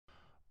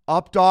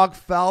Up dog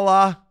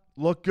fella.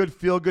 Look good,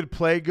 feel good,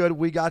 play good.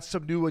 We got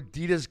some new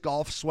Adidas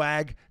golf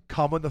swag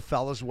coming the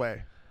fella's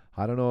way.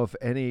 I don't know if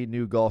any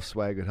new golf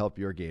swag would help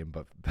your game,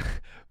 but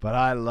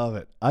I love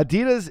it.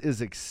 Adidas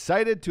is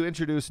excited to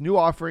introduce new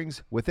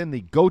offerings within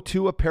the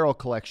Go-To apparel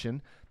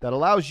collection that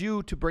allows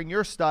you to bring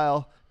your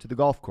style to the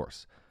golf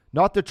course.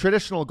 Not the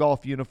traditional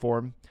golf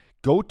uniform,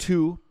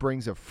 Go-To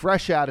brings a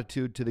fresh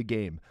attitude to the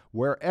game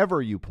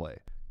wherever you play.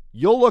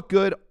 You'll look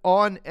good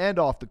on and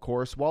off the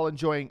course while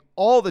enjoying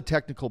all the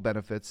technical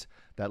benefits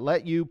that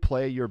let you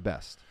play your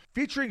best.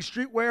 Featuring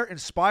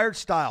streetwear-inspired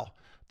style,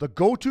 the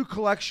Go-To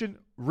collection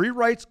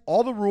rewrites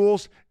all the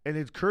rules and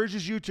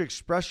encourages you to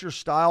express your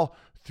style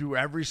through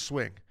every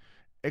swing.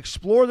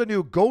 Explore the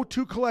new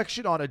Go-To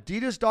collection on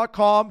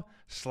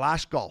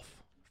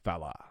adidas.com/golf.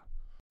 Fella.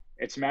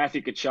 It's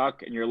Matthew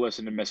Tkachuk, and you're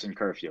listening to Missing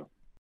Curfew.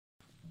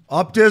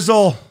 Up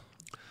Dizzle.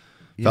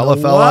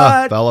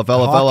 Fella.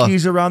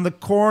 Hockey's around the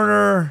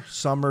corner.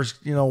 Summer's,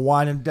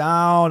 winding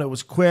down. It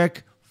was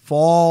quick.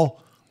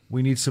 Fall.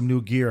 We need some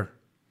new gear.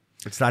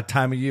 It's that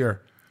time of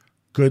year.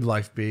 Good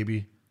life,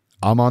 baby.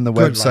 I'm on the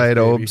website,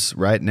 Obes,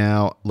 right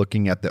now,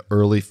 looking at the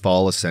early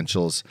fall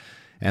essentials.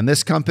 And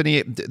this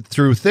company,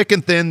 through thick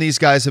and thin, these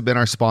guys have been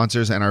our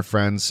sponsors and our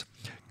friends.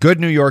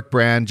 Good New York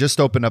brand, just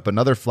opened up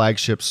another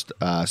flagship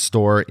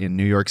store in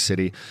New York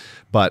City.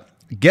 But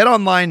get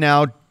online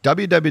now,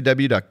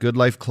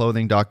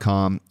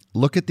 www.goodlifeclothing.com.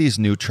 Look at these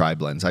new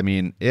tri-blends.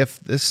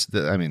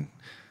 The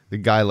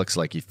guy looks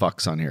like he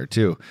fucks on here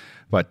too.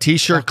 But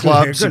T-shirt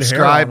club,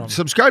 subscribe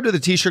to the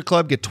T-shirt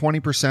club, get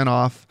 20%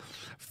 off.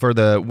 For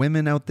the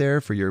women out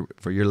there, for your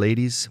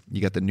ladies,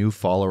 you got the new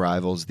fall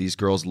arrivals. These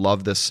girls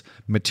love this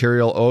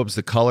material. Obes,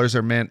 the colors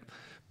are mint.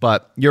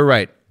 But you're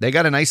right. They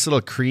got a nice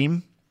little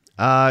cream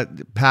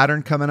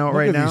pattern coming out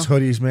right now. Look at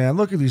these hoodies, man.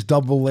 Look at these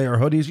double layer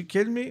hoodies. You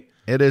kidding me?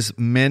 It is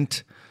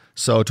mint.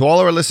 So to all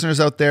our listeners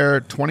out there,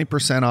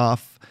 20%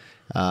 off.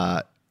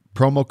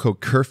 Promo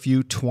code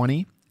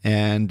curfew20.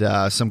 And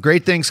some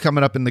great things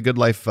coming up in the Good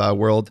Life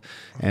world.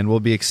 And we'll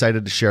be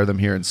excited to share them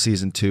here in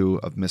season 2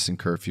 of Missing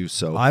Curfew.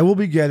 So I will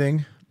be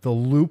getting the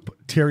Loop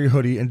Terry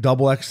hoodie in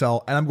double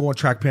XL, and I'm going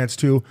track pants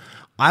too.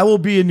 I will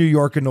be in New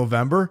York in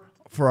November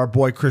for our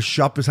boy Chris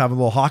Shupp is having a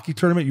little hockey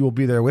tournament. You will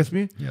be there with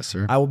me. Yes,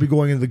 sir. I will be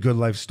going into the Good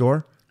Life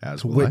store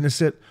to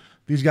witness it.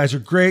 These guys are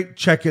great.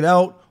 Check it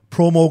out.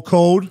 Promo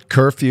code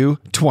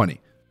curfew20.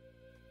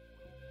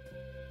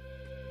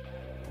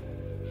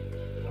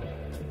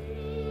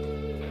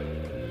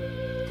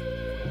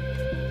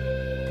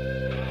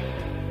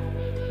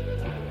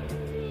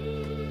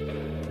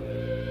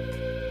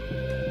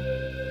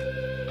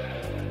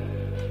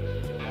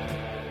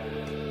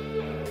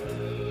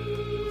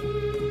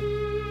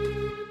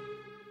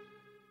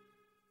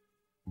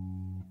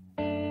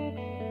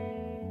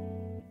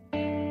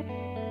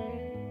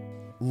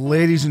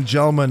 Ladies and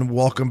gentlemen,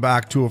 welcome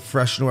back to a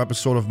fresh new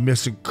episode of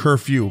Missing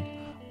Curfew.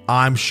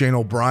 I'm Shane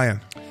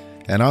O'Brien.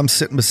 And I'm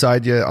sitting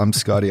beside you. I'm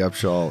Scotty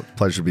Upshaw.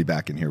 Pleasure to be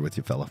back in here with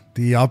you, fella.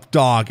 The Up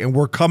Dog. And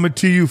we're coming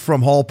to you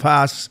from Hall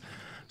Pass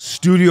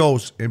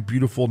Studios in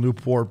beautiful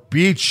Newport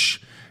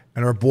Beach.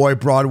 And our boy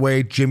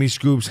Broadway, Jimmy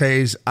Scoops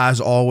Hayes,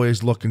 as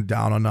always, looking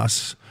down on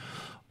us.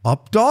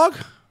 Up Dog?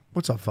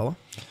 What's up, fella?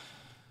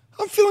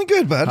 I'm feeling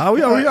good, bud.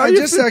 I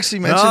just actually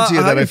mentioned to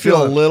you that I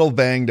feel a little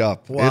banged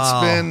up. Wow. It's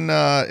been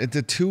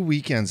the 2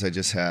 weekends I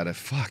just had.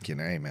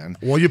 Man.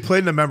 Well, you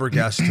played in a member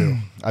guest, too.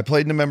 I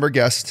played in a member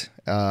guest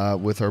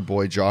with our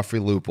boy Joffrey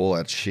Lupel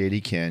at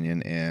Shady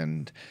Canyon,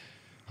 and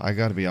I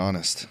got to be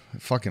honest,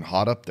 fucking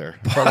hot up there.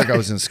 I felt like I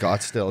was in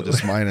Scottsdale,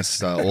 just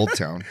minus Old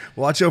Town.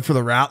 Watch out for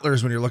the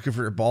Rattlers when you're looking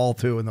for your ball,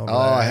 too.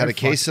 I had a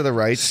case of the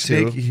rights,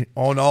 too.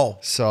 Oh, no.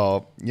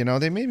 So,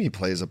 they made me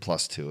play as a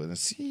 +2. And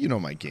it's,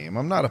 my game.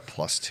 I'm not a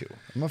 +2.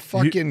 I'm a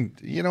fucking,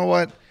 you know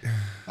what?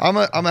 I'm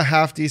a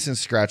half-decent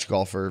scratch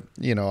golfer.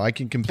 I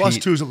can compete.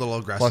 +2 is a little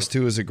aggressive.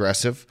 +2 is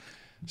aggressive.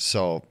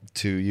 So,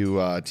 to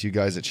you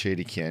guys at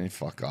Shady Canyon,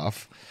 fuck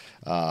off.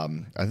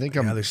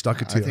 They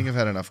stuck it to you. I think I've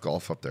had enough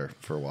golf up there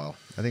for a while.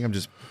 I think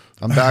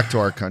I'm back to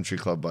our country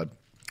club, bud.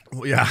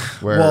 Well, yeah.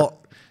 Where,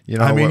 you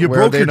where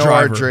broke they your know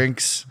driver. our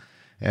drinks,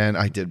 and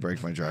I did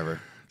break my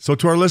driver. So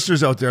to our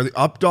listeners out there, the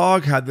Up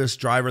Dog had this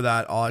driver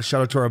that,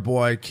 shout out to our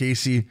boy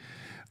Casey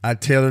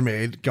at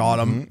TaylorMade, got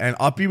him, and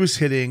Uppy was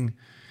hitting,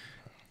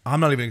 I'm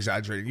not even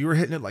exaggerating, you were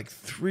hitting it like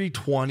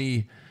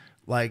 320,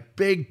 like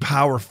big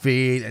power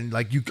fade, and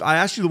I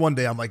asked you the one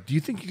day, I'm like, do you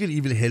think you could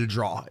even hit a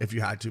draw if you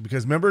had to?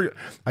 Because remember,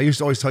 I used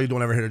to always tell you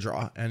don't ever hit a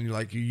draw, and you're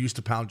like, you used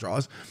to pound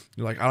draws.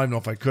 You're like, I don't even know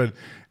if I could.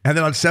 And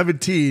then on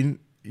 17,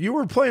 you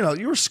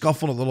were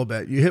scuffling a little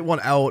bit. You hit one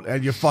out,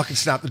 and you fucking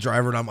snapped the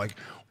driver, and I'm like,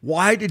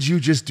 why did you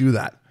just do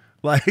that?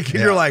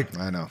 You're like,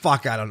 I know.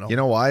 Fuck, I don't know. You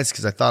know why? It's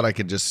because I thought I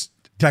could just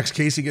text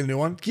Casey, get a new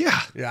one.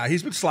 Yeah,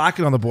 he's been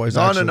slacking on the boys.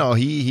 No.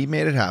 He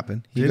made it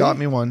happen. He got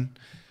me one.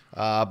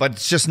 But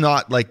it's just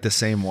not like the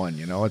same one,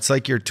 It's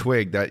like your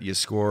twig that you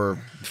score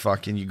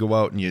you go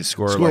out and you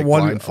score like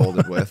one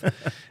blindfolded with.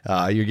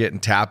 You're getting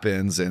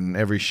tap-ins and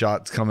every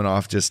shot's coming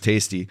off just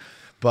tasty.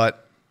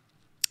 But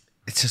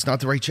it's just not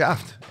the right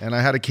shaft. And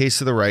I had a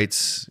case of the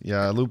rights.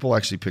 Yeah, Lupo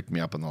actually picked me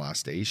up on the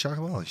last day. He shot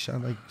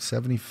like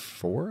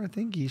 74, I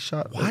think. He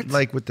shot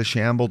like with the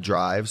shamble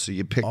drive. So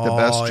you pick the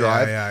best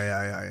drive.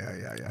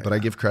 Yeah. But I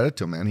give credit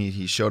to him, man.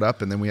 He showed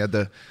up, and then we had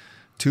the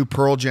 2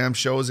 Pearl Jam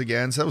shows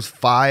again. So that was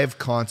 5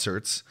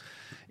 concerts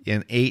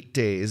in 8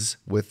 days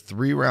with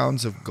 3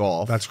 rounds of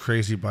golf. That's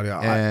crazy, buddy.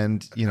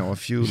 And, a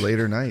few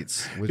later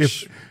nights.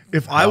 Which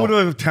if I would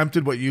have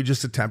attempted what you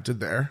just attempted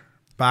there,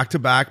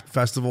 back-to-back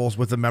festivals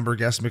with a member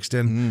guest mixed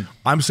in,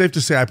 I'm safe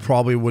to say I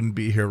probably wouldn't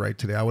be here right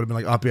today. I would have been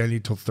like, Uppy, I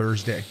need till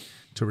Thursday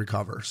to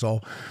recover.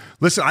 So,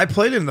 listen, I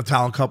played in the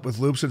Talent Cup with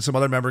Loops and some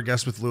other member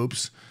guests with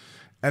Loops,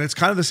 and it's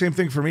kind of the same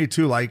thing for me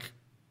too. Like,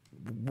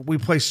 we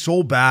play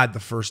so bad the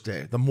first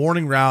day, the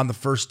morning round, the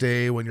first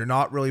day when you're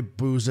not really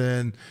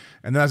boozing,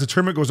 and then as the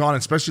tournament goes on,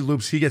 especially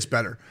Loops, he gets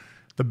better.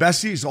 The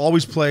best he's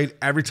always played,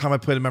 every time I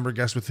played a member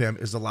guest with him,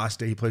 is the last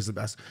day he plays the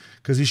best.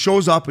 Because he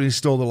shows up and he's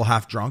still a little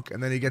half drunk,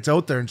 and then he gets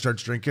out there and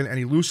starts drinking, and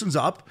he loosens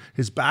up,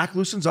 his back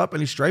loosens up,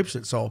 and he stripes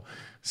it. So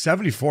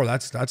 74,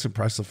 that's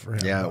impressive for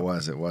him. Yeah, it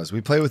was.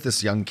 We play with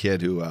this young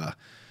kid who,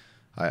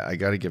 I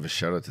got to give a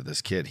shout out to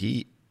this kid.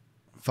 He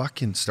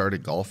fucking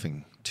started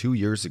golfing 2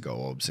 years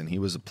ago, Obes, and he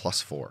was a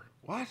 +4.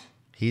 What?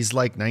 He's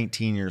like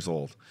 19 years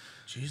old.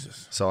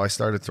 Jesus. So I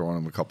started throwing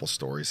him a couple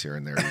stories here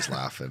and there. He's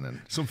laughing and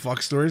some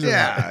fuck stories.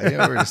 Yeah, we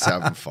were just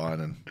having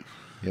fun,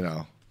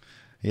 and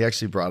he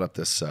actually brought up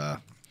this.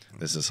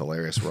 This is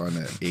hilarious. We're on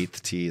the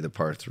 8th tee, the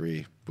par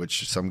 3,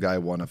 which some guy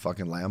won a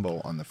fucking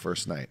Lambo on the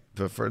first night.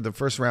 For the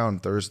first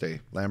round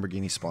Thursday,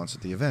 Lamborghini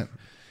sponsored the event.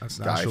 That's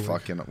guy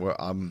fucking.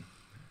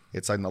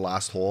 It's on the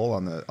last hole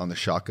on the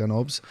shotgun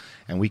Obes,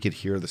 and we could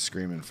hear the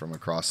screaming from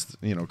across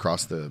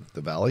the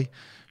valley.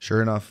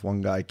 Sure enough,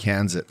 one guy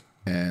cans it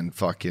and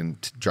fucking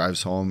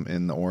drives home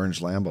in the orange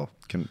Lambo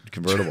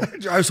convertible.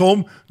 Drives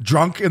home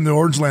drunk in the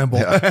orange Lambo.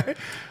 Yeah.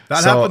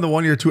 That happened the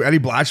one year too. Eddie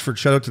Blatchford,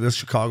 shout out to this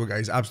Chicago guy.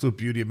 He's absolute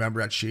beauty, a member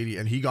at Shady,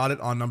 and he got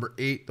it on number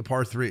 8, the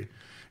par 3.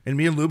 And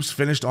me and Loops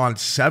finished on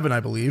 7,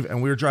 I believe,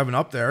 and we were driving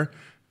up there,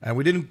 and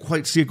we didn't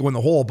quite see it go in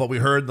the hole, but we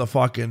heard the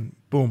fucking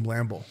boom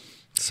Lambo.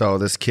 So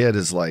this kid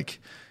is like,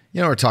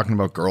 we're talking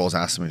about girls,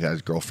 asked him if he had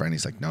a girlfriend.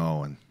 He's like,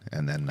 no.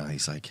 And then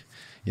he's like,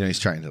 he's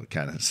trying to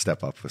kind of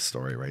step up with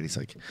story, right? He's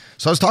like,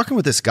 so I was talking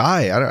with this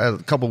guy a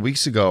couple of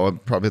weeks ago,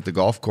 probably at the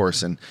golf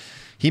course, and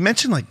he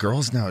mentioned like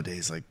girls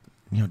nowadays, like,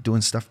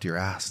 doing stuff to your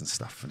ass and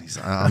stuff. And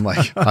I'm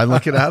like, I'm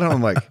looking at him,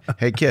 I'm like,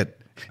 hey kid,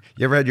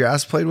 you ever had your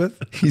ass played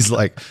with? He's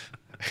like,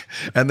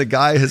 and the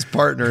guy, his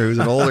partner, who's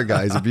an older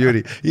guy, he's a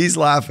beauty, he's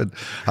laughing.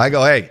 I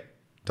go, hey,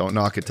 don't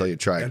knock it till you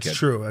try it, kid.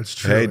 That's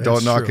true. Hey,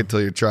 don't knock it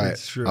till you try it.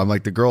 True. I'm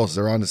like, the girls,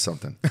 they're onto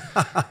something.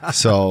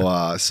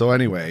 So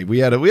anyway, we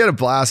had a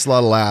blast, a lot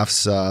of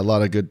laughs, a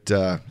lot of good,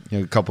 a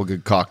couple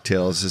good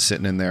cocktails, just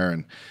sitting in there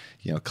and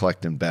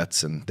collecting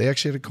bets. And they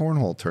actually had a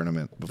cornhole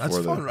tournament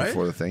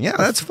before the thing. Yeah,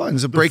 that's fun.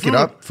 So break it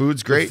up.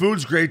 Food's great. The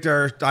food's great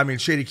there. I mean,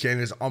 Shady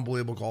Canyon is an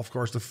unbelievable golf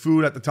course. The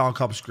food at the Town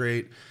Cup's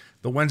great.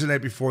 The Wednesday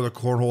night before the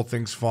cornhole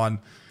thing's fun.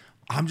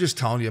 I'm just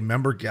telling you,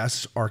 member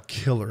guests are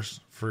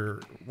killers.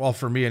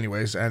 For me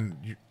anyways,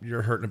 and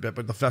you're hurting a bit,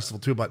 but the festival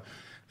too. But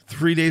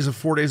 4 days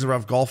of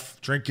rough golf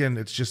drinking,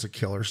 it's just a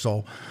killer.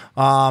 So,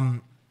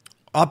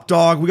 Up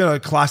Dog, we got a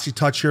classy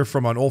touch here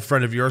from an old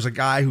friend of yours, a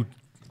guy who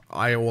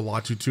I owe a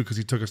lot to too, because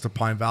he took us to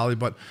Pine Valley.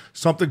 But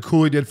something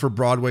cool he did for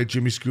Broadway,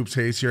 Jimmy Scoops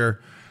Hayes here,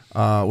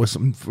 with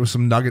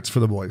some nuggets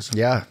for the boys.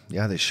 Yeah,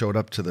 they showed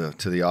up to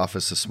the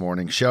office this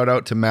morning. Shout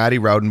out to Maddie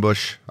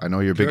Rowdenbush. I know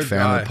you're a big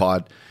fan of the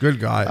pod.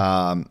 Good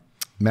guy.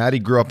 Maddie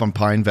grew up on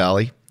Pine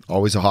Valley.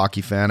 Always a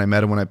hockey fan. I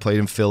met him when I played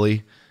in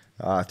Philly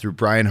through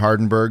Brian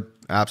Hardenberg.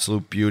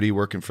 Absolute beauty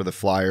working for the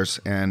Flyers.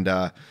 And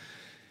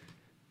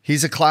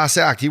he's a class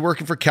act. He's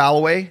working for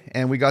Callaway,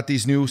 and we got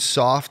these new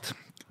soft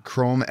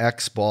Chrome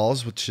X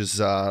balls, which is,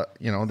 the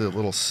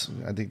little,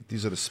 I think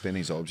these are the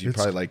spinnies, Obes. You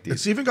probably like these.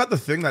 It's even got the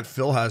thing that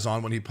Phil has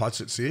on when he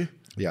putts it, see?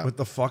 Yeah. With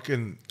the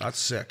fucking, that's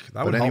sick.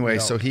 But anyway,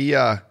 so he,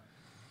 I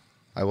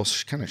will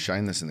kind of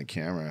shine this in the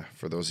camera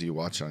for those of you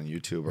watching on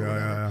YouTube or whatever.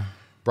 Yeah.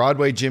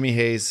 Broadway Jimmy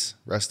Hayes,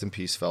 rest in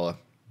peace, fella.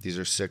 These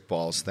are sick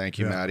balls. Thank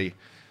you, Maddie.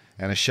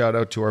 And a shout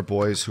out to our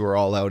boys who are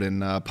all out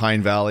in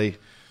Pine Valley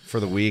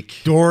for the week.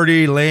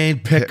 Doherty, Lane,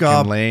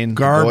 Pickup, Lane,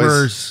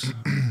 Garbers.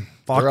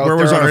 Fuck, where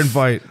was our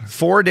invite?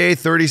 4-day,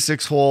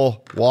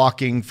 36-hole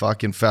walking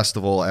fucking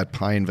festival at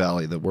Pine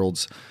Valley, the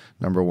world's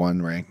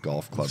 #1 ranked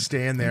golf club.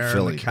 Staying there in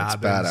Philly. in the cabins.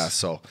 It's badass.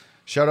 So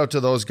shout out to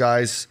those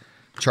guys.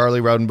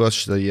 Charlie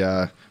Rowdenbush,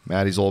 the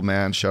Maddie's old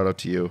man. Shout out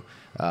to you.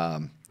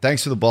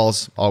 Thanks for the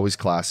balls. Always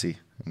classy.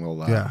 And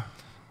we'll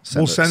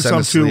send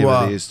some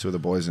to the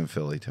boys in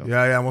Philly too.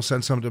 Yeah, and we'll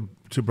send some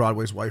to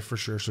Broadway's wife for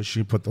sure. So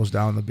she put those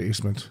down in the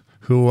basement.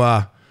 Who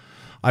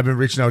I've been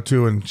reaching out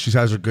to, and she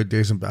has her good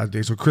days and bad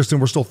days. So Kristen,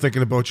 we're still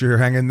thinking about you here.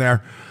 Hang in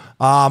there.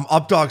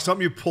 Up Dog,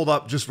 something you pulled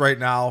up just right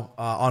now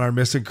on our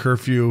missing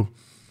curfew.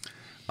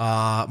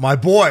 My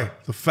boy,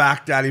 the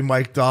Fact Daddy,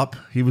 mic'd up.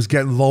 He was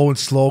getting low and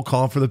slow,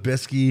 calling for the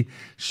biscuit,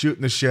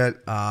 shooting the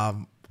shit.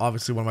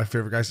 Obviously, one of my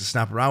favorite guys to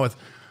snap around with.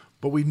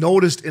 But we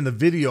noticed in the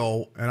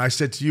video, and I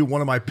said to you, one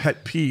of my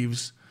pet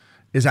peeves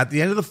is at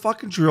the end of the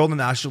fucking drill in the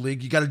National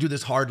League, you got to do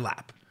this hard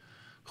lap.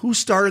 Who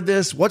started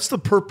this? What's the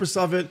purpose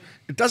of it?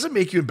 It doesn't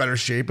make you in better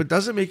shape. It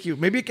doesn't make you,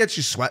 maybe it gets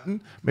you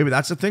sweating. Maybe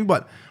that's the thing.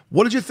 But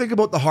what did you think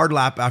about the hard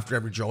lap after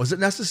every drill? Is it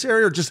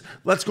necessary, or just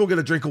let's go get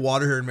a drink of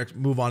water here and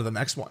move on to the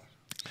next one?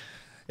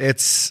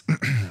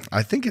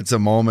 I think it's a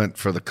moment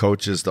for the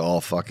coaches to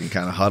all fucking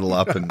kind of huddle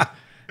up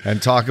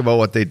and talk about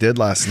what they did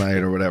last night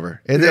or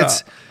whatever.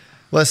 It's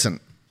listen,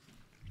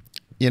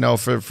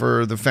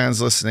 for the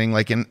fans listening,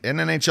 like in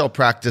NHL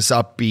practice,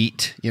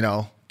 upbeat,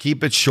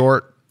 keep it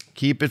short,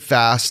 keep it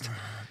fast.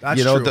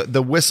 That's true.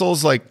 The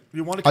whistles, like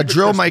a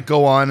drill might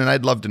go on, and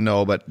I'd love to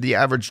know, but the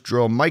average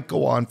drill might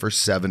go on for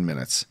 7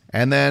 minutes.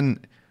 And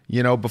then,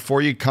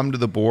 before you come to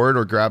the board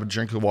or grab a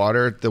drink of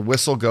water, the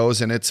whistle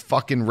goes and it's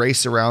fucking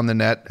race around the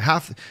net.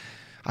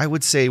 I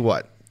would say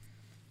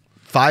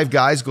 5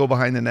 guys go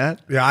behind the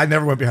net? Yeah, I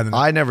never went behind the net.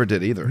 I never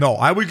did either. No,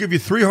 I would give you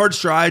 3 hard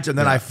strides and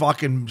then I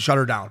fucking shut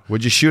her down.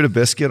 Would you shoot a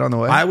biscuit on the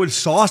way? I would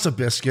sauce a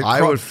biscuit.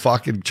 I would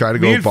fucking try to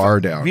go bar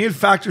down. Me and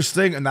Factor's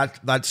thing and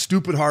that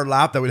stupid hard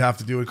lap that we'd have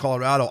to do in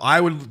Colorado,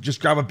 I would just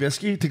grab a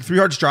biscuit, take 3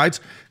 hard strides,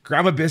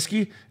 grab a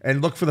biscuit,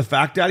 and look for the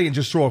Fact Daddy and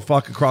just throw a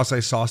fucking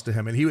cross-ice sauce to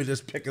him, and he would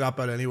just pick it up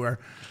out anywhere.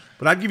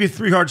 But I'd give you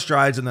 3 hard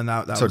strides, and then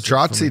that so was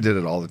Trotsy did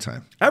it all the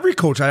time. Every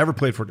coach I ever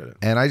played for did it.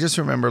 And I just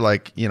remember,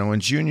 in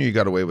junior, you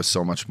got away with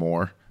so much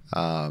more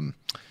than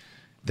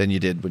you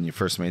did when you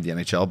first made the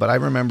NHL. But I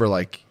remember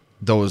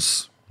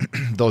those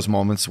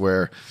moments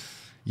where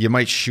you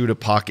might shoot a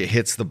puck, it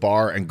hits the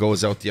bar and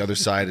goes out the other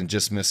side and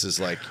just misses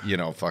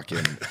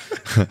fucking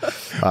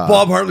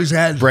Bob Hartley's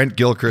head. Brent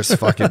Gilchrist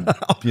fucking,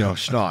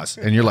 schnoz.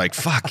 And you're like,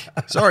 fuck,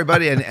 sorry,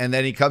 buddy. And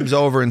then he comes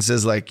over and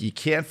says, you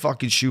can't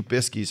fucking shoot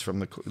biskies from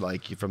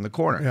the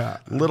corner. Yeah.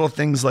 Little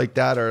things like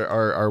that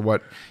are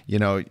what, you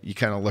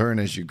kind of learn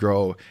as you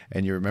grow,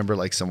 and you remember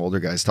some older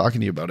guys talking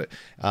to you about it.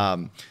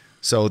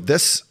 So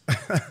this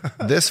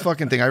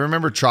fucking thing, I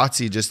remember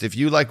Trotsy, just if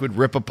you would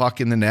rip a puck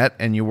in the net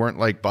and you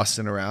weren't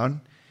busting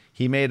around,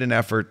 he made an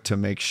effort to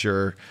make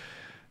sure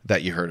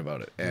that you heard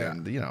about it.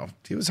 And,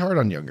 he was hard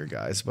on younger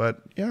guys.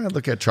 But, I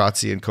look at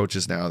Trotsy and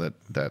coaches now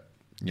that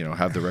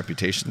have the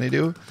reputation they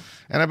do.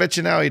 And I bet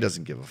you now he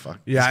doesn't give a fuck.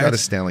 Yeah, he's got a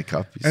Stanley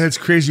Cup. And it's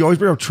crazy. You always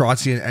bring up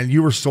Trotsy, and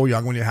you were so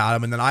young when you had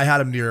him. And then I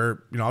had him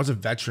near, I was a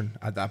veteran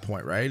at that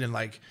point, right? And,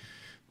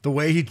 the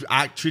way he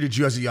treated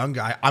you as a young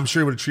guy, I'm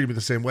sure he would have treated me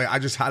the same way. I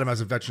just had him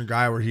as a veteran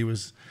guy where he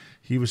was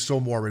so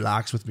more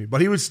relaxed with me.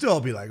 But he would still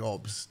be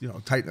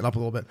tighten it up a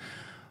little bit.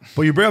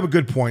 But you bring up a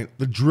good point.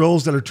 The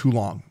drills that are too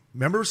long.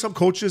 Remember some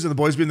coaches and the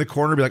boys be in the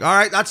corner be like, all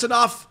right, that's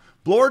enough.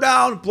 Blow her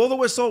down. Blow the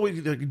whistle.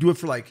 We do it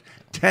for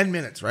 10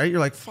 minutes, right? You're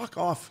like, fuck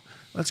off.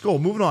 Let's go.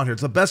 Moving on here.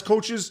 It's the best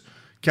coaches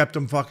kept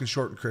them fucking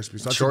short and crispy.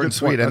 So that's short and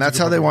sweet. And that's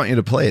how they want you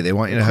to play. They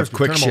want you to have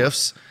quick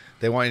shifts.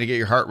 They want you to get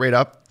your heart rate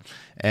up.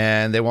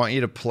 And they want you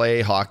to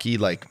play hockey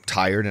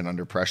tired and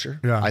under pressure.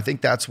 Yeah. I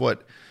think that's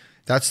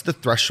the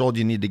threshold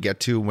you need to get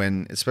to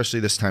when, especially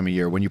this time of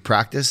year, when you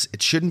practice.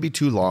 It shouldn't be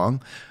too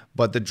long,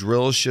 but the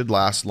drills should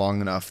last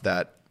long enough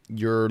that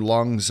your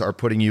lungs are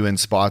putting you in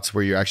spots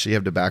where you actually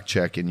have to back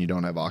check and you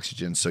don't have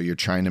oxygen. So you're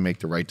trying to make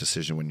the right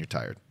decision when you're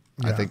tired.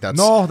 Yeah. I think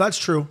that's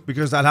true,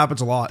 because that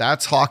happens a lot.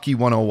 That's hockey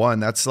 101.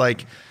 That's I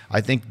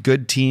think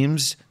good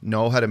teams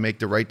know how to make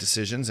the right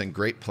decisions, and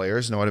great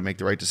players know how to make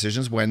the right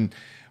decisions when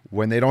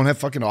they don't have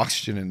fucking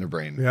oxygen in their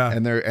brain. Yeah.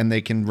 And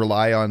they can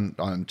rely on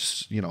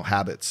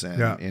habits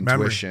and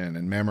intuition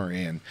and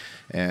memory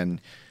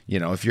and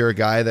if you're a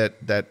guy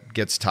that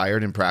gets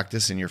tired in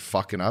practice and you're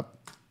fucking up,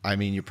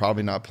 you're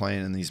probably not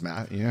playing in these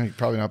you're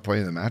probably not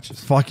playing in the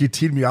matches. Fuck, you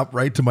teed me up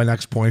right to my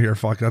next point here.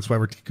 Fuck, that's why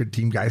we're good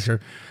team guys here.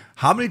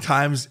 How many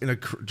times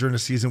during a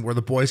season where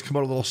the boys come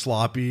out a little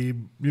sloppy,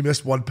 you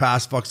missed one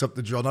pass, fucks up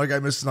the drill, another guy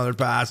misses another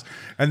pass,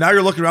 and now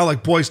you're looking around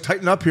like, boys,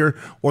 tighten up here,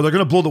 or they're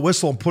going to blow the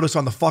whistle and put us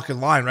on the fucking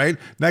line, right?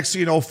 Next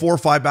thing you know, 4 or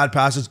 5 bad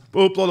passes,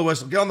 boom, blow the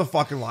whistle, get on the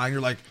fucking line. You're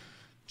like,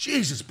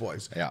 Jesus,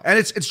 boys. Yeah. And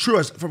it's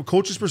true. From a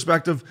coach's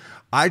perspective,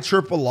 I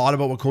chirp a lot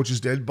about what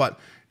coaches did, but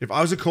if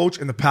I was a coach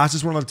and the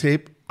passes weren't on the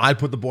tape, I'd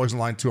put the boys in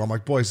line too. I'm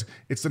like, boys,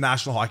 it's the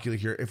National Hockey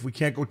League here. If we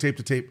can't go tape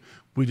to tape,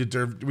 we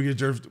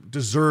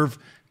deserve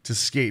to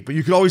skate. But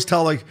you could always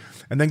tell, and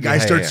then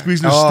guys start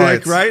squeezing their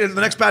stick, right? And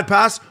the next bad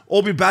pass,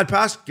 bad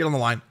pass, get on the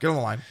line.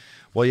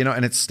 Well,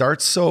 and it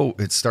starts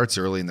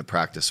early in the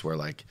practice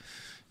where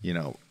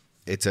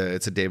it's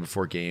a day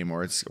before game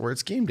or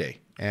it's game day.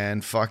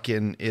 And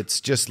fucking it's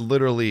just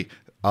literally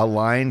a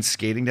line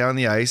skating down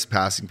the ice,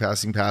 passing,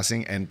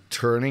 and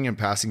turning and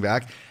passing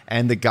back.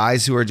 And the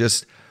guys who are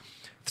just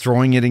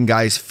throwing it in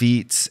guys'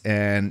 feet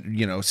and,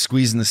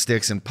 squeezing the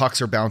sticks, and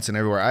pucks are bouncing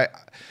everywhere.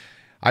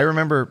 I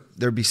remember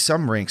there'd be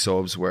some rinks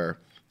obes where,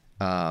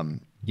 the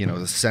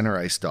center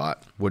ice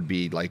dot would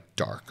be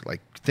dark.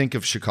 Think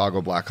of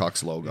Chicago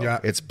Blackhawks logo. Yeah.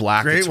 It's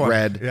black, it's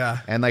red. Yeah.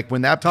 And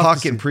when that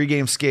puck in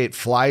pregame skate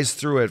flies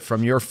through it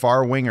from your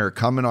far winger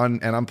coming on,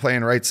 and I'm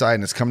playing right side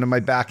and it's coming to my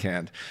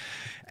backhand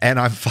and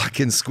I'm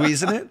fucking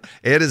squeezing it,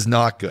 it is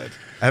not good.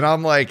 And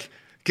I'm like,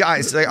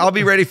 guys, like, I'll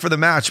be ready for the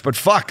match, but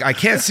fuck, I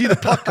can't see the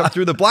puck come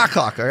through the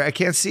Blackhawk. I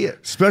can't see it.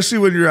 Especially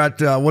when you're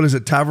at, what is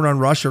it, Tavern on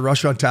Rush or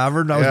Rush on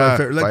Tavern? That was my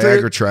favorite. Like,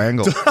 Viagra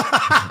Triangle.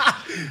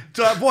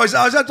 Boys,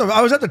 I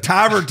was at the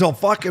tavern until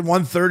fucking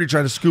 1:30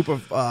 trying to scoop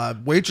a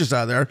waitress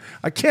out of there.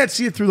 I can't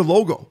see it through the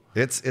logo.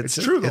 It's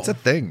true, though. It's a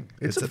thing.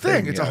 It's a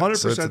thing. It's 100%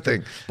 so it's a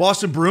thing.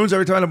 Boston Bruins,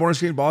 every time I had a morning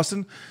skate in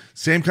Boston,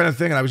 same kind of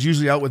thing. And I was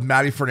usually out with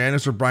Matty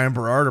Fernandez or Brian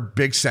Berard or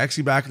Big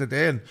Sexy back in the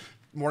day, and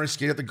morning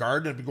skate at the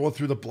Garden and be going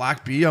through the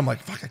Black Bee. I'm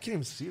like, fuck, I can't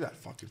even see that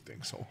fucking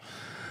thing. So,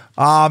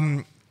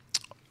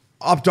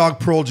 Updog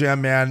Pearl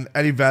Jam, man.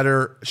 Eddie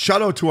Vedder.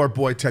 Shout out to our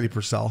boy Teddy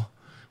Purcell.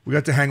 We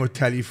got to hang with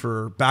Teddy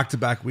for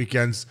back-to-back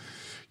weekends.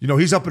 You know,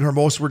 he's up in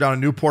Hermosa. We're down in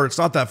Newport. It's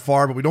not that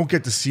far, but we don't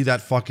get to see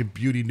that fucking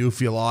beauty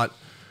Newfie a lot.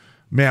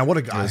 Man, what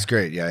a guy. It's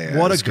great. Yeah.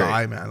 What a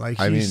guy, man. Like,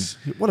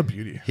 what a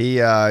beauty. He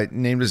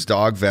named his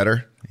dog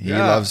Vedder. He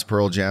loves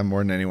Pearl Jam more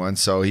than anyone.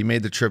 So he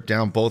made the trip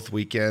down both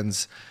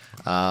weekends.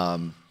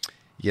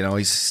 You know,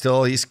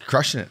 he's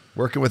crushing it.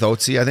 Working with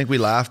Otzi. I think we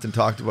laughed and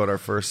talked about our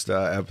first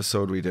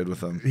episode we did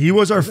with him. He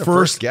was our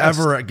first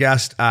ever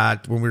guest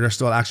at when we were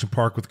still at Action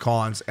Park with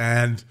Cons.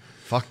 And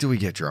fuck, do we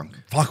get drunk?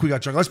 Fuck, we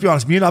got drunk. Let's be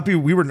honest. Me and Uppy,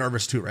 we were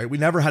nervous too, right? We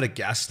never had a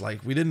guest.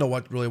 Like, we didn't know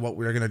what we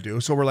were gonna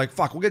do. So we're like,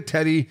 fuck, we'll get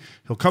Teddy.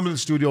 He'll come in the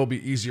studio. It'll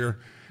be easier.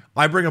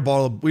 We bring a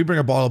bottle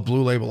of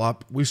Blue Label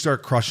up. We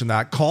start crushing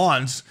that.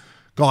 Cons,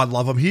 God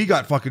love him. He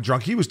got fucking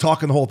drunk. He was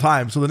talking the whole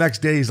time. So the next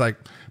day he's like,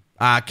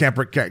 can't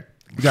go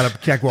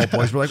out,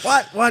 boys. We're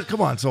like, what?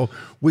 Come on. So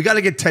we got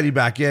to get Teddy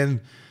back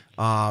in.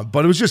 But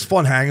it was just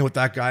fun hanging with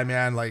that guy,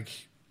 man. Like,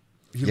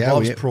 he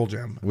loves Pearl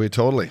Jam. We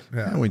totally.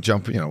 Yeah. We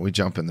jump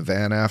in the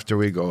van after,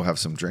 we go have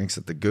some drinks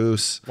at the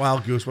Goose.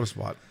 Wild Goose, what a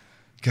spot.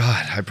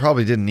 God, I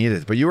probably didn't need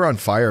it, but you were on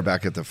fire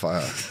back at the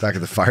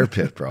fire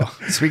pit, bro.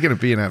 Speaking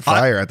of being on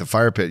fire at the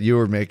fire pit, you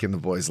were making the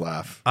boys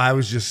laugh. I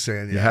was just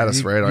saying, you had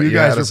us right on. You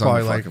guys were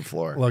probably on the fucking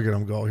floor. Look at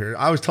him go here.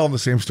 I was telling the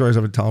same stories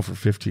I've been telling for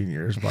 15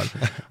 years.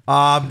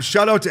 But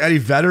shout out to Eddie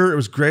Vedder. It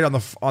was great on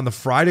the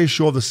Friday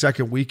show of the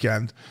second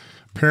weekend.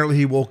 Apparently,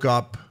 he woke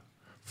up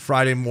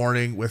Friday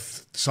morning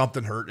with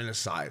something hurt in his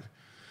side.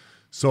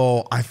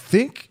 So I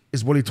think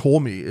is what he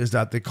told me is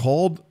that they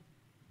called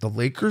the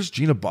Lakers,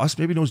 Gina Buss,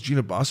 maybe knows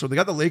Gina Buss, or they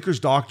got the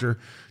Lakers doctor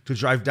to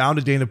drive down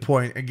to Dana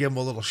Point and give him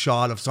a little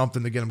shot of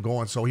something to get him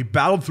going. So he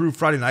battled through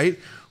Friday night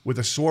with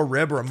a sore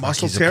rib or a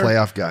muscle tear. He's a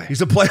playoff guy.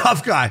 He's a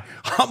playoff guy.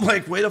 I'm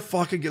like, way to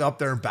fucking get up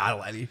there and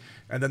battle, Eddie.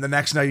 And then the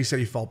next night he said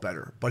he felt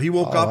better. But he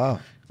woke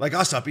up like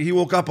us up. He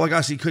woke up like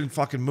us. He couldn't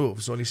fucking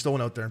move. So he still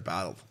went out there and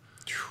battled.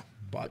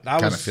 But that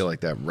kind of feel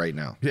like that right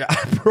now. Yeah,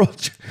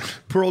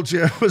 Pearl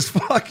Jam was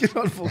fucking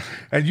unbelievable.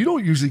 And you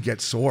don't usually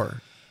get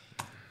sore.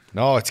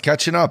 No, it's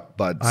catching up,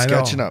 bud. It's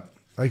catching up.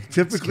 Like,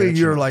 typically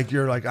you're like,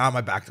 my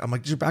back. I'm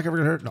like, is your back ever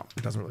gonna hurt? No,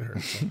 it doesn't really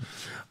hurt.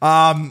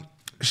 So.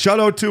 Shout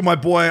out to our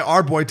boy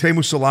Teemu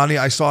Solani.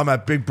 I saw him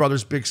at Big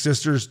Brothers Big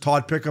Sisters.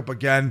 Todd Pickup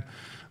again,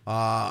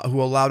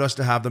 who allowed us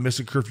to have the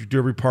Missing Curfew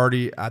Derby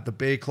party at the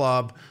Bay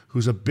Club.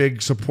 Who's a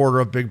big supporter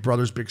of Big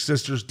Brothers Big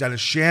Sisters. Dennis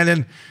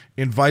Shannon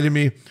invited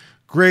me.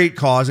 Great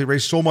cause. They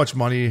raised so much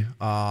money.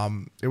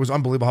 It was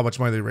unbelievable how much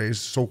money they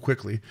raised so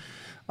quickly.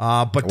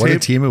 But what did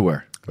Teemu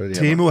wear?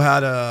 Teemu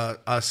had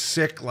a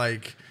sick,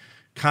 like,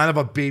 kind of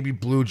a baby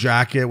blue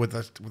jacket with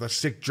a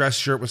sick dress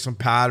shirt with some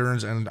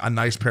patterns and a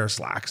nice pair of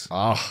slacks.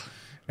 Oh.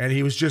 And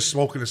he was just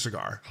smoking a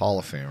cigar. Hall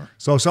of Famer.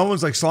 So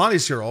someone's like,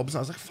 Solani's here, Obes. I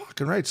was like,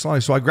 fucking right,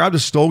 Solani. So I grabbed a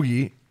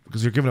stogie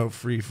because they're giving out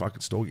free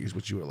fucking stogies,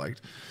 which you would have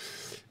liked.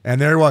 And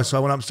there he was. So I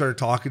went up and started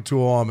talking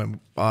to him and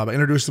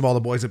introduced him to all the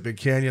boys at Big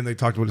Canyon. They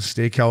talked about a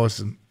steakhouse.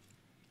 And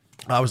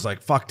I was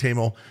like, fuck,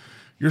 Tamo,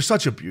 you're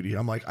such a beauty.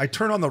 I'm like, I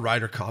turn on the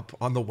Ryder Cup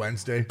on the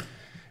Wednesday.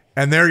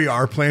 And there you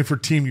are playing for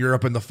Team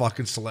Europe in the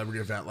fucking celebrity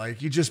event.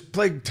 Like, you just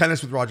played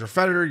tennis with Roger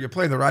Federer. You're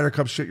playing the Ryder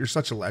Cup shit. You're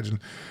such a legend.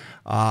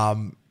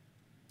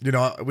 You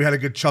know, we had a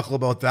good chuckle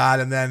about that.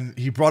 And then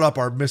he brought up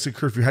our Missing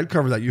Curfew head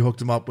cover that you hooked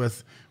him up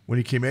with when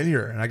he came in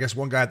here. And I guess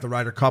one guy at the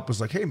Ryder Cup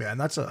was like, hey, man,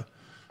 it's a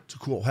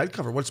cool head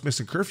cover. What's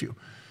Missing Curfew?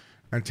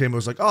 And Tim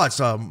was like, oh, it's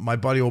my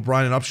buddy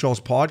O'Brien and Upshaw's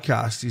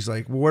podcast. He's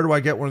like, well, where do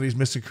I get one of these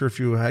Missing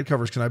Curfew head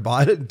covers? Can I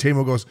buy it? And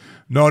Tamo goes,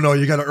 no,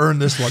 you got to earn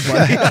this one,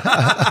 buddy.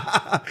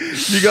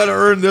 You got to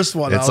earn this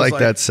one. It's like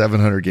that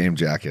 700 game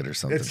jacket or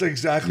something. It's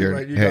exactly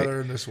right. You got to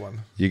earn this one.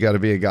 You got to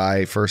be a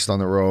guy first on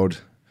the road,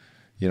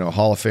 you know,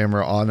 Hall of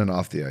Famer on and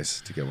off the ice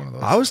to get one of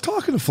those. I was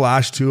talking to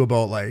Flash too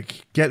about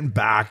like getting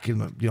back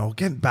involved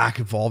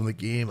in the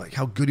game, like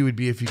how good he would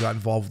be if he got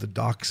involved with the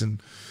Ducks,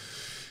 and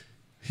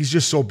he's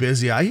just so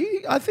busy.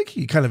 I think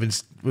he kind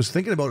of was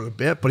thinking about it a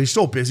bit, but he's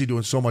so busy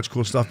doing so much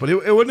cool stuff. But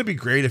it wouldn't be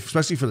great,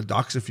 especially for the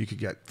Ducks, if you could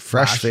get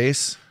fresh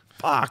face,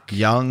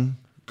 young,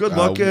 good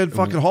looking,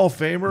 fucking Hall of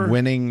Famer,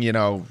 winning, you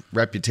know,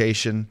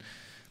 reputation,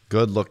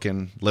 good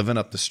looking, living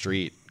up the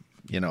street.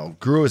 You know,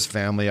 grew his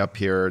family up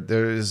here.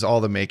 There's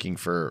all the making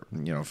for a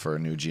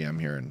new GM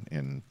here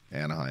in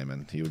Anaheim,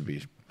 and he would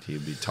be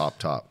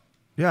top.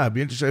 Yeah, it'd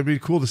be interesting. It'd be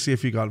cool to see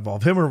if he got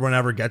involved. Him or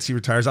whenever Getzey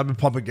retires. I've been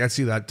pumping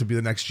Getzey that to be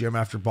the next GM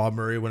after Bob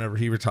Murray whenever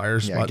he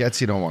retires. Yeah,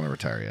 Getzey don't want to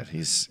retire yet.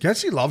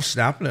 Getzey loves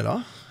snapping it,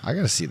 huh? I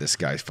got to see this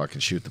guy fucking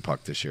shoot the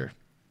puck this year.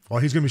 Well,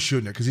 he's going to be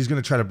shooting it because he's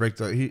going to try to break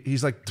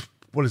he's like,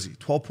 what is he,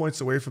 12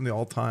 points away from the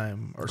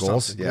all-time or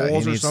goals? something. Yeah,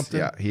 Goals he or needs, something.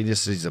 Yeah,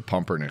 he's a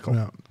pumper nickel.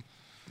 Yeah.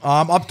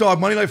 Up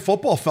dog, Monday Night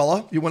Football,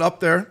 fella. You went up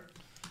there.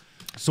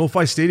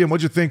 SoFi Stadium.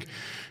 What'd you think?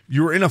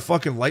 You were in a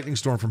fucking lightning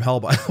storm from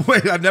hell, by the way.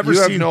 You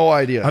have no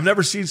idea. I've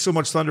never seen so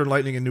much thunder and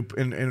lightning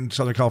in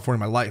Southern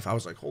California in my life. I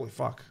was like, holy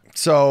fuck.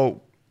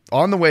 So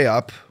on the way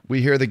up,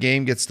 we hear the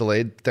game gets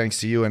delayed thanks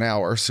to you an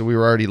hour. So we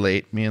were already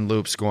late. Me and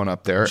Loops going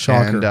up there.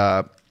 Shocker.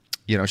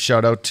 And,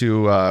 shout out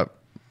to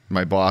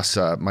my boss,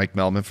 Mike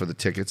Melman, for the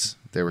tickets.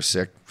 They were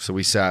sick. So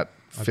we sat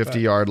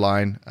 50-yard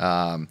line.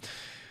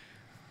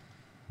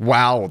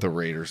 Wow, the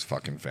Raiders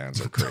fucking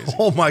fans are crazy.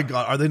 Oh, my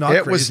God. Are they not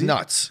It crazy? was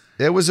nuts.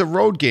 It was a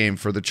road game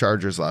for the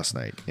Chargers last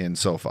night in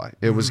SoFi.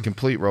 It was a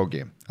complete road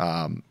game.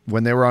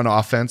 When they were on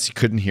offense, you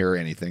couldn't hear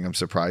anything. I'm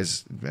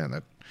surprised.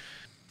 Man,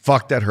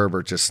 fuck that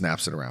Herbert just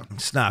snaps it around.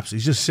 Snaps.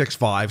 He's just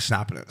 6'5",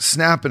 snapping it.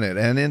 Snapping it.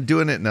 And in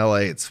doing it in LA,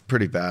 it's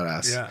pretty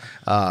badass.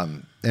 Yeah.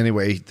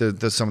 Anyway,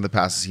 some of the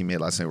passes he made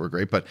last night were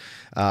great. But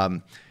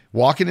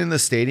walking in the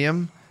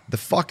stadium, the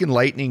fucking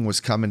lightning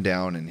was coming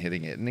down and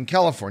hitting it. And in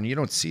California, you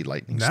don't see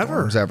lightning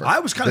storms ever. I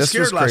was kind of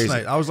scared last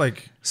night. I was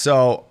like...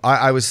 So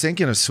I was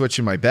thinking of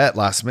switching my bet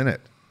last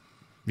minute.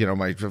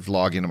 My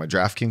log into my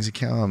DraftKings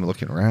account. I'm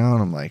looking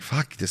around. I'm like,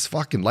 fuck, this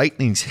fucking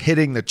lightning's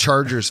hitting the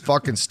Chargers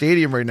fucking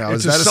stadium right now.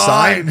 Is that a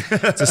sign?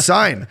 It's a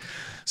sign.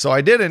 So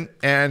I didn't.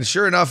 And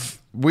sure enough,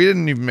 we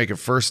didn't even make a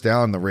first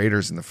down, the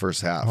Raiders in the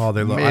first half. Oh,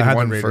 they made I had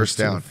one the Raiders first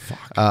too. down.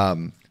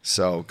 Fuck.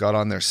 So got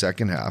on their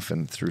second half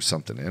and threw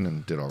something in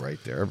and did all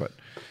right there. But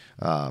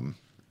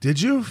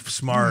did you?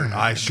 Smart.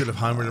 I should have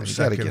hammered him you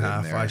gotta second get in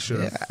half. there. I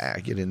should have. Yeah,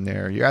 get in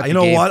there. You're at the You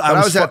know game. what? But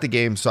I was at the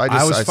game, so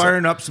I was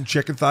firing up some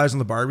chicken thighs on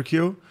the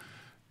barbecue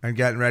and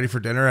getting ready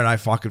for dinner, and I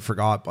fucking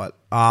forgot. But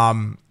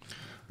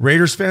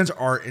Raiders fans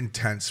are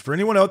intense. For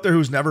anyone out there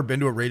who's never been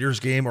to a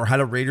Raiders game or had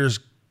a Raiders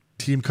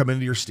team come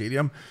into your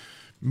stadium,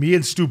 me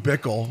and Stu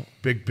Bickle,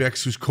 Big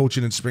Bix, who's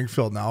coaching in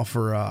Springfield now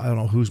for I don't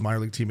know whose minor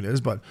league team it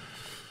is, but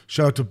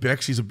shout out to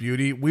Bix. He's a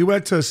beauty. We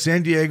went to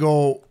San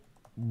Diego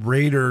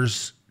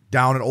Raiders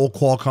down at Old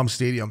Qualcomm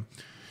Stadium.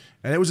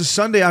 And it was a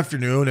Sunday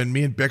afternoon, and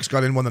me and Bix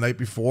got in one the night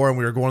before, and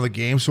we were going to the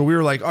game. So we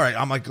were like, all right,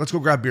 I'm like, let's go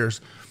grab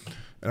beers.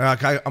 And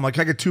I'm like,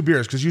 can I get 2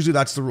 beers? Because usually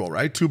that's the rule,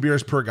 right? 2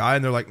 beers per guy.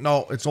 And they're like,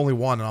 no, it's only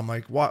 1. And I'm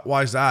like,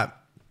 why is that?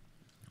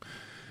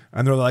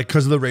 And they're like,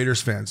 because of the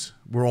Raiders fans.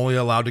 We're only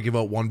allowed to give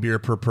out 1 beer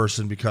per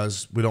person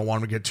because we don't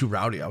want them to get too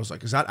rowdy. I was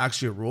like, is that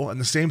actually a rule? And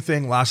the same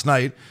thing last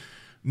night,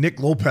 Nick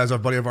Lopez, a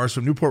buddy of ours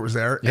from Newport, was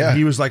there. Yeah. And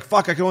he was like,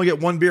 fuck, I can only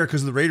get 1 beer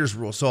because of the Raiders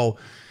rule. So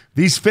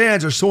these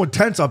fans are so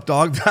intense up,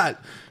 dog,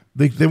 that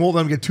they won't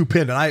let them get too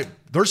pinned. And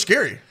they're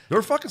scary.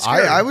 They're fucking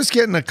scary. I was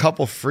getting a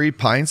couple free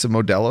pints of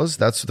Modelo's.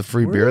 That's the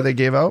free beer they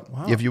gave out.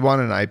 Wow. If you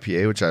want an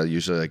IPA, which I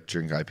usually like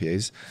drink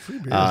IPAs, Free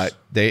beers.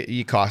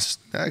 it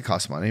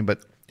costs money. But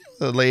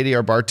the lady,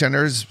 our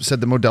bartenders, said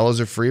the Modelo's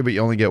are free, but you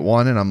only get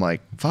 1. And I'm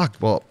like, fuck.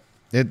 Well,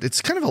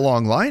 it's kind of a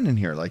long line in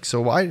here. Like,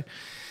 so why?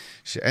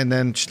 And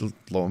then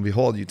lo and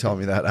behold, you tell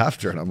me that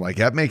after, and I'm like,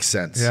 that makes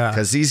sense. Yeah.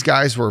 Because these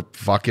guys were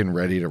fucking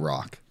ready to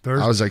rock.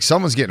 I was like,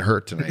 someone's getting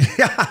hurt tonight.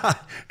 Yeah,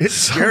 it's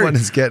scary. Someone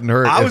is getting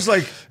hurt. I was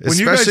like, when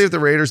you guys, especially if the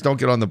Raiders don't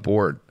get on the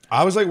board.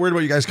 I was like worried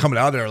about you guys coming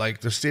out there. Like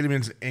the stadium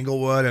in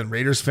Inglewood and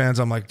Raiders fans.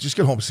 I'm like, just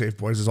get home safe,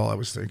 boys, is all I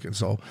was thinking.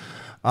 So,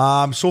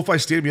 SoFi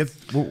Stadium.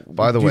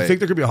 By the do way, you think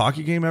there could be a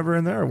hockey game ever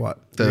in there or what?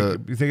 You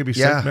think it'd be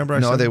sick? Remember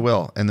I said they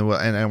will. And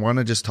I want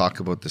to just talk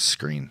about the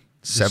screen.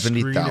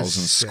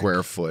 70,000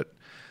 square foot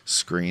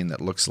screen that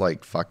looks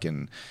like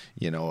fucking,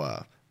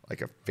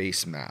 like a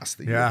face mask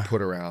that you would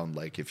put around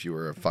like if you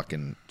were a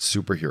fucking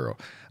superhero.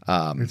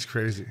 It's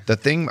crazy. The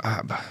thing,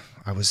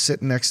 I was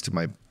sitting next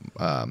to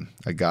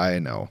a guy I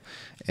know,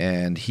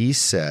 and he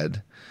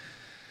said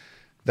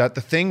that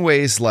the thing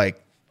weighs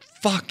like,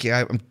 fuck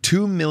yeah,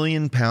 2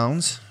 million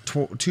pounds,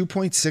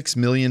 2.6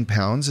 million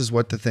pounds is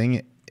what the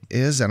thing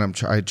is. And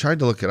I tried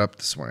to look it up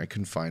this morning. I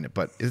couldn't find it,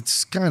 but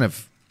it's kind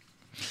of,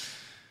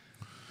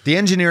 the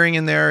engineering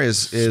in there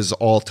is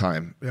all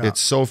time. Yeah.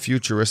 It's so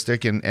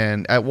futuristic.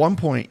 And at one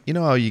point, you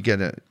know how you get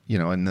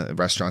in the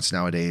restaurants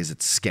nowadays,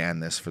 it's scan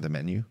this for the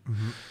menu.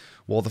 Mm-hmm.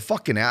 Well, the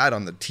fucking ad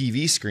on the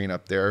TV screen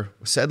up there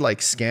said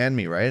like, scan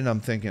me, right? And I'm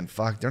thinking,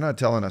 fuck, they're not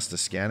telling us to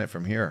scan it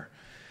from here.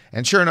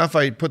 And sure enough,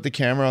 I put the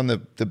camera on the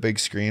big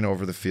screen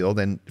over the field,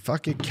 and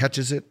fuck, it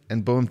catches it,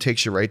 and boom,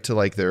 takes you right to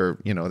like their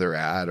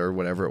ad or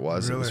whatever it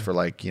was. Really? It was for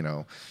like,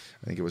 I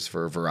think it was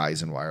for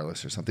Verizon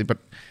Wireless or something. But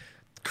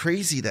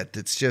crazy that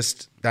it's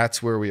just,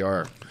 that's where we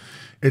are.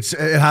 It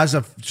has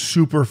a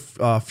super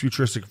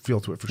futuristic feel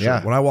to it for sure.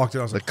 Yeah. When I walked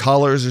in, I was like, the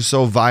colors are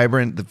so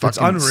vibrant. The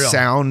fucking unreal.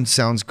 Sound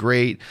sounds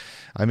great.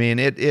 I mean,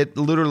 it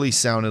literally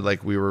sounded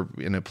like we were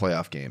in a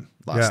playoff game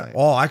last night.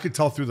 Oh, I could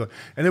tell through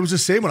and it was the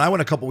same when I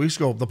went a couple weeks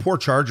ago. The poor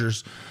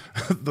Chargers,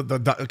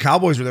 the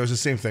Cowboys were there. It was the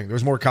same thing. There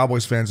was more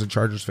Cowboys fans than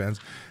Chargers fans.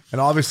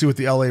 And obviously with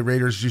the LA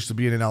Raiders used to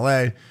be in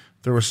LA,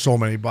 there were so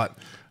many. But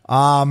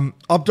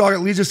up dog, it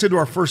leads us into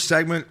our first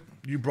segment.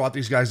 You brought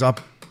these guys up,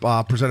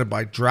 presented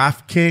by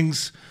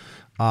DraftKings.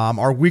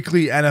 Our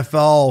weekly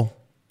NFL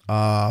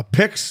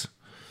picks.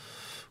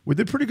 We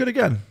did pretty good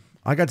again.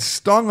 I got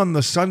stung on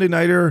the Sunday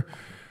nighter.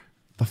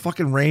 The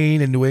fucking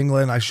rain in New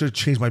England. I should have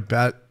changed my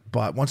bet,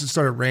 but once it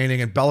started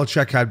raining and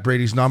Belichick had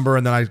Brady's number,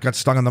 and then I got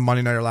stung on the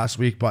Monday nighter last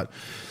week. But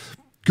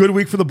good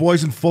week for the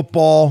boys in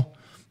football.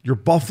 Your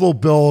Buffalo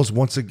Bills,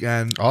 once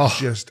again,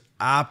 just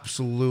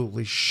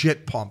absolutely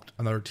shit pumped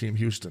another team,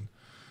 Houston.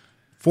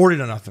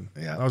 40-0.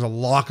 Yeah. That was a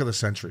lock of the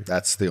century.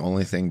 That's the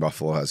only thing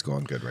Buffalo has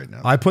going good right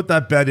now. I put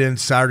that bet in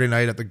Saturday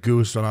night at the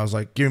Goose, and I was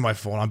like, give me my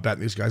phone. I'm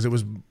betting these guys. It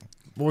was,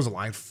 what was the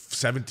line?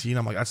 17?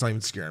 I'm like, that's not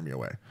even scaring me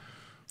away.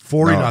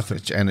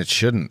 40-0. And it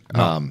shouldn't.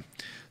 No.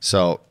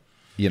 So,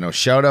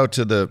 shout out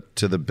to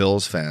the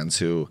Bills fans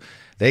who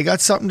they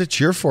got something to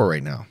cheer for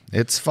right now.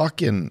 It's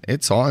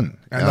on.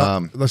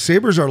 And the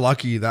Sabres are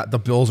lucky that the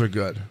Bills are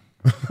good.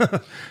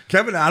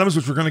 Kevin Adams,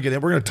 which we're going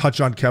to touch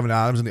on Kevin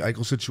Adams and the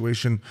Eichel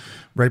situation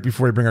right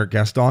before we bring our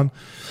guest on.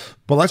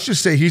 But let's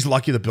just say he's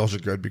lucky the Bills are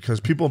good because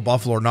people in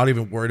Buffalo are not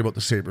even worried about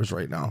the Sabres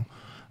right now.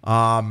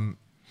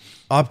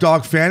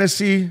 Updog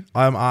Fantasy,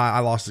 I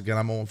lost again.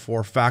 I'm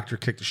 0-4. Factor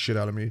kicked the shit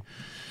out of me.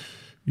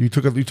 You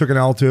took an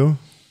L too?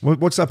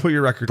 What's that put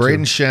your record to?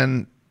 Braden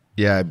Shen,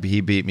 yeah,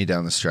 he beat me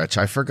down the stretch.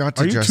 I forgot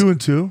to. Are you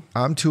 2-2?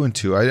 I'm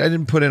 2-2. I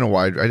didn't put in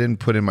I didn't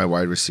put in my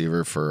wide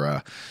receiver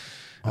for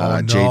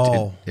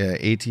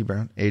AJ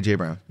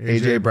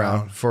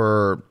Brown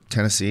for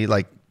Tennessee.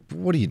 Like,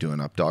 what are you doing,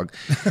 Updog?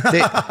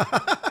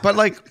 But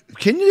like,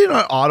 can you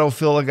not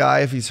autofill a guy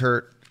if he's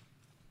hurt?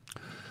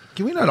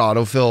 Can we not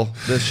autofill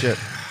this shit?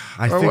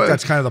 I think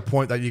that's kind of the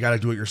point that you got to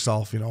do it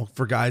yourself,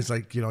 for guys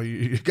like,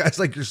 you guys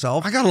like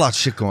yourself. I got a lot of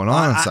shit going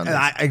on Sunday.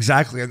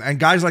 Exactly. And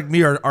guys like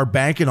me are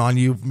banking on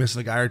you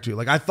missing a guy or two.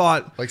 Like I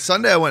thought. Like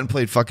Sunday I went and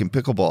played fucking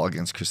pickleball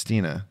against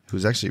Christina,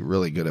 who's actually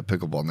really good at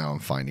pickleball now I'm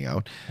finding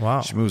out.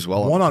 Wow. She moves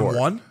well.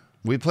 One-on-one?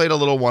 We played a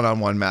little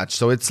one-on-one match.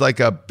 So it's like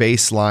a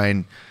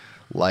baseline,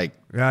 like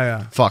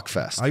fuck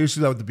fest. I used to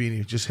do that with the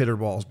beanie. Just hit her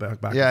balls back.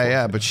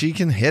 Yeah. But she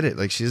can hit it.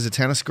 Like she's a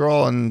tennis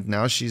girl and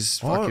now she's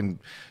fucking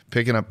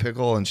picking up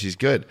pickle and she's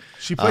good.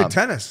 She played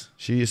tennis.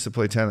 She used to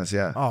play tennis,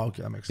 yeah. Oh,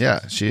 okay, that makes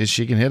sense. Yeah,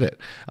 she can hit it.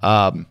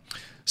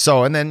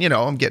 So, and then,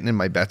 I'm getting in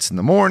my bets in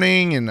the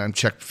morning and I'm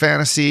checking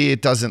fantasy.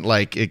 It doesn't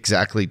like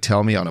exactly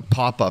tell me on a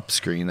pop-up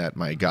screen that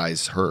my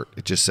guy's hurt.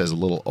 It just says a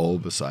little O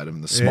beside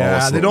him, the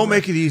smallest. Yeah, they don't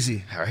make it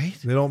easy. All right.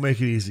 They don't make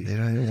it easy.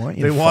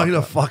 They want you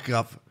to fuck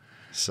up.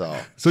 So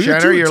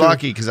Shannon, you're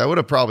lucky because I would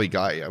have probably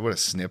got you. I would have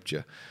snipped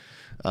you.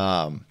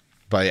 But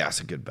yeah, it's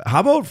a good bet.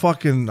 How about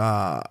fucking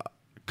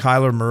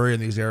Kyler Murray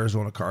and these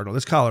Arizona Cardinals?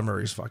 This Kyler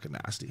Murray is fucking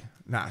nasty.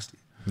 I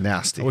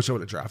wish I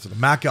would have drafted him.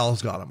 Mac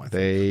L's got him, I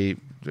think.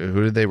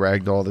 Who did they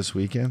ragdoll this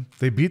weekend?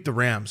 They beat the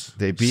Rams.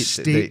 They beat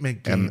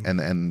statement game.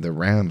 And the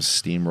Rams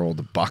steamrolled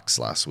the Bucks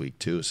last week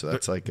too. So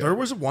that's there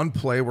was one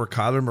play where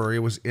Kyler Murray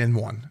was in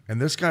one,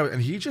 and this guy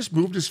he just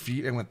moved his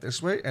feet and went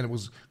this way, and it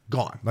was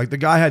gone. Like the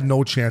guy had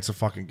no chance of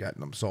fucking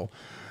getting him. So,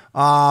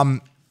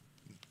 I'm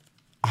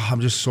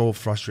just so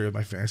frustrated with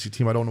my fantasy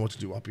team. I don't know what to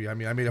do, Uppy. I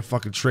mean, I made a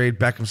fucking trade.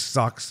 Beckham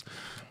sucks.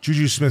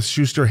 Juju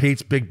Smith-Schuster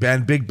hates Big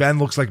Ben. Big Ben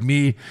looks like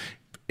me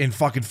in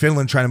fucking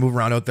Finland trying to move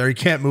around out there. He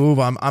can't move.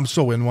 I'm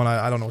so in one.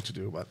 I don't know what to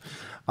do. But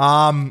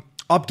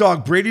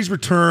Updog, Brady's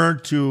return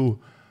to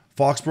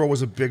Foxborough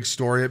was a big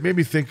story. It made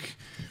me think,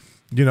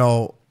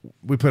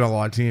 we played a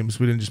lot of teams.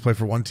 We didn't just play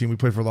for one team. We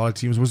played for a lot of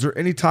teams. Was there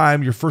any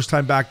time, your first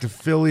time back to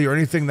Philly or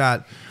anything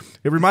that,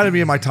 it reminded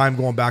me of my time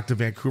going back to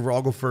Vancouver.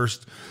 I'll go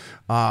first.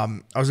 I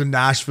was in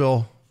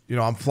Nashville.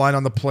 I'm flying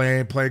on the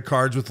plane, playing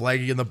cards with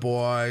Leggy and the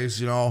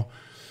boys,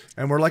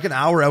 and we're like an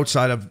hour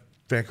outside of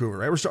Vancouver,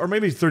 right? Or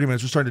maybe 30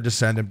 minutes. We're starting to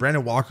descend, and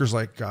Brandon Walker's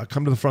like,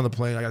 come to the front of the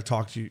plane. I got to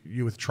talk to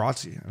you with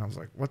Trotsy. And I was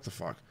like, what the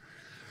fuck?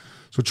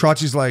 So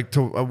Trotsy's like,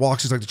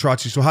 Walks is like to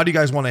Trotsy, so how do you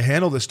guys want to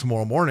handle this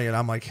tomorrow morning? And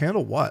I'm like,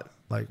 handle what?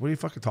 Like, what are you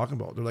fucking talking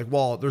about? They're like,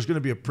 well, there's going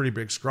to be a pretty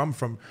big scrum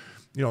from,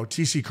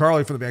 TC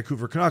Carley from the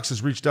Vancouver Canucks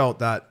has reached out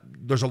that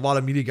there's a lot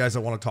of media guys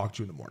that want to talk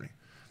to you in the morning.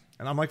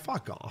 And I'm like,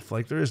 fuck off.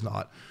 Like, there is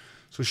not.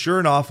 So sure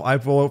enough, I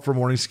go out for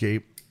morning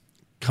skate,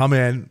 come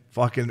in,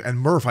 and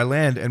Murph, I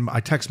land, and I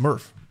text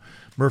Murph.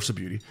 Murph's a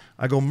beauty.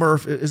 I go,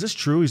 Murph, is this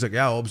true? He's like,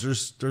 yeah,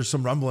 Obes, there's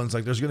some rumblings.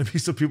 Like, there's going to be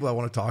some people that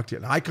want to talk to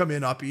you. And I come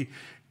in, Uppy,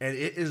 and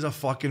it is a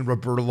fucking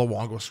Roberto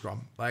Luongo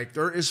scrum. Like,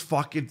 there is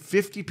fucking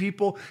 50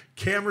 people,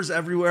 cameras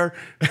everywhere.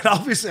 And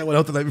obviously, I went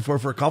out the night before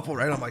for a couple,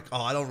 right? I'm like,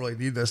 oh, I don't really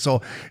need this.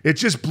 So it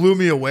just blew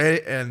me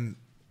away. And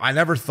I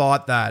never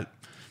thought that,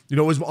 it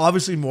was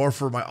obviously more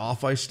for my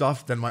off-ice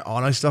stuff than my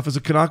on-ice stuff as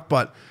a Canuck.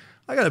 But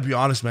I got to be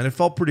honest, man, it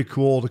felt pretty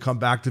cool to come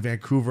back to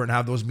Vancouver and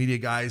have those media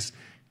guys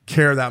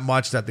care that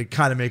much that they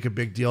kind of make a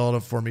big deal of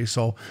it for me.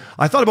 So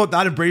I thought about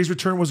that in Brady's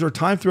return. Was there a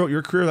time throughout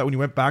your career that when you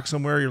went back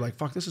somewhere, you're like,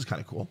 fuck, this is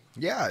kind of cool?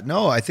 Yeah,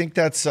 no, I think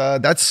that's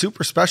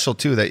super special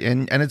too.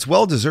 And it's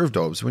well-deserved,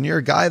 Obes. When you're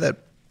a guy that,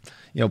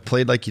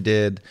 played like you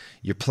did,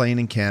 you're playing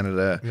in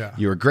Canada,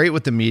 you were great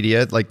with the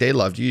media, like they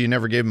loved you. You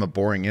never gave them a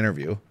boring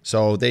interview.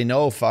 So they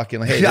know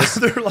fucking, hey,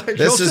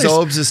 this is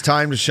Obes'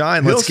 time to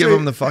shine. Let's give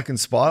him the fucking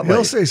spotlight.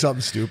 He'll say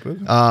something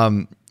stupid.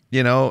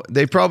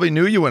 They probably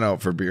knew you went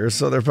out for beer,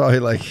 so they're probably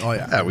like, oh,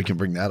 yeah, we can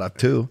bring that up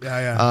too.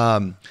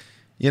 Yeah.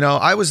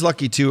 I was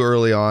lucky too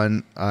early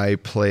on. I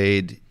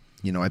played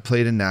I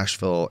played in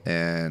Nashville,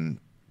 and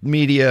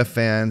media,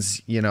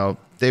 fans,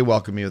 they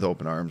welcomed me with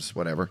open arms,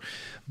 whatever.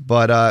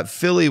 But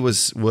Philly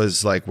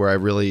was like where I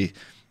really,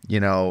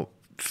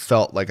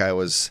 felt like I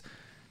was,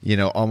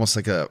 almost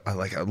like a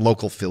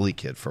local Philly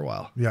kid for a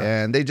while. Yeah.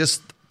 And they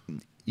just,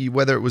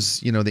 whether it was,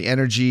 the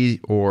energy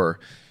or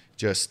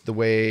just the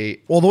way.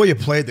 Well, the way you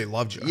played, they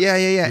loved you. Yeah.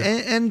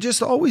 And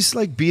just always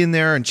like being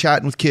there and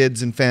chatting with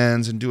kids and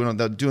fans and doing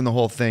the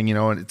whole thing,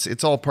 and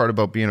it's all part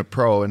about being a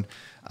pro. And,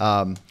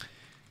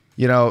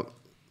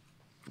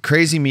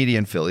 crazy media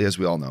in Philly, as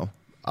we all know.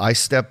 I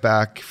stepped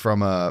back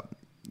from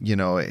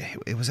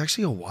it was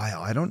actually a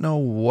while. I don't know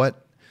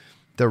what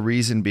the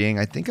reason being.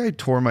 I think I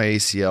tore my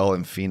ACL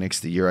in Phoenix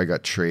the year I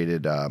got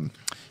traded,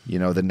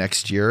 the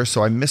next year.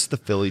 So I missed the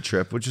Philly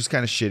trip, which was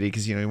kind of shitty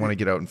because, you want to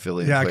get out in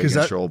Philly and play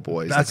against your old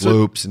boys like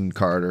Loops and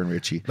Carter and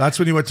Richie. That's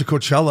when you went to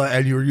Coachella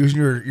and you were using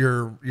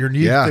your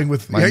knee thing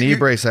with my knee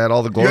brace. I had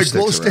all the glow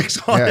sticks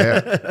on.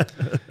 Yeah.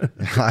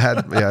 I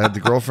had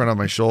the girlfriend on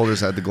my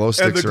shoulders. I had the glow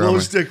sticks and the around glow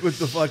stick with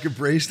the fucking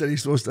brace that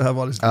he's supposed to have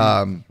on his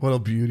knee. What a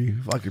beauty.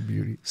 Fucking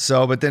beauty.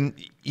 So, but then,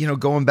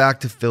 going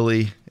back to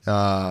Philly,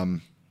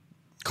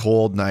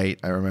 cold night,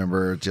 I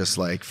remember, just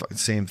like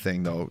same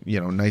thing though,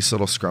 nice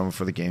little scrum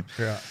for the game.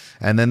 Yeah.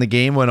 And then the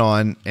game went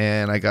on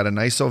and I got a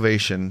nice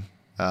ovation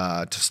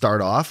to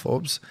start off.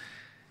 Oops.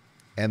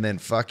 And then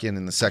fucking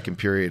in the second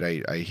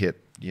period, I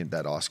hit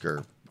that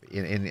Oscar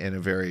in a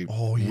very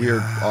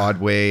weird, odd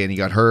way, and he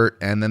got hurt.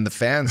 And then the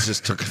fans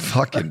just took a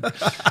fucking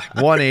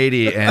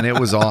 180 and it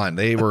was on.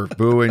 They were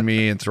booing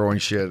me and throwing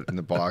shit in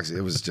the box.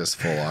 It was just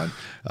full on.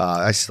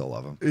 I still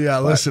love him. Yeah,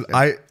 listen,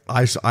 I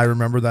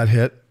remember that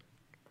hit.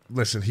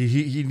 Listen,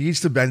 he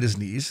needs to bend his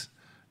knees.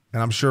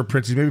 And I'm sure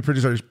Princey's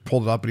already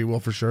pulled it up, but he will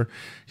for sure.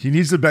 He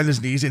needs to bend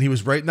his knees, and he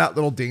was right in that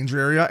little danger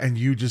area, and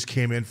you just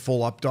came in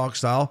full up dog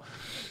style.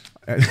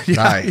 And,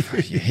 I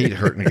hate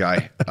hurting a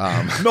guy.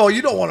 No,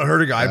 you don't want to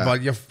hurt a guy,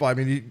 but you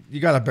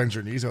got to bend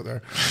your knees out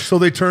there. So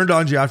they turned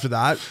on you after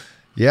that.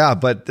 Yeah,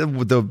 but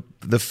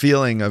the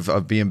feeling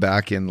of being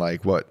back in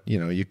like what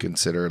you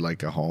consider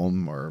like a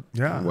home or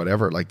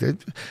whatever, like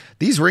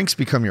these rinks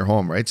become your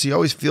home, right? So you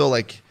always feel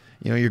like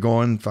you're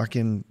going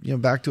fucking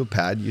back to a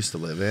pad you used to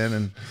live in,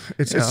 and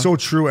it's so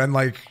true. And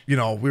like we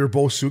were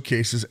both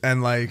suitcases,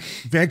 and like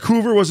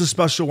Vancouver was a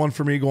special one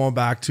for me going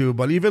back to.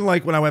 But even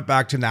like when I went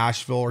back to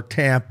Nashville or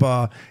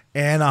Tampa,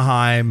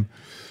 Anaheim.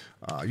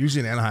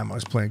 Usually in Anaheim I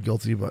was playing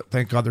guilty, but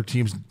thank God their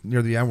teams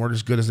near the end weren't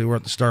as good as they were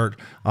at the start.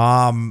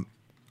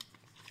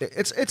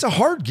 It's a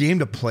hard game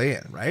to play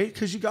in, right?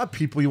 Because you got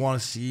people you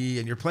want to see,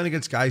 and you're playing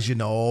against guys you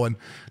know. And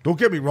don't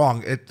get me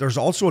wrong, there's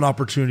also an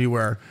opportunity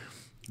where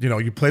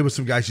you play with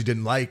some guys you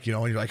didn't like, and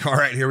you're like, all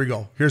right, here we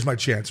go. Here's my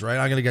chance, right?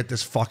 I'm going to get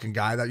this fucking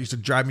guy that used to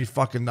drive me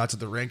fucking nuts at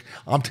the rink.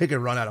 I'm taking a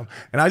run at him.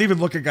 And I'd even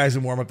look at guys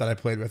in warm-up that I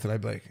played with, and I'd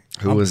be like,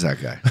 who was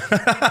that guy?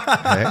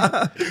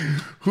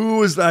 Who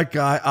was that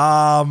guy?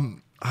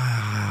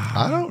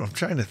 I don't know. I'm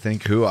trying to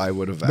think who I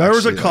would have. There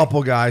was a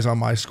couple guys on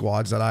my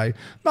squads that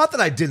not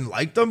that I didn't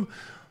like them,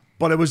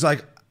 but it was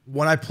like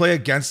when I play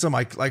against them,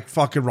 like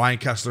fucking Ryan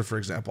Kessler, for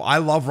example. I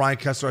love Ryan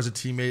Kessler as a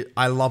teammate.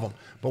 I love him.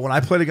 But when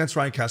I played against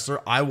Ryan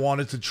Kessler, I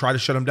wanted to try to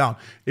shut him down.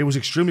 It was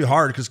extremely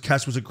hard because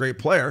Kess was a great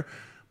player,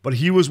 but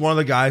he was one of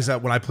the guys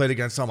that when I played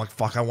against him, I'm like,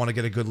 fuck, I want to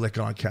get a good lick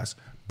on Kess.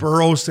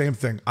 Burrow, same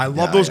thing. I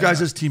love those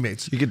guys as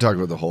teammates. You can talk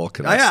about the whole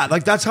connection. Yeah,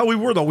 like that's how we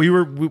were though. We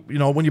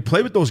when you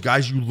play with those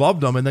guys, you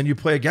loved them, and then you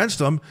play against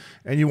them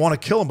and you want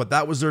to kill them. But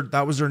that was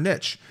their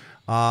niche.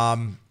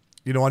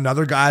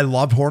 Another guy I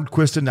loved,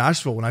 Hornquist in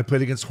Nashville. When I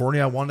played against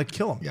Horny, I wanted to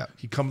kill him. Yeah.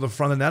 He'd come to the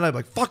front of the net. I'd be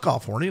like, fuck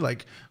off, Horny.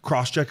 Like,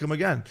 cross-check him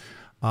again.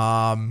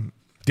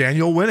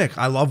 Daniel Winnick.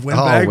 I love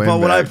Winbag, but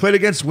when I played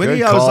against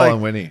Winnie, I was like,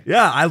 Winnie.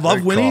 Yeah, I love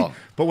Good Winnie. call.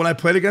 But when I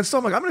played against him,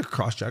 I'm like, I'm going to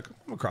cross-check. I'm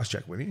going to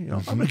cross-check Winnie.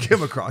 I'm going to give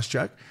him a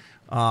cross-check.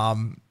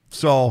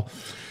 So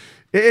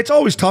it's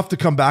always tough to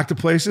come back to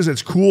places.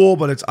 It's cool,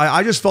 but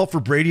I just felt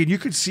for Brady, and you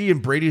could see in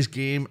Brady's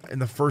game in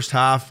the first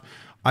half,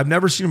 I've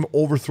never seen him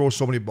overthrow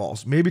so many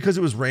balls. Maybe because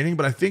it was raining,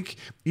 but I think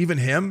even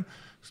him,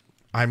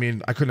 I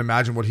couldn't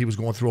imagine what he was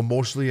going through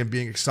emotionally and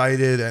being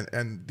excited,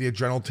 and the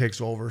adrenaline takes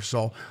over.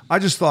 So I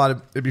just thought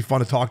it'd be fun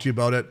to talk to you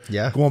about it.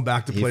 Yeah. Going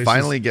back to places.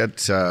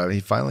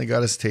 He finally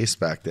got his taste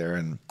back there,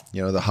 and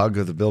the hug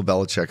of the Bill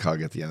Belichick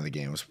hug at the end of the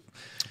game was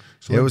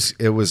quick.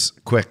 It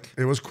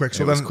was quick.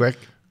 So it was quick.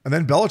 And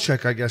then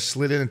Belichick, I guess,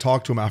 slid in and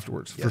talked to him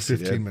afterwards for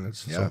 15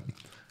 minutes. Yeah. So.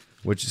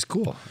 Which is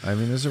cool.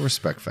 There's a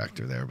respect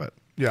factor there, but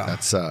yeah,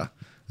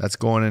 that's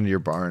going into your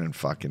barn and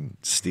fucking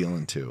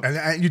stealing too.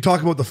 And you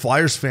talk about the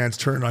Flyers fans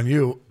turning on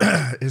you.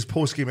 His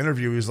post-game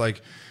interview, he was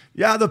like,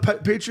 yeah, the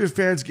Patriots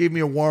fans gave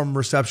me a warm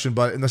reception,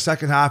 but in the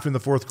second half, in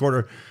the fourth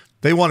quarter,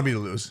 they wanted me to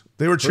lose.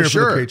 They were cheering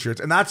for the Patriots.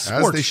 And that's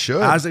sports.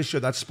 As they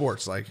should. That's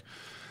sports.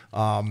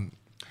 Updog,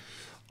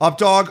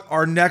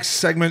 our next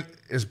segment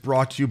is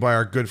brought to you by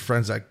our good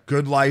friends at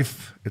Good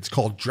Life. It's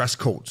called Dress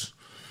Codes.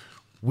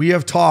 We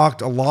have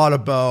talked a lot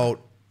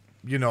about,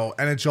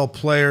 NHL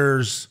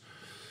players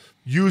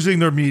using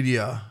their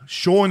media,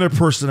 showing their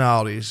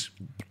personalities,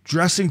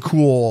 dressing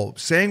cool,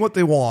 saying what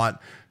they want,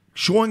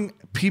 showing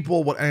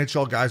people what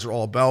NHL guys are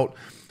all about.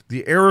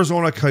 the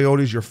Arizona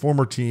Coyotes, your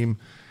former team,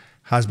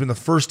 has been the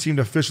first team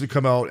to officially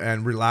come out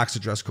and relax the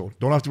dress code.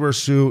 Don't have to wear a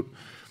suit.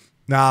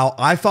 Now,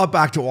 I thought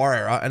back to our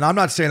era, and I'm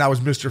not saying I was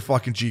Mr.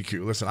 fucking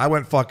GQ. Listen, I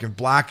went fucking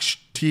black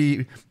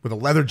tee with a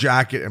leather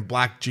jacket and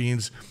black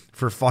jeans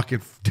for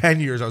fucking 10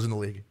 years I was in the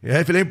league. Yeah,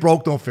 if it ain't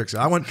broke, don't fix it.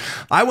 I went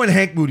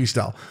Hank Moody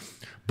style.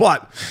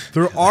 But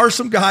there are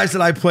some guys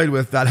that I played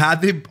with that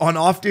had on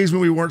off days when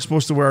we weren't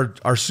supposed to wear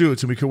our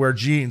suits and we could wear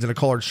jeans and a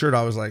colored shirt.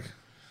 I was like,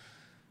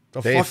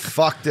 They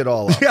fucked it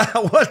all up. Yeah,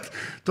 what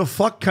the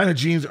fuck kind of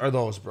jeans are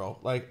those, bro?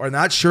 Like, on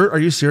that shirt, are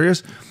you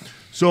serious?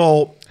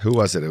 So Who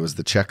was it? It was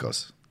the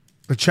Czechos.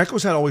 the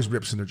Czechos had always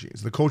rips in their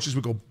jeans. The coaches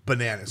would go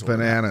bananas. over that.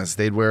 Bananas.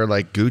 They'd wear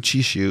like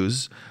Gucci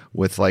shoes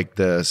with like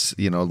the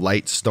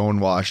light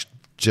stonewashed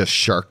just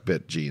shark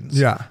bit jeans.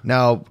 Yeah.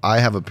 Now I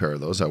have a pair of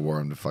those. I wore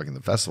them to fucking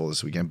the festival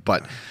this weekend.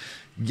 But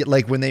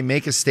like when they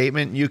make a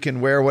statement, you can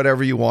wear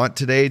whatever you want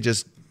today.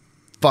 Just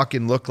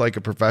fucking look like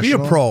a professional.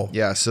 Be a pro.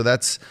 Yeah. So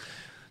that's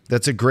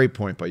a great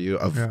point by you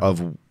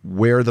of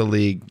where the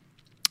league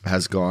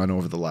has gone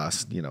over the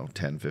last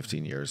 10,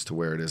 15 years to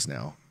where it is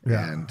now.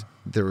 Yeah. And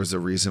there was a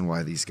reason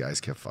why these guys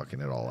kept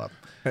fucking it all up.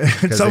 And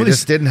Because some they of these-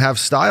 just didn't have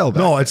style back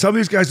No, then. and some of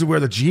these guys would wear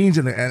the jeans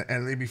and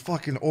they'd be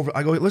fucking over.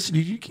 I go, listen,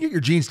 you can get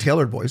your jeans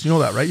tailored, boys. You know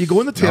that, right? You go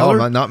in the tailor.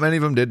 No, not many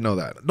of them did know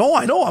that. No,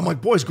 I know. I'm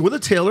like, boys, go in the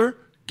tailor,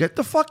 get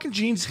the fucking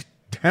jeans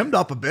hemmed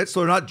up a bit so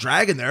they're not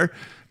dragging there.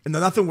 And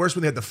then nothing worse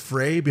when they had the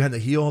fray behind the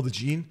heel of the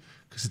jean.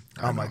 Because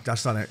I'm like,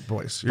 that's not it,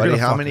 boys. You're Buddy,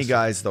 gonna how fuck many us.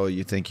 guys, though,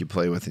 you think you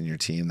play with in your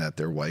team that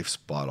their wives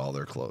bought all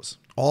their clothes?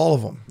 All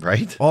of them.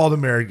 Right? All the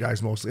married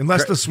guys mostly.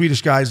 Unless the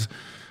Swedish guys,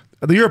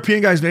 the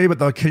European guys maybe, but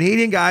the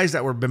Canadian guys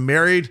that were been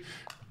married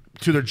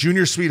to their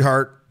junior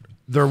sweetheart,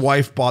 their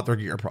wife bought their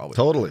gear probably.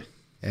 Totally.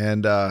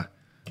 And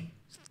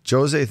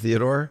Jose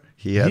Theodore,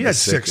 he had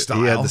sick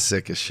style. He had the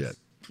sickest shit.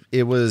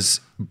 It was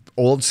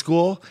old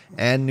school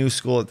and new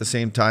school at the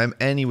same time,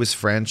 and he was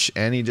French,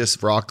 and he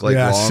just rocked like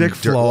long, sick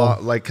flow.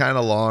 like kind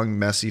of long,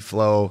 messy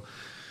flow,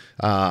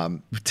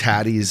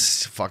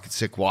 tatties, fucking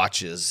sick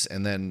watches,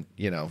 and then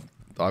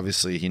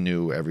obviously he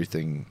knew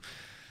everything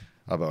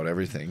about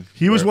everything.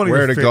 He was one of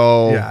where your to fa-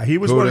 go, Yeah, he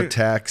was who one to of-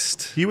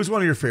 text. He was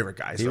one of your favorite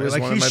guys. He right? was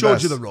like one he of my showed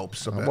best. you the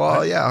ropes a bit. Well,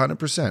 right? yeah,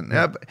 100%.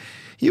 Yeah, but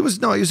he was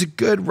a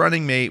good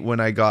running mate when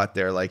I got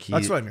there. Like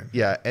That's what I mean.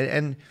 Yeah,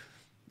 and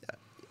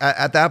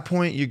at that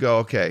point you go,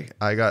 okay,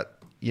 I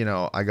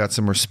got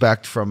some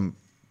respect from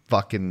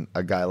fucking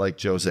a guy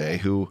like Jose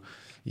who,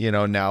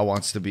 now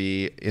wants to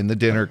be in the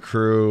dinner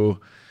crew,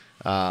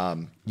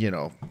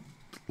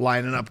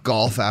 lining up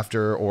golf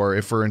after, or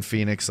if we're in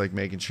Phoenix, like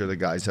making sure the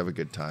guys have a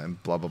good time,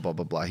 blah, blah, blah,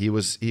 blah, blah. He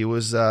was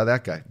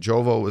that guy.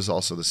 Jovo was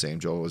also the same.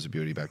 Jovo was a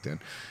beauty back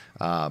then.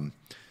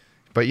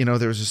 But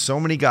there was just so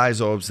many guys,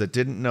 Obes, that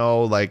didn't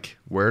know like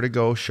where to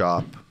go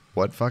shop,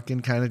 what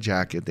fucking kind of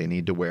jacket they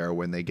need to wear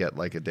when they get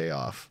like a day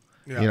off.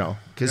 Yeah.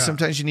 Because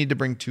sometimes you need to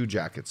bring two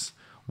jackets.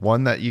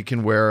 One that you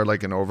can wear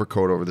like an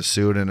overcoat over the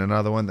suit, and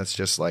another one that's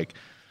just like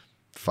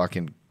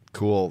fucking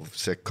cool,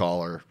 sick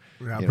collar.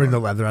 Yeah, bring the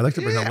leather. I like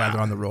to bring the leather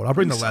on the road. I'll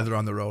bring the leather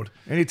on the road.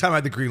 Anytime I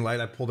had the green light,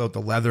 I pulled out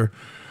the leather.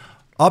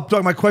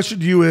 Updog, my question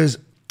to you is,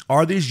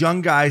 are these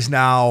young guys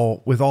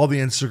now with all the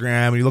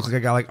Instagram, and you look like a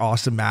guy like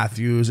Austin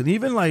Matthews, and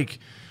even like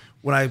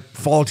when I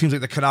follow teams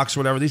like the Canucks or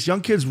whatever, these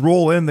young kids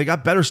roll in, they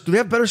got better. Do they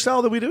have better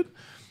style than we do?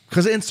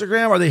 Because of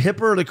Instagram, are they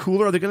hipper? Are they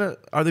cooler?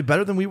 Are they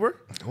better than we were?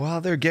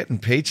 Well, they're getting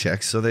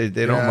paychecks, so they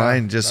don't Yeah,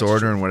 mind just that's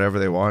ordering whatever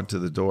they want to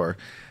the door.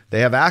 They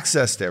have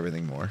access to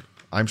everything more.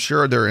 I'm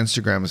sure their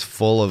Instagram is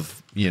full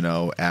of,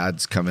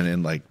 ads coming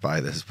in like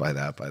buy this, buy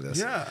that, buy this.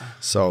 Yeah.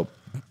 So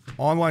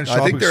Online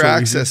shopping. I think their so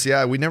access,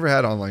 yeah, we never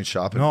had online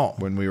shopping No.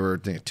 when we were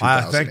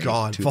 2000. Thank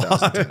God.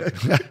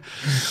 2010.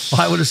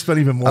 I would have spent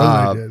even more than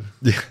I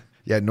did.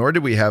 Yeah, nor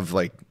did we have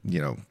like,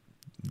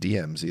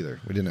 DMs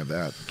either. We didn't have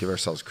that. Give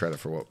ourselves credit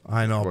for what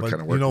I know, what but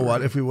kind of work you know we were what?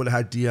 doing. If we would have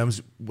had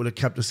DMs, would have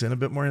kept us in a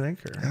bit more, I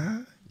think?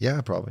 Or?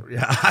 Yeah, probably.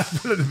 Yeah, that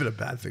would have been a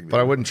bad thing. But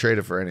I wouldn't trade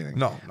it for anything.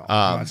 No,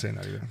 I'm not saying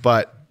that either.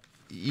 But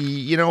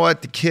you know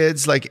what? The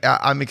kids, like,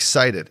 I'm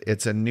excited.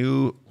 It's a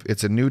new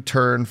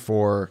turn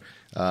for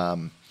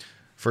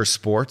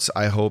sports.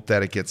 I hope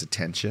that it gets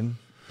attention.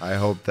 I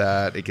hope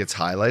that it gets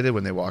highlighted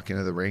when they walk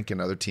into the rink,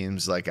 and other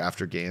teams, like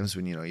after games,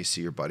 when you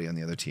see your buddy on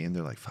the other team,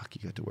 they're like, "Fuck,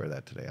 you got to wear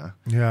that today, huh?"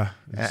 Yeah.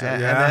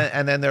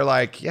 And then they're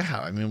like, "Yeah,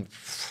 I mean,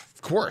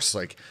 of course."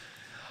 Like,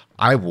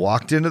 I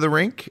walked into the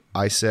rink.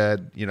 I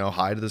said,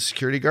 hi to the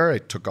security guard. I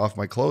took off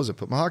my clothes. I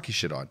put my hockey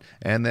shit on,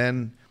 and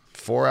then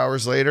 4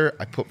 hours later,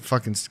 I put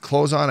fucking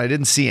clothes on. I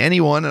didn't see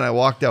anyone, and I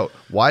walked out.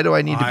 Why do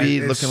I need to be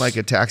looking like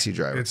a taxi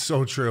driver? It's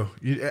so true.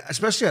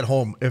 Especially at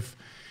home.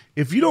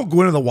 If you don't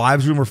go into the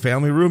wives' room or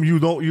family room, you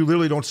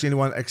literally don't see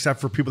anyone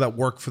except for people that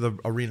work for the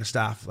arena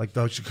staff, like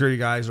the security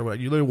guys or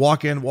whatever. You literally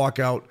walk in, walk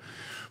out.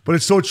 But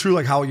it's so true,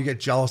 like how you get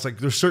jealous. Like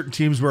there's certain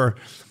teams where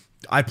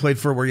I played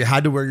for where you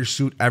had to wear your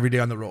suit every day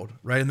on the road,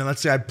 right? And then let's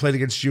say I played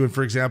against you, and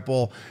for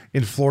example,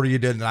 in Florida you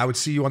didn't, and I would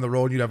see you on the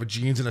road, and you'd have a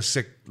jeans and a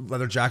sick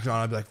leather jacket on.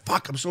 I'd be like,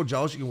 fuck, I'm so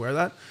jealous you can wear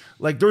that.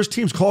 Like there's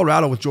teams,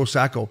 Colorado with Joe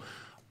Sacco,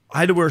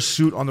 I had to wear a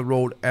suit on the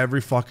road every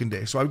fucking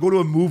day. So I would go to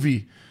a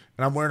movie,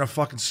 and I'm wearing a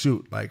fucking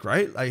suit. Like,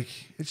 right? Like,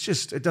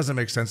 it doesn't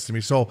make sense to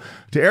me. So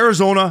to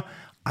Arizona,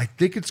 I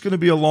think it's going to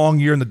be a long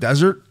year in the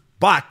desert,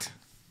 but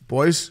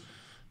boys,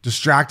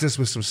 distract us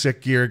with some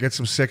sick gear, get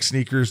some sick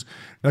sneakers,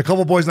 and a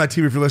couple boys on that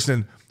team, if you're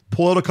listening,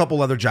 pull out a couple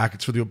leather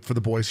jackets for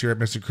the boys here at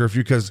Mr.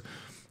 Curfew, because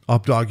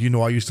Updog, you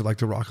know I used to like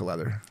to rock a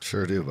leather.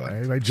 Sure do,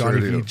 bud. Right?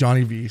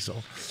 Johnny V. So,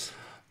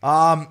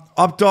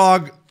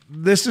 Updog,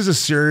 this is a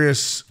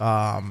serious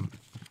little,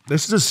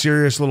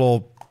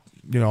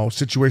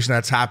 situation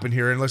that's happened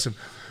here. And listen,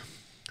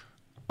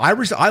 I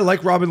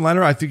like Robin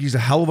Lehner. I think he's a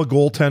hell of a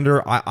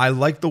goaltender. I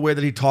like the way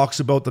that he talks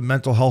about the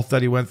mental health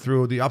that he went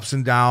through, the ups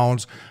and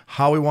downs,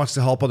 how he wants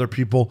to help other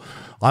people.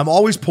 I'm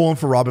always pulling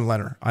for Robin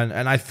Lehner,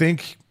 and I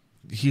think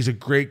he's a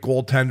great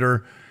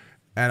goaltender.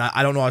 And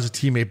I don't know as a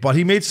teammate, but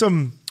he made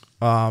some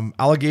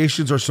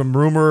allegations or some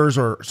rumors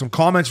or some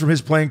comments from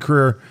his playing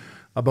career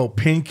about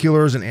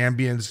painkillers and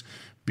Ambiens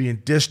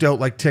being dished out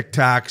like Tic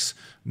Tacs,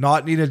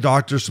 not needing a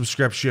doctor's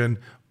subscription,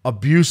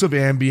 abuse of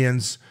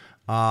Ambiens.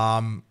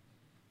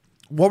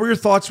 What were your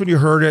thoughts when you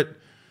heard it?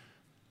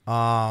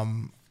 I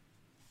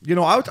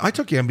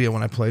took Ambien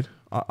when I played.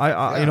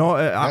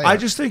 I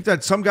just think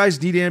that some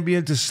guys need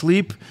Ambien to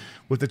sleep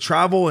with the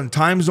travel and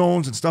time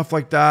zones and stuff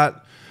like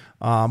that.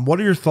 What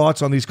are your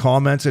thoughts on these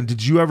comments? And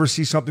did you ever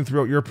see something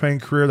throughout your playing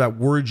career that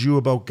worried you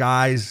about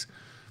guys,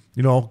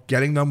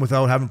 getting them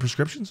without having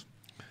prescriptions?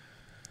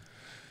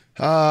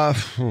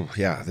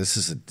 Yeah, this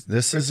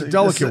is a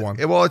delicate one.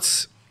 Well,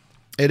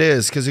 it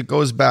is, because it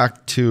goes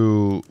back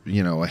to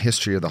a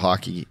history of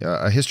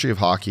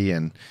hockey,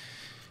 and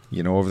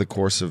over the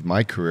course of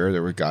my career,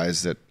 there were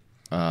guys that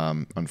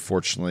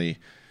unfortunately,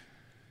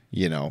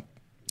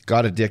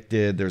 got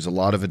addicted. There's a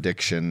lot of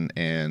addiction,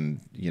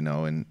 and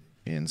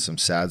in some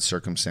sad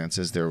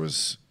circumstances, there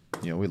was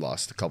we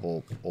lost a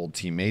couple old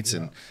teammates,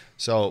 and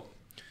so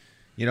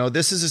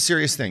this is a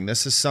serious thing.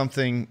 This is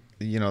something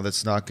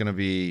that's not going to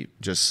be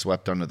just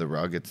swept under the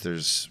rug.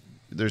 There's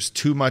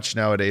too much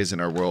nowadays in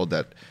our world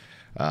that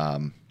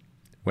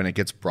when it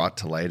gets brought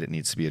to light, it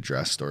needs to be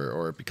addressed,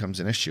 or it becomes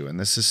an issue. And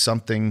this is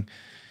something,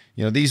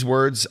 these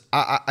words,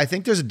 I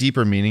think there's a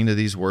deeper meaning to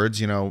these words.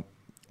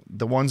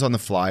 The ones on the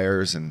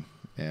Flyers and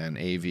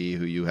AV,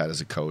 who you had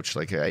as a coach,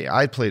 like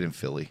I played in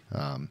Philly.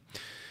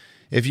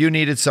 If you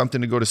needed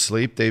something to go to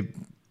sleep, they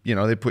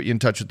put you in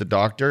touch with the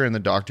doctor, and the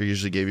doctor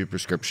usually gave you a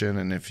prescription.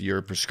 And if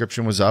your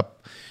prescription was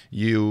up,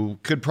 you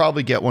could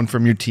probably get one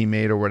from your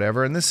teammate or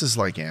whatever. And this is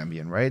like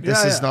Ambien, right?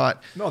 This is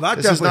not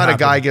a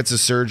guy gets a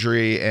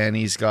surgery and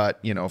he's got,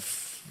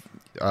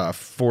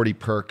 40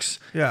 perks,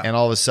 and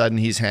all of a sudden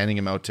he's handing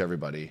them out to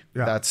everybody.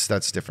 Yeah.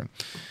 That's different.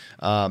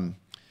 But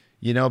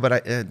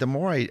the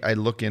more I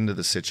look into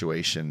the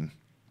situation,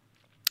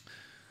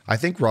 I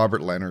think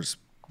Robert Lehner's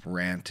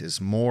rant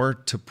is more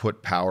to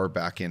put power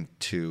back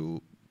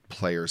into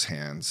players'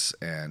 hands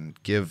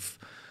and give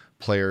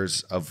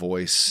players a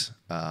voice,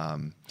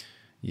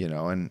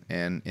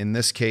 and in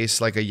this case,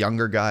 like a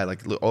younger guy,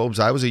 like Obes,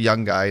 I was a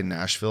young guy in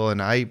Nashville,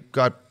 and I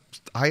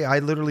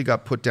literally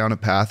got put down a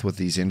path with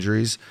these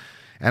injuries,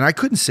 and I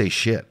couldn't say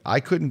shit.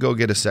 I couldn't go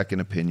get a second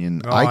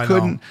opinion.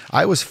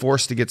 I was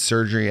forced to get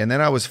surgery, and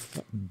then I was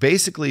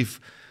basically,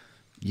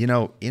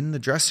 in the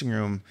dressing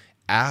room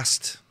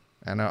asked,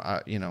 and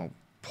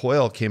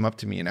Poyle came up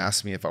to me and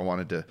asked me if I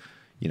wanted to,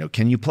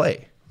 can you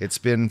play? It's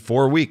been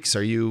 4 weeks.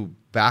 Are you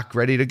back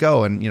ready to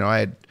go? And,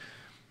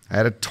 I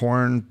had a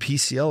torn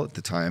PCL at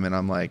the time, and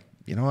I'm like,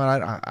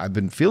 I've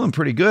been feeling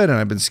pretty good, and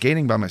I've been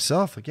skating by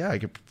myself. Like, yeah,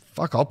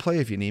 I'll play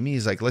if you need me.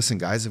 He's like, listen,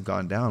 guys have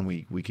gone down.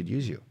 We could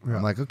use you. Yeah.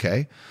 I'm like,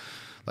 okay,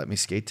 let me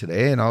skate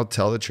today, and I'll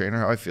tell the trainer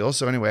how I feel.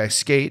 So anyway, I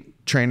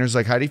skate. Trainer's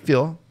like, how do you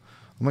feel?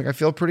 I'm like, I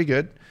feel pretty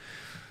good.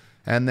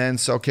 And then,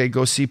 so, okay,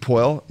 go see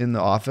Poyle in the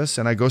office.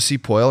 And I go see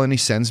Poyle, and he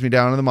sends me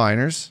down to the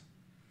minors,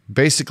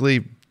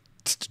 basically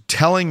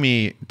telling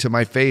me to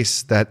my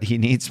face that he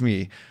needs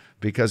me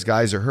because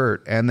guys are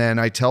hurt. And then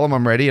I tell him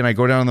I'm ready, and I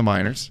go down to the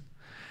minors.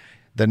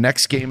 The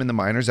next game in the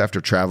minors,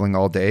 after traveling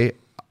all day,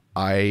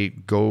 I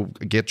go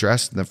get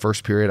dressed. In the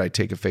first period, I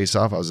take a face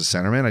off. I was a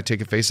centerman. I take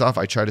a face off.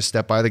 I try to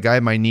step by the guy.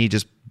 My knee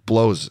just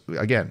blows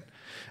again.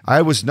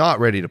 I was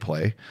not ready to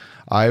play.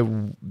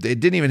 It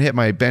didn't even hit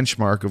my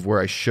benchmark of where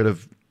I should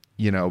have,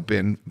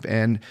 been.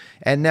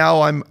 And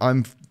now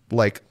I'm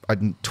like a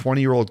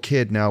 20-year-old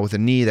kid now with a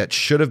knee that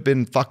should have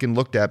been fucking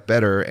looked at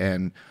better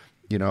and,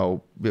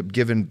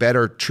 given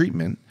better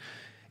treatment.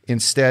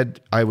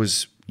 Instead, I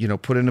was,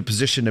 put in a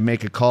position to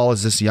make a call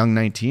as this young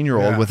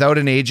 19-year-old without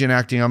an agent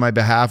acting on my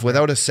behalf,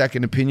 without a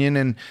second opinion.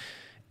 And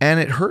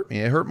it hurt me.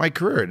 It hurt my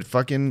career.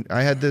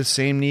 I had the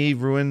same knee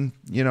ruin,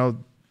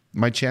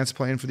 my chance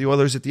playing for the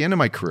Oilers at the end of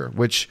my career,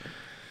 which,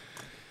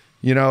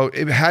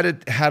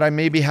 had I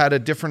maybe had a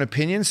different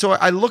opinion. So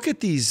I look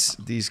at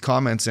these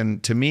comments,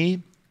 and to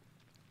me,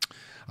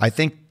 I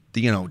think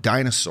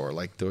dinosaur,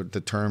 like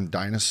the term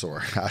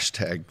dinosaur,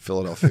 hashtag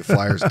Philadelphia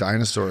Flyers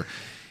dinosaur.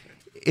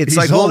 It's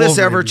like, will this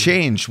ever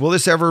change? Will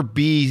this ever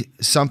be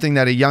something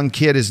that a young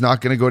kid is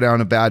not going to go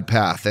down a bad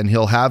path, and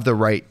he'll have the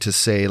right to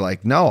say,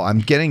 like, no, I'm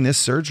getting this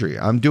surgery.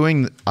 I'm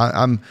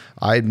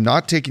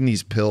not taking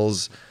these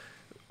pills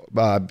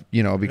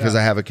because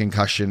I have a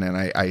concussion and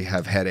I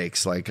have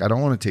headaches. Like, I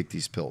don't want to take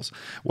these pills,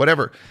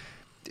 whatever.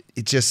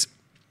 It just,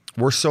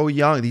 we're so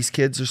young. These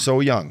kids are so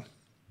young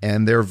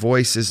and their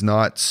voice is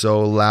not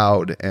so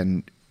loud.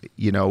 And,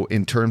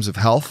 in terms of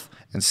health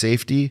and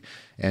safety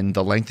and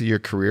the length of your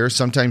career,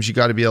 sometimes you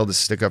got to be able to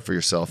stick up for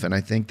yourself. And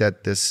I think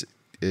that this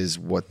is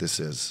what this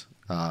is.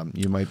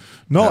 You might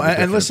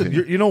and listen,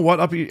 you know what,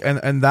 Uppy,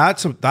 and that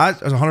is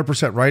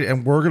 100% right.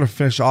 And we're going to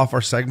finish off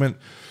our segment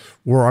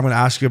where I'm going to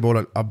ask you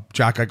about a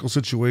Jack Eichel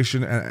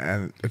situation,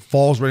 and it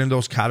falls right into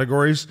those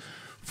categories.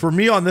 For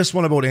me on this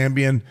one about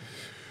Ambien,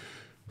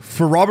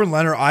 for Robert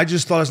Leonard, I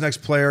just thought as next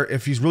player,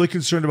 if he's really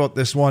concerned about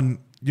this one,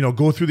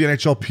 go through the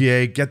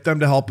NHLPA, get them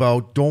to help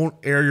out. Don't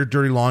air your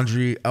dirty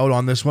laundry out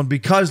on this one,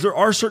 because there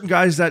are certain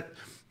guys that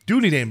do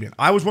need Ambien.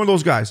 I was one of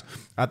those guys.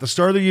 At the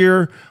start of the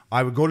year,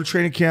 I would go to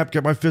training camp,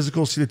 get my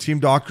physical, see the team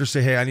doctor,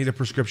 say, hey, I need a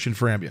prescription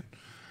for Ambien.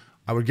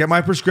 I would get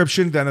my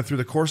prescription. Then through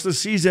the course of the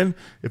season,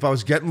 if I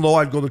was getting low,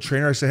 I'd go to the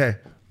trainer. I'd say, hey,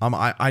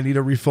 I need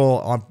a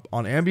refill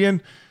on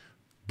Ambien.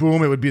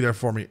 Boom, it would be there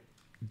for me.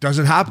 Does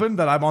it happen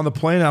that I'm on the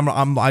plane and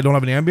I don't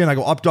have an Ambien? I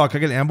go, up, doc, can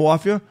I get an Ambo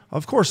off you?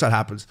 Of course that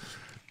happens.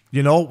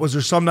 Was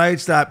there some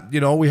nights that,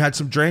 we had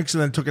some drinks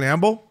and then took an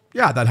Ambo?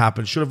 Yeah, that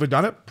happened. Should have we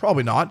done it?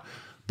 Probably not.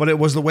 But it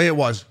was the way it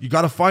was. You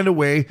got to find a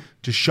way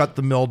to shut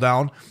the mill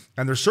down.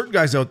 And there's certain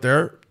guys out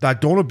there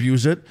that don't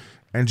abuse it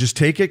and just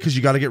take it because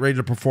you got to get ready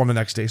to perform the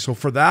next day. So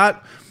for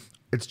that,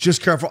 it's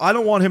just careful. I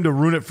don't want him to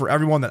ruin it for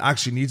everyone that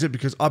actually needs it,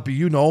 because,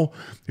 Uppy,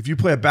 if you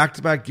play a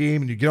back-to-back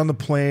game and you get on the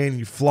plane and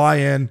you fly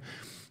in,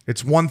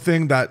 it's one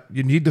thing that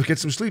you need to get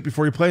some sleep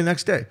before you play the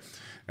next day.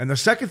 And the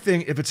second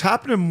thing, if it's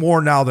happening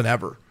more now than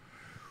ever,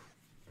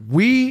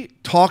 we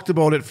talked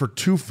about it for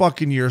 2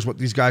 fucking years, what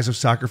these guys have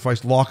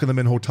sacrificed, locking them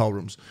in hotel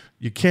rooms.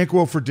 You can't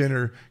go out for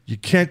dinner. You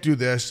can't do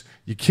this.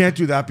 You can't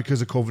do that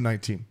because of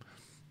COVID-19.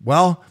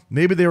 Well,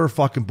 maybe they were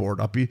fucking bored,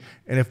 Uppy.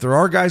 And if there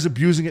are guys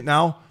abusing it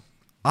now,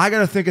 I got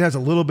to think it has a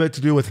little bit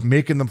to do with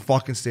making them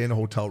fucking stay in a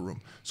hotel room.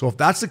 So if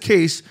that's the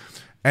case,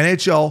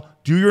 NHL,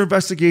 do your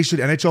investigation,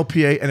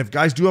 NHLPA, and if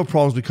guys do have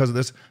problems because of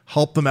this,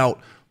 help them out.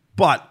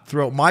 But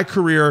throughout my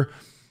career,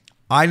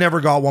 I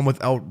never got one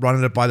without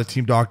running it by the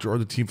team doctor or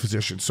the team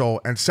physician. So,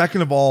 and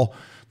second of all,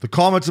 the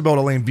comments about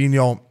Alain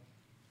Vigneault,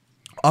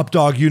 up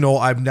dog,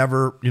 I've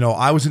never,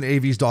 I was in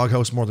AV's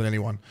doghouse more than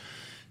anyone.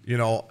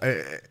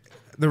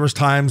 There was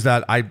times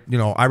that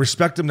I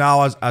respect him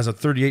now as a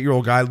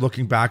 38-year-old guy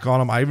looking back on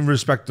him. I even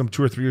respect him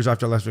 2 or 3 years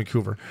after I left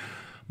Vancouver.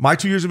 My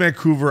 2 years in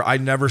Vancouver, I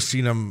never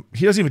seen him.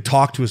 He doesn't even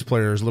talk to his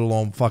players, let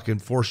alone fucking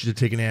force you to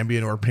take an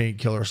Ambien or a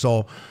painkiller.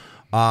 So,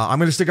 I'm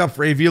going to stick up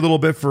for AV a little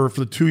bit for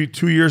the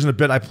two years and a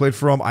bit I played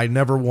for him. I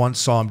never once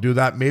saw him do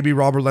that. Maybe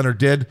Robert Leonard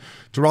did.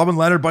 To Robert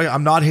Leonard, buddy,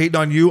 I'm not hating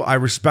on you. I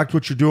respect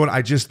what you're doing.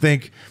 I just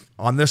think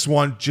on this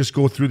one, just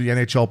go through the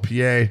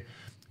NHLPA,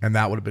 and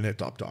that would have been it,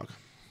 top dog.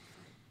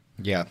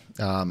 Yeah.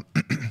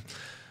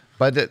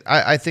 But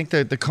I think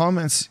that the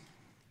comments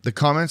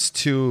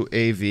to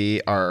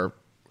AV are,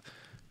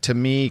 to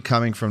me,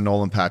 coming from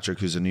Nolan Patrick,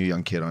 who's a new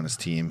young kid on his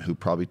team, who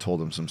probably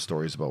told him some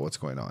stories about what's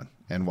going on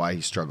and why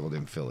he struggled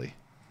in Philly.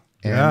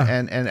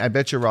 And I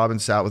bet you Robin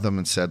sat with him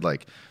and said,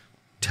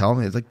 tell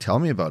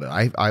me about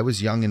it. I was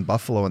young in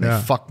Buffalo and they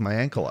fucked my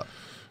ankle up.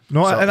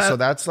 So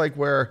that's like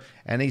where,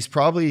 and he's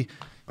probably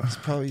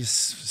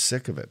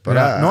sick of it. But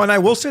and I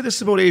will say this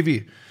about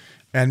AV,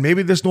 and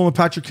maybe this Nolan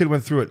Patrick kid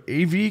went through it.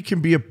 AV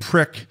can be a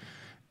prick,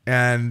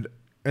 and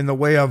in the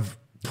way of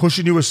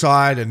pushing you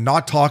aside and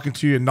not talking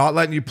to you and not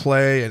letting you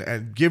play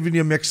and giving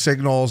you mixed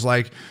signals.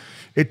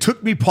 It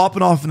took me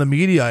popping off in the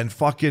media and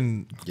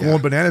fucking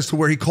going bananas to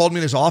where he called me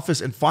in his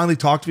office and finally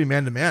talked to me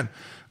man to man.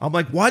 I'm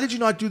like, why did you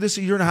not do this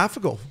a year and a half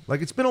ago?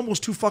 It's been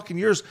almost 2 fucking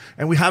years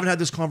and we haven't had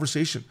this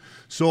conversation.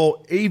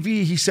 So AV,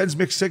 he sends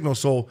mixed signals.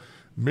 So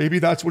maybe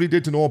that's what he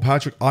did to Noel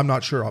Patrick. I'm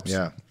not sure. Ups.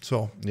 Yeah.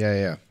 So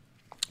yeah.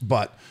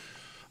 But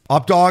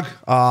up dog,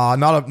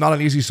 not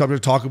an easy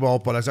subject to talk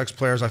about, but as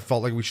ex-players, I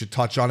felt like we should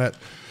touch on it.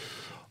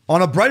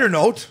 On a brighter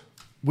note,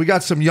 we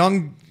got some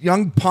young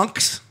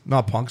punks,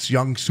 not punks,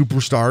 young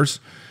superstars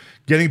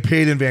getting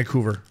paid in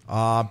Vancouver.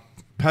 Pettersson,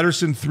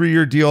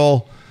 3-year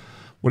deal.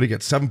 What did he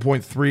get?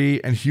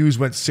 7.3. And Hughes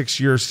went 6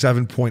 years,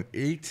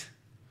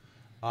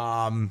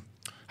 7.8.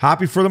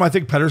 Happy for them. I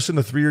think Pettersson,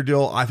 the 3-year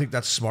deal, I think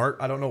that's smart.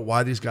 I don't know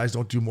why these guys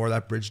don't do more of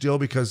that bridge deal,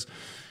 because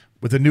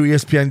with the new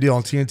ESPN deal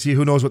on TNT,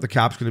 who knows what the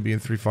cap's going to be in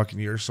 3 fucking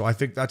years. So I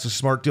think that's a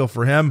smart deal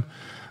for him.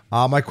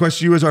 My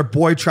question to you is our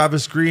boy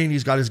Travis Green.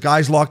 He's got his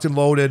guys locked and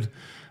loaded.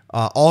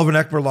 Oliver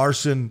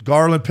Ekman-Larsson,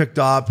 Garland picked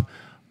up.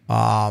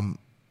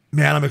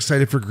 Man, I'm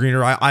excited for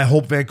Greener. I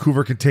hope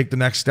Vancouver can take the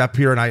next step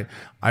here, and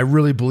I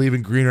really believe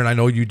in Greener, and I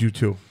know you do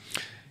too.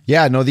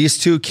 Yeah, no, these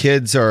 2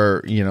 kids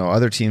are,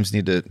 other teams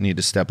need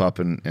to step up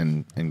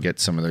and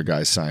get some of their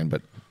guys signed.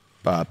 But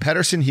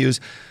Pettersson,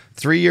 Hughes,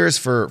 3 years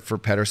for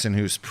Pettersson,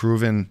 who's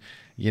proven,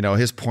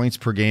 his points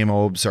per game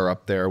obs are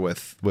up there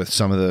with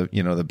some of the,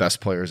 the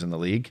best players in the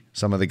league.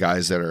 Some of the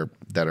guys that are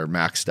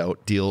maxed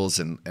out deals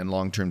and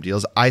long-term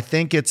deals. I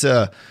think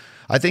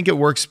it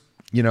works,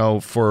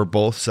 for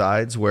both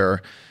sides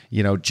where,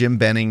 Jim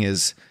Benning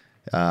is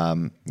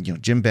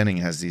Jim Benning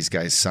has these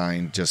guys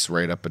signed just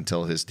right up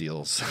until his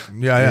deals.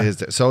 Yeah.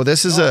 So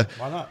this is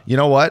why not? you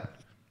know what?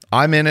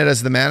 I'm in it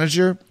as the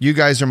manager. You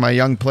guys are my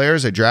young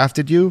players. I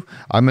drafted you.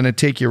 I'm going to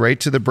take you right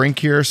to the brink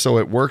here so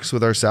it works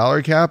with our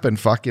salary cap, and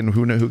fucking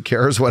who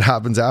cares what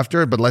happens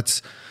after.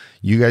 But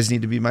you guys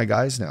need to be my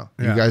guys now.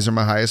 Yeah. You guys are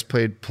my highest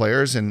paid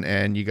players,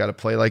 and you got to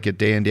play like it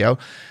day in, day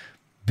out.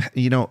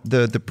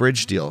 The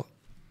bridge deal,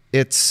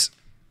 it's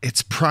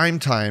prime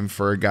time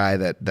for a guy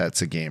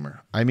that's a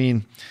gamer. I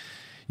mean,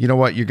 you know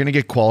what? You're going to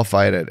get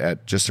qualified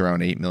at just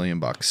around $8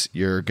 million.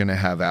 You're going to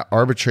have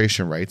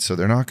arbitration rights, so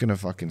they're not going to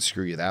fucking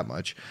screw you that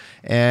much.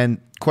 And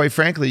quite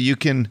frankly, you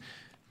can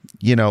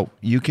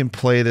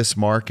play this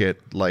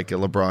market like a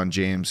LeBron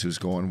James who's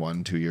going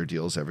 1-2 year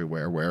deals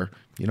everywhere. Where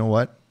you know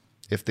what?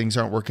 If things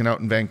aren't working out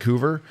in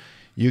Vancouver,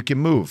 you can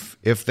move.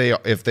 If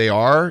they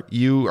are,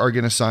 you are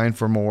going to sign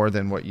for more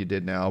than what you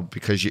did now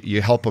because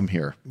you help them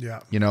here.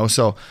 Yeah.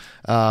 So.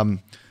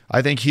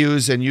 I think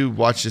Hughes, and you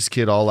watched this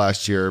kid all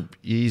last year.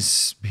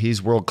 He's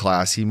world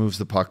class. He moves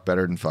the puck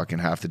better than fucking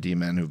half the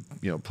D-men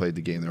who played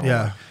the game their whole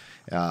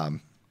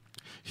life.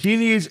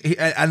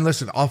 And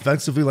listen,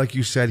 offensively, like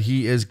you said,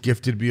 he is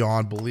gifted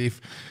beyond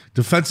belief.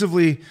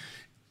 Defensively,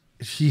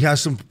 he has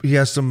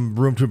some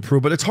room to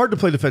improve, but it's hard to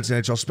play defense in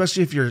NHL,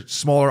 especially if you're a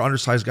smaller,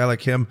 undersized guy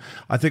like him.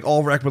 I think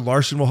Oliver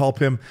Ekman-Larsson will help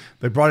him.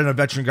 They brought in a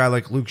veteran guy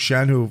like Luke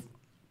Shen, who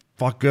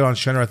fuck good on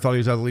Schenner. I thought he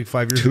was out of the league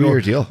 5 years ago.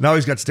 2-year deal. Now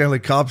he's got Stanley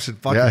Cups and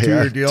fucking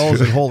 2-year deals.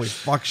 And holy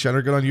fuck,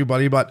 Schenner, good on you,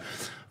 buddy. But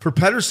for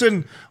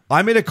Pettersson,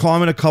 I made a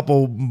comment a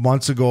couple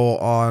months ago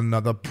on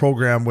the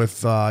program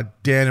with Dan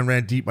and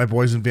Randeep, my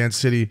boys in Van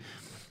City.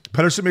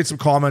 Pettersson made some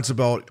comments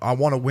about, I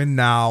want to win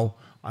now.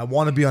 I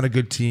want to be on a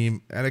good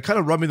team. And it kind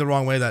of rubbed me the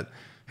wrong way that,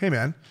 hey,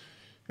 man,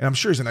 and I'm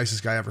sure he's the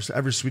nicest guy ever.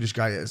 Every Swedish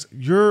guy is.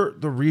 You're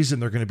the reason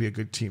they're going to be a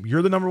good team.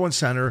 You're the number one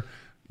center.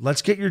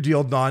 Let's get your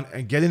deal done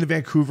and get into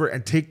Vancouver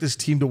and take this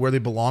team to where they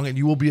belong, and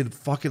you will be a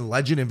fucking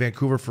legend in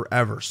Vancouver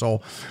forever.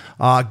 So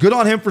good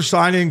on him for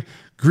signing.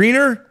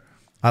 Greener,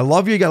 I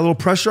love you. You got a little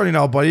pressure on you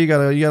now, buddy. You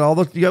got all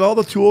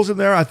the tools in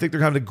there. I think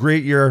they're having a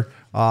great year.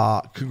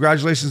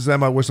 Congratulations to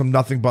them. I wish them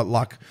nothing but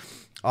luck.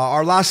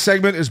 Our last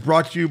segment is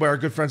brought to you by our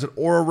good friends at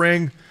Oura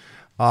Ring.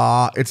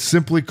 It's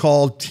simply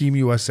called Team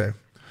USA.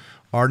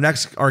 Our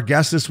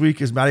guest this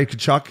week is Matty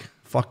Tkachuk.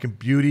 Fucking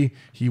beauty.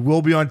 He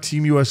will be on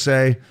Team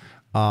USA.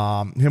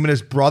 Him and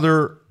his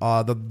brother,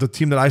 the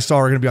team that I saw,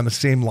 are going to be on the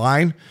same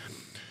line.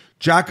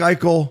 Jack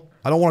Eichel,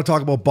 I don't want to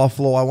talk about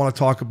Buffalo. I want to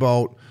talk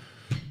about,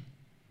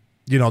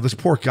 this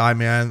poor guy,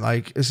 man.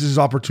 Like, this is his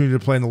opportunity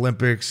to play in the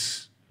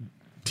Olympics.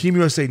 Team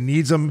USA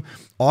needs him.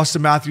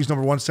 Austin Matthews,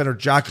 number 1 center.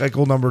 Jack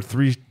Eichel, number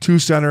 2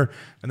 center.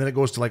 And then it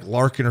goes to like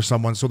Larkin or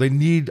someone. So they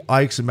need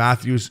Ikes and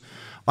Matthews.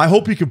 I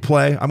hope he can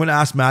play. I'm going to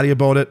ask Matty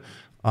about it.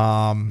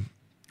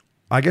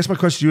 I guess my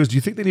question to you is, do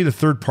you think they need a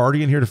third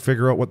party in here to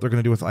figure out what they're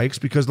going to do with Ikes?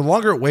 Because the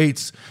longer it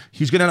waits,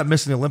 he's going to end up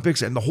missing the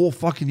Olympics and the whole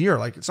fucking year.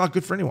 Like, it's not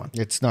good for anyone.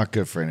 It's not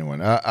good for anyone.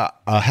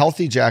 A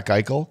healthy Jack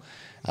Eichel,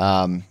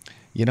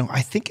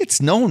 I think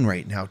it's known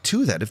right now,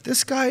 too, that if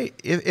this guy,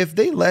 if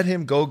they let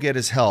him go get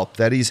his help,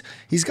 that he's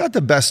got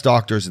the best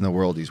doctors in the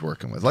world he's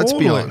working with. Let's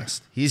be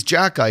honest. He's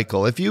Jack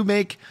Eichel.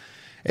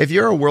 If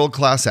you're a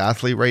world-class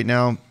athlete right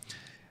now, I'm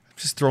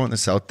just throwing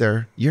this out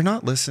there, you're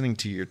not listening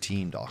to your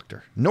team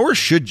doctor, nor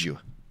should you.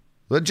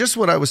 Just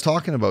what I was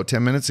talking about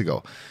 10 minutes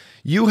ago.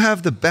 You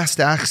have the best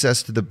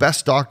access to the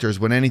best doctors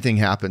when anything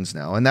happens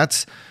now. And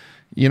that's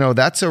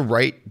a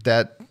right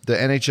that the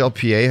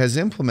NHLPA has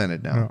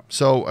implemented now. Yeah.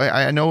 So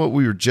I know what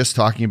we were just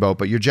talking about,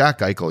 but you're Jack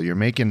Eichel. You're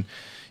making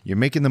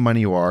the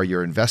money you are.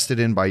 You're invested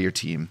in by your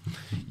team.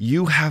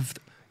 You have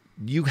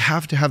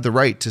to have the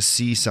right to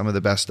see some of the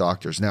best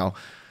doctors. Now,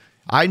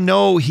 I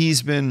know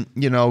he's been,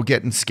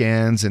 getting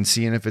scans and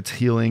seeing if it's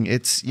healing.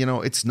 It's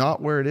not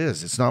where it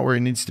is. It's not where it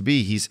needs to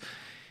be.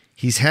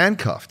 He's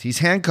handcuffed. Is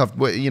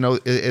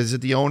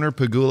it the owner,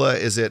 Pagula?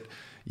 Is it,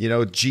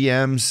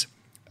 GMs?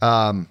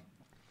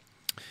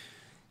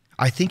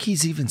 I think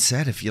he's even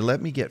said, if you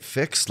let me get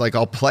fixed, like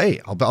I'll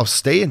play. I'll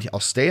stay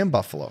in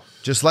Buffalo.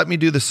 Just let me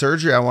do the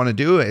surgery I want to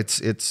do. It's.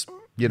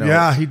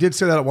 Yeah, he did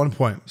say that at one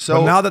point. So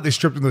but now that they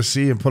stripped him to the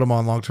sea and put him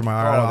on long-term IR,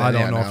 I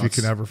don't know if you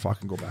can ever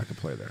fucking go back and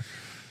play there.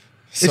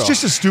 So, it's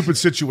just a stupid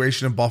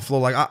situation in Buffalo.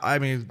 Like, I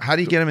mean, how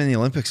do you get him in the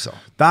Olympics, though?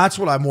 That's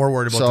what I'm more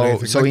worried about. So, than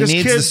anything. So like, he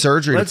needs the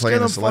surgery to play in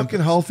the Olympics. Let's get him fucking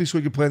healthy so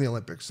he can play in the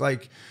Olympics.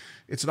 Like,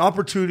 it's an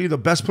opportunity. The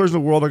best players in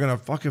the world are going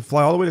to fucking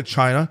fly all the way to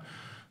China.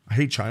 I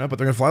hate China, but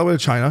they're going to fly all the way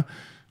to China.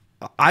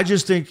 I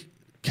just think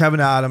Kevin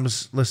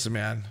Adams, listen,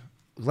 man,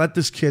 let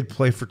this kid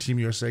play for Team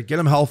USA. Get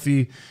him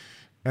healthy,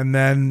 and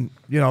then,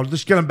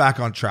 just get him back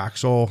on track.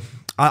 So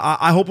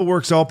I hope it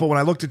works out. But when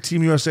I looked at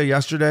Team USA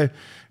yesterday,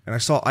 and I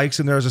saw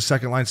Ikes in there as a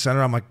second-line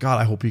center, I'm like, God,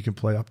 I hope he can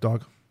play up,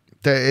 dog.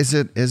 Is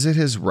it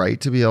his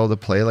right to be able to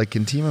play? Like,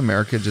 can Team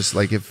America just,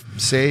 like, if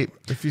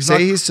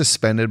he's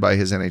suspended by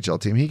his NHL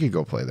team, he could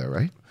go play there,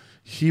 right?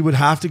 He would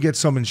have to get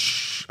some,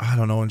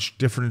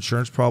 different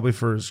insurance probably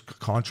for his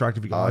contract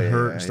if he got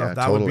hurt and stuff.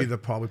 That totally would be the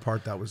probably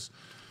part that's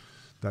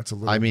a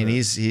little. I mean, bit.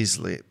 he's.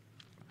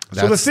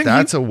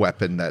 That's a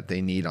weapon that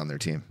they need on their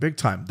team. Big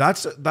time.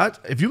 That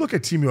if you look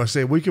at Team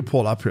USA, we could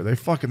pull it up here.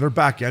 Their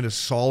back end is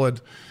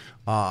solid.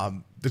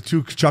 The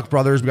two Tkachuk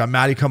brothers. We got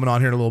Matty coming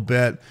on here in a little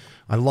bit.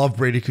 I love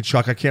Brady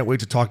Tkachuk. I can't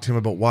wait to talk to him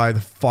about why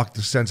the fuck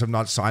the Sens have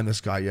not signed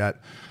this guy yet.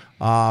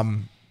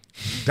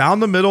 Down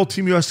the middle,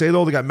 Team USA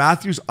though, they got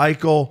Matthews,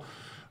 Eichel.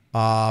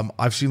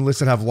 I've seen lists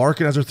that have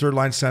Larkin as their third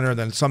line center,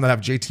 then some that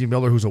have JT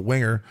Miller, who's a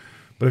winger.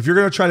 But if you're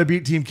going to try to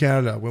beat Team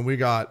Canada, when we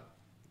got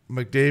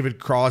McDavid,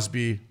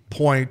 Crosby,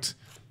 Point,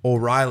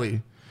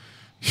 O'Reilly,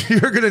 you're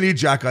going to need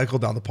Jack Eichel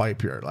down the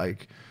pipe here,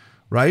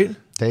 right?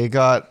 They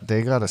got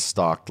a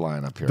stocked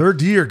lineup here. Their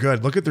D are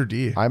good. Look at their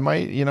D. I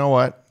might, you know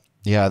what?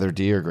 Yeah, their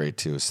D are great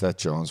too. Seth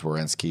Jones,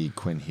 Werenski,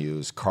 Quinn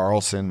Hughes,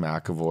 Carlson,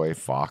 McAvoy,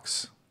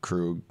 Fox,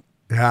 Krug.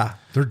 Yeah,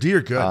 their D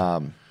are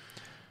good.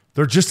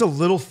 They're just a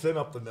little thin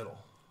up the middle.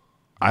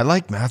 I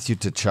like Matthew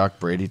Tkachuk,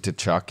 Brady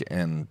Tkachuk,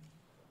 and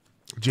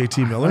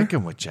JT Miller. I like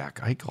him with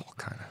Jack Eichel,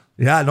 kind of.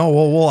 Yeah, no,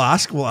 we'll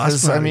ask.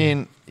 I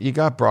mean, you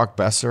got Brock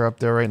Besser up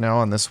there right now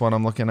on this one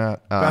I'm looking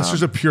at.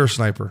 Besser's a pure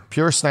sniper.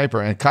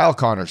 And Kyle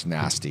Connor's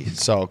nasty.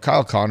 So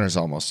Kyle Connor's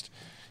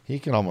he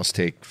can almost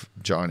take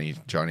Johnny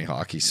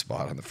Hockey's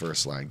spot on the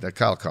first line. That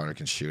Kyle Connor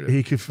can shoot it.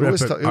 He can flip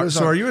it.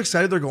 So are you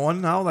excited they're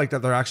going now? Like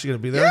that they're actually going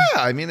to be there?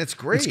 Yeah, I mean, it's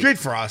great. It's great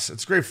for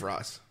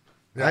us.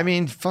 Yeah. I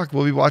mean, fuck,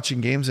 we'll be watching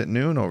games at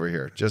noon over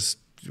here. Just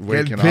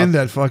waking up. Pinned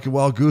that fucking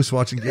wild goose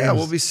watching games. Yeah,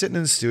 we'll be sitting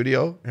in the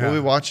studio. Yeah.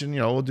 We'll be watching,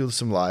 we'll do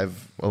some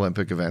live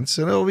Olympic events,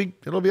 and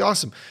it'll be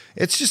awesome.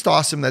 It's just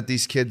awesome that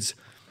these kids,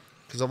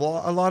 because a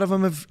lot of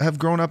them have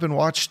grown up and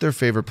watched their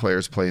favorite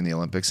players play in the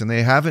Olympics, and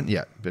they haven't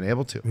yet been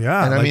able to.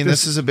 Yeah. And I mean,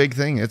 this is a big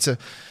thing.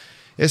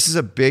 This is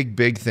a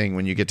big thing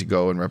when you get to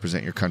go and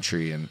represent your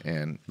country,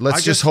 and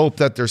let's just hope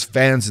that there's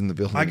fans in the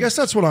building. I guess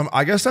that's what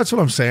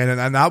I'm saying,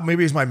 and that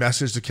maybe is my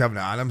message to Kevin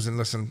Adams. And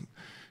listen,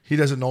 he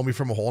doesn't know me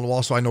from a hole in the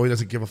wall, so I know he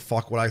doesn't give a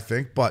fuck what I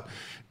think. But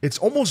it's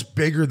almost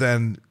bigger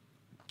than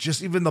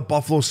just even the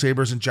Buffalo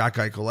Sabres and Jack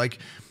Eichel. Like,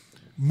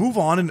 move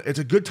on, and it's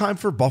a good time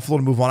for Buffalo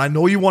to move on. I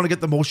know you want to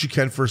get the most you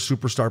can for a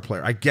superstar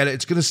player. I get it.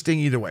 It's going to sting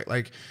either way.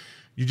 Like,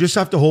 you just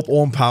have to hope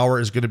Owen Power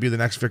is going to be the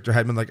next Victor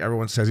Hedman, like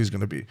everyone says he's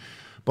going to be.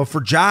 But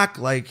for Jack,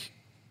 I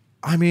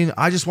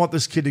just want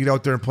this kid to get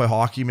out there and play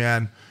hockey,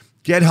 man.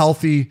 Get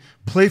healthy,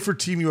 play for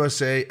Team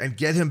USA, and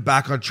get him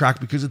back on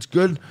track because it's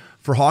good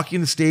for hockey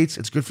in the States.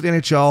 It's good for the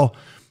NHL,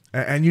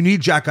 and you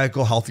need Jack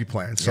Eichel healthy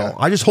playing. So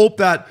I just hope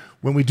that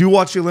when we do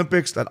watch the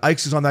Olympics, that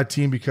Ikes is on that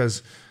team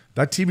because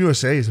that Team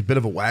USA is a bit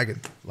of a wagon.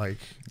 Like,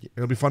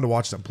 it'll be fun to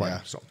watch them play.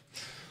 Yeah. So,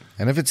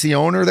 and if it's the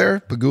owner there,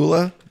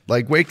 Pagula,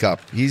 wake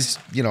up. He's,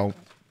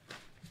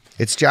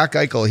 it's Jack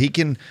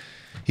Eichel.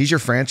 He's your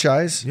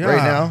franchise right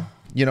now.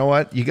 You know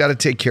what? You got to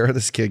take care of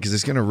this kid because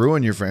it's going to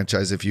ruin your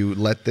franchise if you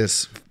let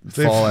this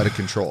fall out of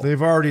control.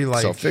 They've already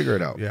so figure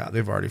it out. Yeah,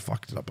 they've already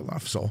fucked it up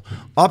enough. So,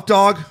 Up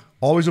Dog,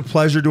 always a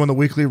pleasure doing the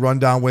weekly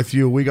rundown with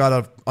you. We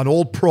got an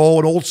old pro,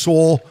 an old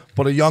soul,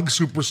 but a young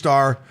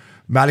superstar,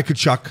 Matty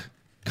Tkachuk,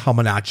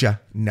 coming at you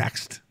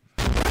next.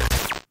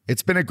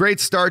 It's been a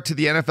great start to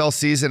the NFL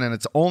season, and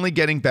it's only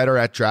getting better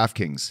at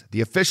DraftKings,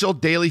 the official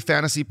daily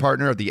fantasy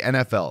partner of the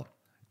NFL.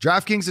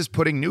 DraftKings is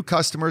putting new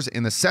customers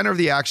in the center of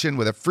the action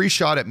with a free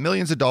shot at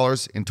millions of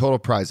dollars in total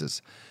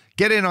prizes.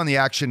 Get in on the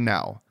action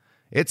now.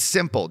 It's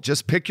simple.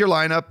 Just pick your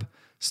lineup,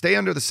 stay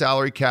under the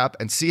salary cap,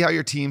 and see how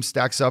your team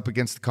stacks up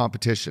against the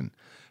competition.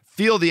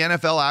 Feel the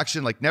NFL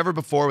action like never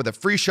before with a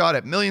free shot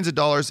at millions of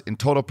dollars in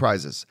total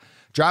prizes.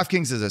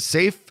 DraftKings is a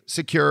safe,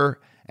 secure,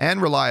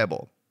 and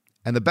reliable.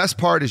 And the best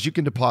part is you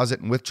can deposit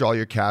and withdraw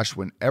your cash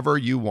whenever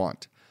you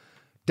want.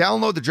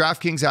 Download the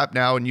DraftKings app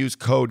now and use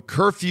code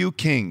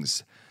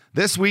CurfewKings.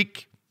 This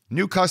week,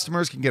 new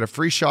customers can get a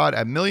free shot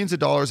at millions of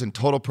dollars in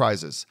total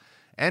prizes.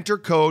 Enter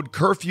code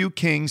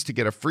CurfewKings to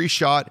get a free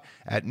shot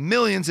at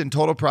millions in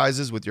total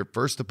prizes with your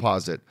first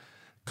deposit.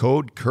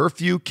 Code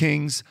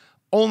CurfewKings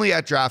only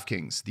at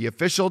DraftKings, the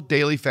official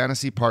daily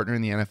fantasy partner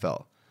in the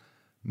NFL.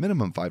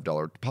 Minimum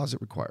 $5 deposit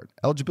required.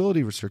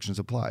 Eligibility restrictions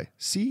apply.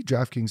 See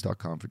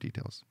DraftKings.com for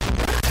details.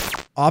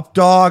 Up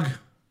Dog,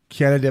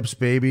 Canada Dips,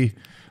 baby.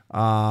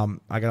 I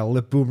got a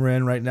lip boomer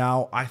in right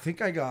now. I think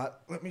I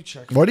got, let me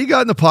check. What do you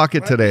got in the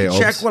pocket today, Oaks?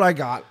 Check what I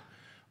got.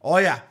 Oh,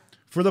 yeah.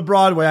 For the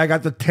Broadway, I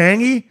got the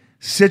tangy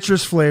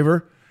citrus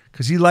flavor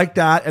because you like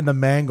that and the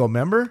mango,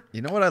 remember?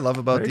 You know what I love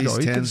about these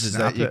tins is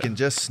that you can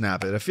just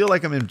snap it. I feel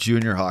like I'm in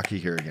junior hockey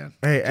here again.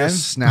 Hey,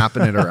 just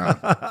snapping it around.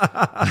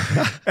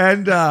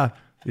 And,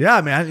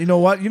 yeah, man. You know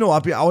what?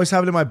 I always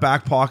have it in my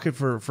back pocket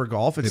for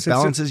golf. It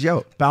balances you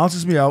out.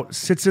 Balances me out.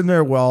 Sits in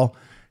there well.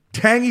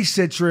 Tangy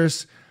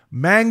citrus.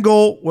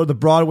 Mango were the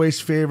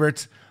Broadway's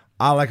favorites.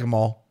 I like them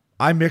all.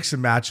 I mix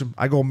and match them.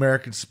 I go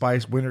American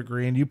Spice,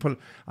 Wintergreen.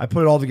 I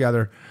put it all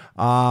together.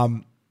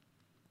 Promo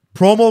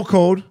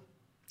code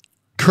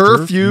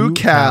Curfew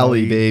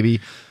Cali,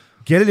 baby.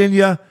 Get it in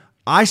you.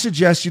 I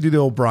suggest you do the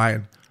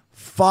O'Brien.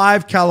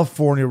 5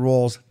 California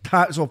rolls.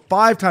 So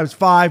 5 times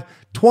 5,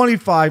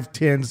 25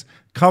 tins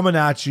coming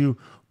at you.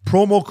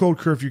 Promo code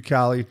Curfew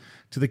Cali.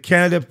 To the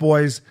Canada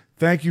boys,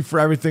 thank you for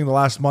everything the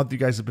last month. You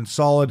guys have been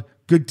solid.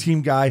 Good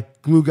team guy,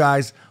 glue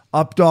guys.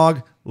 Up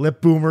Dog,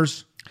 Lip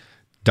boomers.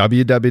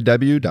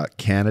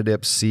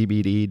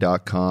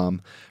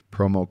 www.canadipcbd.com.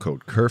 Promo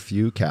code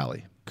Curfew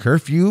Cali.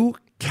 Curfew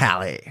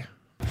Cali.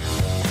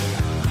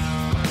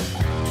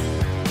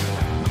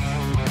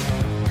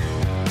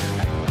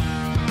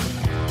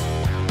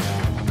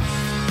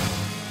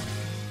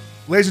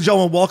 Ladies and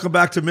gentlemen, welcome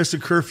back to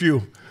Missing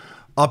Curfew.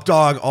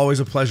 Updog, always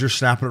a pleasure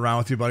snapping around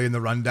with you, buddy, in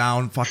the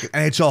rundown. Fucking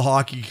NHL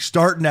hockey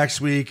start next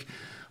week.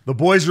 The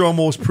boys are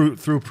almost through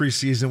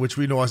preseason, which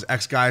we know as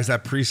ex-guys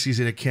that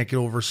preseason it can't get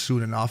over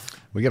soon enough.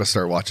 We got to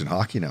start watching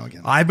hockey now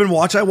again. I've been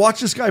watching. I watched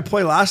this guy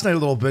play last night a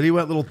little bit. He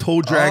went little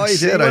toe drag. Oh, he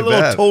city, did, I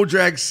little bet. toe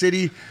drag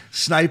city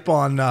snipe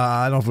on.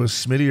 I don't know if it was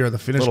Smitty or the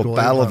Finnish Little goalie.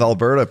 Battle of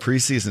Alberta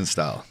preseason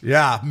style.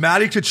 Yeah,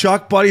 Matty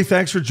Tkachuk, buddy.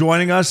 Thanks for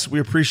joining us. We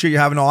appreciate you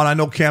having on. I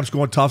know camp's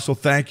going tough, so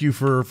thank you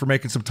for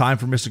making some time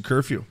for Missing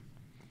Curfew.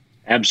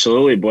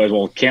 Absolutely, boys.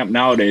 Well, camp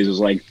nowadays is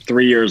like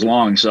 3 years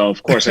long, so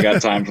of course I got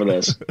time for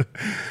this.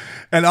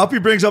 And Uppy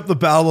brings up the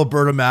Battle of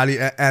Alberta, Matty.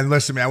 And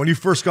listen, man, when you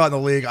first got in the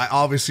league, I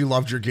obviously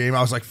loved your game. I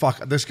was like,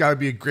 fuck, this guy would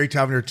be great to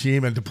have on your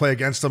team. And to play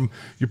against him,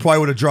 you probably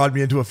would have drawn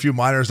me into a few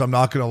minors. I'm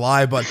not going to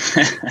lie. But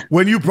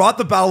when you brought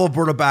the Battle of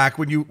Alberta back,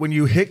 when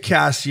you hit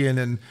Cassian,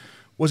 and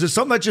was it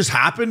something that just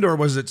happened, or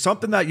was it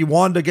something that you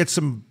wanted to get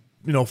some,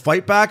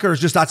 fight back, or is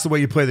just that's the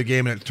way you play the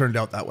game and it turned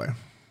out that way?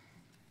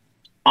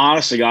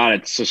 Honestly, God,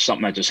 it's just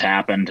something that just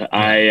happened.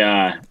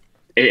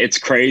 It's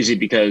crazy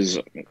because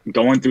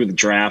going through the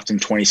draft in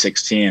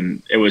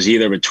 2016, it was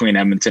either between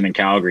Edmonton and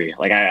Calgary.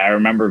 Like I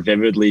remember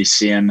vividly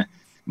seeing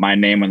my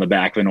name on the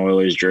back of an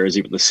Oilers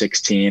jersey with the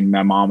 16.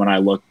 My mom and I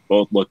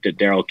both looked at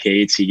Daryl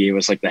Cates. He gave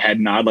us like the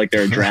head nod, like they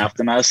were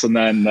drafting us. And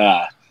then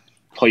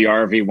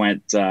Puljujarvi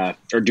went,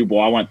 or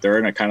Dubois went third,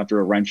 and I kind of threw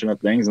a wrench into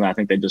things. And I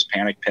think they just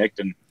panic picked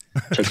and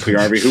took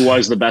Puljujarvi, who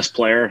was the best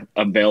player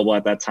available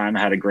at that time,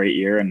 had a great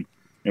year and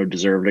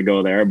deserved to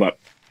go there. But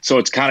so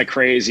it's kind of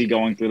crazy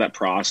going through that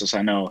process.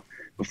 I know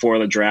before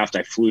the draft,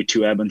 I flew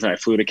to Edmonton, I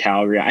flew to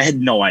Calgary. I had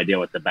no idea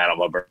what the Battle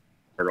of Alberta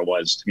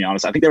was, to be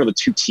honest. I think they were the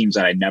two teams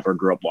that I never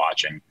grew up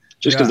watching,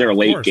 just because they were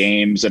late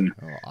games. And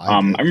I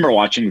remember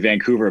watching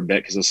Vancouver a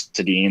bit because of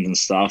Sedins and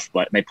stuff,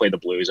 but they played the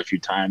Blues a few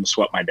times,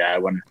 swept my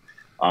dad when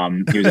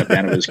he was at the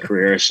end of his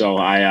career. So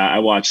I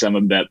watched them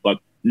a bit, but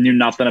knew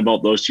nothing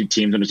about those two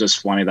teams. And it was just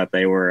funny that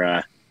they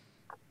were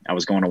I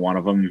was going to one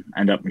of them,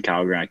 end up in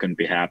Calgary, and I couldn't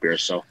be happier.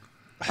 So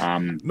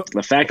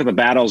the fact that the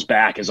battle's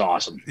back is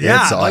awesome.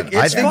 Yeah,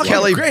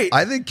 it's great.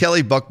 I think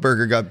Kelly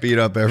Buckberger got beat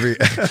up every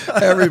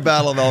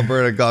Battle of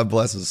Alberta. God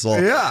bless his soul.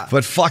 Yeah,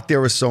 but fuck,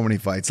 there was so many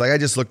fights. Like I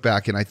just look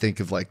back and I think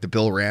of like the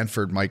Bill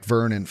Ranford, Mike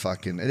Vernon,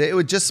 fucking. It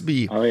would just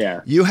be. Oh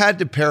yeah. You had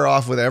to pair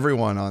off with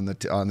everyone on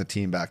the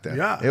team back then.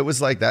 Yeah, it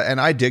was like that,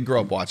 and I did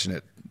grow up watching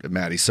it,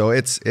 Matty. So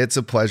it's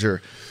a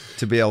pleasure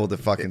to be able to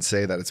fucking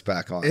say that it's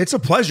back on. It's a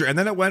pleasure. And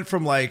then it went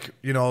from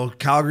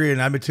Calgary and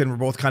Edmonton were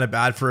both kind of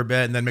bad for a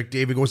bit. And then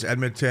McDavid goes to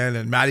Edmonton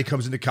and Matty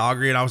comes into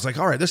Calgary. And I was like,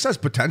 all right, this has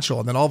potential.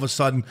 And then all of a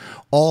sudden,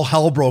 all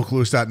hell broke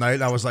loose that night.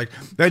 And I was like,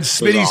 then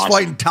Smitty's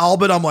fighting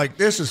Talbot. I'm like,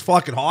 this is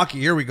fucking hockey.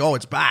 Here we go.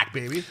 It's back,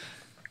 baby.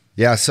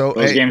 Yeah. So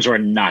those games were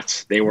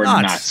nuts. They were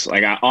nuts.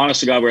 Like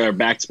honestly, God, we were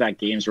back-to-back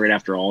games right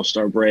after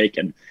All-Star break.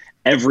 And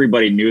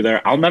everybody knew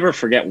there. I'll never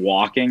forget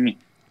walking.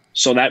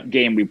 So that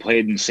game we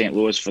played in St.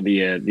 Louis for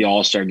the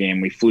All-Star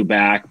game. We flew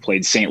back,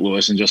 played St.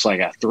 Louis in just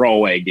like a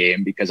throwaway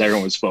game because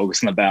everyone was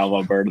focused on the Battle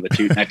of Alberta,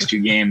 the next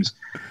two games.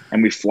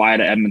 And we fly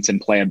to Edmonton,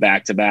 play a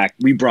back-to-back.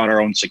 We brought our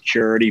own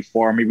security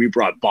for me. We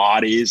brought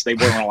bodies. They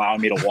weren't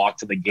allowing me to walk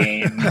to the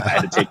game. I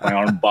had to take my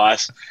own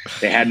bus.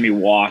 They had me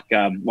walk.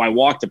 I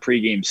walked the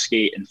pregame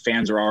skate, and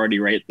fans were already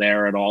right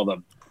there at all the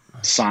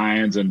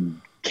signs and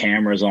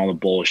cameras and all the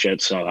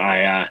bullshit. So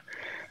I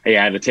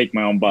had to take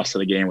my own bus to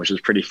the game, which was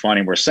pretty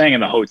funny. We're staying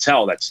in the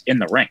hotel that's in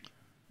the rink,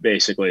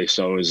 basically.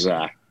 So it was,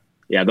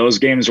 those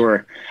games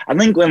were, I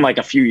think in like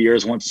a few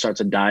years, once it starts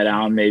to die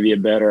down maybe a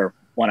bit or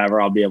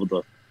whenever, I'll be able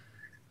to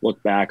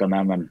look back on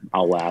them and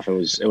I'll laugh. It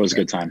was a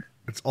good time.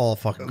 It's all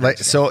fucking great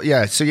stuff.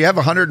 So you have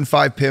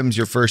 105 PIMs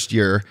your first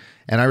year.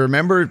 And I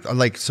remember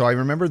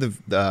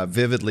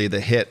vividly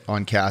the hit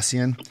on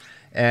Cassian.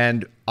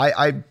 And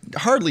I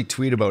hardly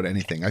tweet about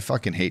anything. I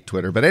fucking hate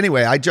Twitter. But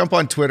anyway, I jump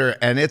on Twitter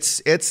and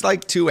it's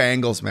like two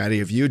angles, Matty.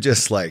 If you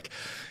just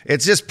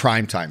it's just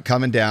prime time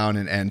coming down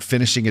and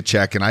finishing a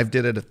check. And I've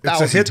did it 1,000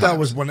 times. It's a hit that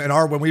was when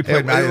we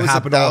played Matty, it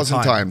happened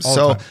 1,000 times.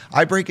 So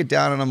I break it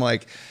down and I'm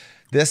like,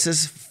 this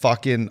is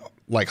fucking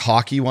like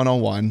hockey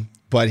 101.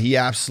 But he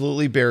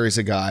absolutely buries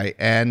a guy,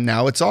 and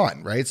now it's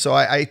on, right? So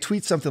I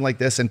tweet something like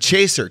this, and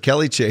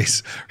Kelly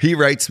Chase, he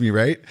writes me,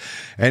 right?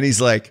 And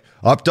he's like,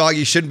 up dog,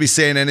 you shouldn't be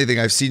saying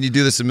anything. I've seen you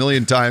do this a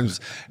million times.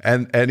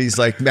 And he's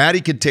like, Matty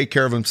could take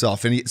care of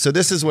himself. And so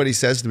this is what he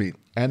says to me.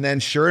 And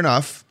then sure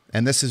enough,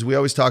 and we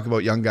always talk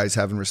about young guys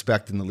having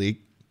respect in the league.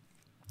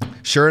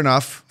 Sure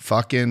enough,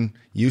 fucking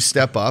you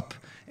step up.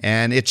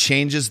 And it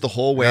changes the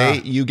whole way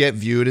you get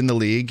viewed in the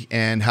league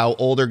and how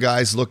older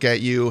guys look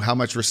at you, how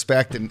much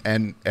respect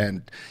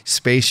and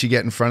space you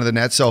get in front of the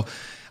net. So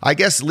I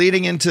guess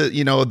leading into,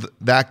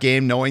 that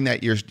game, knowing that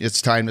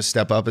it's time to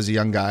step up as a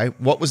young guy,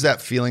 what was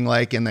that feeling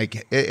like? And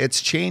like,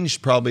 it's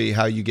changed probably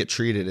how you get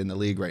treated in the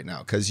league right now,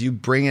 because you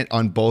bring it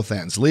on both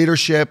ends,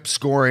 leadership,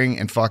 scoring,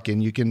 and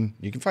fucking you can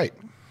fight.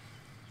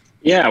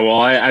 Yeah,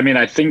 well, I mean,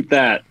 I think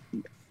that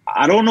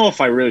I don't know if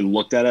I really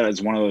looked at it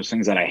as one of those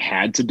things that I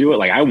had to do it.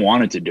 Like, I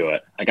wanted to do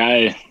it. Like,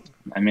 I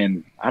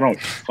mean, I don't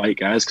fight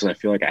guys because I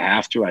feel like I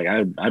have to. Like,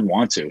 I'd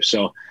want to.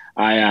 So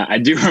I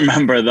do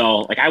remember, though,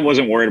 like, I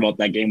wasn't worried about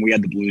that game. We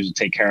had the Blues to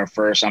take care of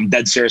first. I'm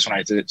dead serious when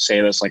I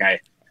say this. Like,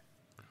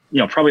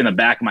 probably in the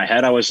back of my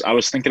head, I was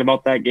thinking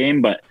about that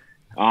game. But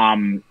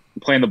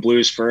playing the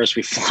Blues first,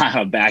 we fly on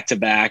a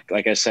back-to-back,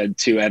 like I said,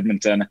 to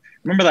Edmonton.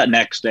 Remember that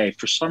next day,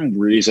 for some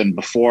reason,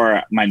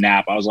 before my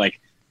nap, I was like,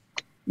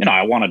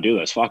 I want to do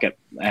this. Fuck it.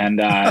 And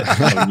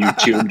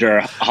YouTubed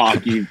or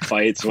hockey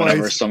fights,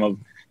 whatever, some of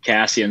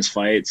Cassian's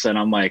fights. And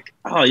I'm like,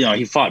 oh,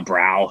 he fought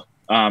Brow.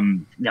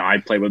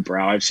 I played with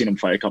Brow. I've seen him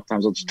fight a couple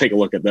times. Let's take a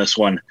look at this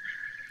one.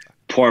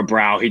 Poor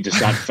Brow. He just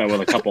got fed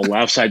with a couple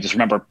lefts. I just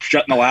remember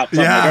shutting the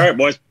laptop. Yeah. Like, all right,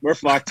 boys, we're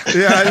fucked.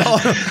 Yeah, I know.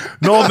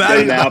 No,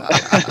 Matty.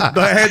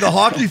 The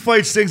hockey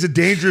fight thing's a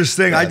dangerous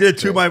thing. I did it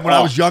too. When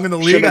I was young in the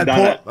league,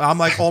 I'm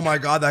like, oh my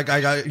God, that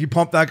guy he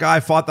pumped that guy,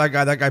 fought that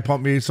guy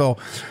pumped me. So,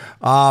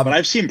 but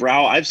I've seen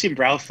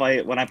Brow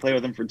fight when I played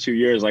with him for 2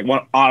 years. Like,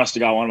 honest to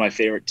God, one of my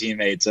favorite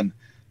teammates, and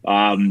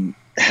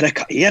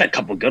he had a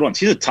couple good ones.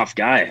 He's a tough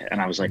guy, and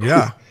I was like,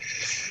 yeah.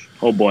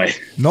 Oh boy.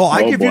 No,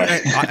 I give you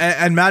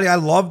and Matty, I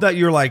love that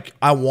you're like,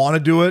 I want to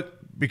do it,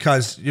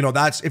 because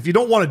that's, if you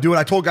don't want to do it,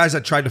 I told guys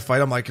that tried to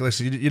fight, I'm like,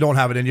 listen, you don't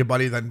have it in you,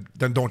 buddy, then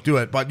don't do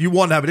it. But you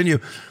want to have it in you.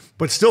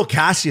 But still,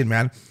 Cassian,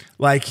 man,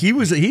 like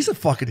he's a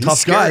fucking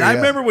tough guy. And I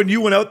remember when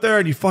you went out there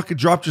and you fucking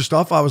dropped your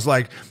stuff, I was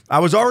like, I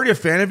was already a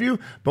fan of you,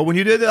 but when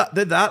you did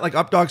that, like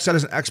Updog said,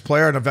 as an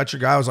ex-player and a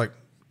veteran guy, I was like,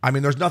 I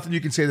mean, there's nothing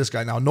you can say to this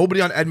guy now. Nobody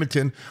on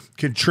Edmonton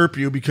can chirp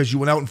you because you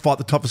went out and fought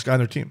the toughest guy on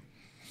their team.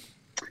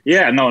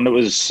 Yeah, no, and it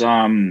was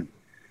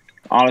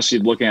honestly,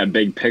 looking at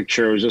big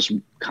picture, it was just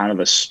kind of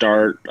the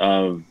start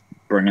of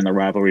bringing the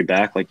rivalry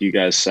back, like you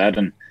guys said.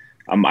 And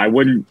I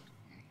wouldn't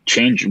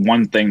change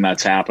one thing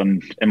that's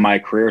happened in my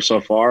career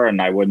so far,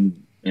 and I wouldn't,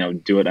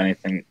 do it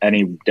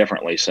any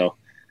differently. So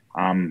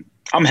I'm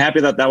happy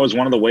that was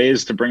one of the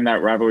ways to bring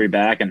that rivalry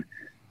back. And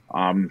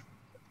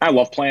I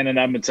love playing in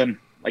Edmonton.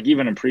 Like,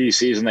 even in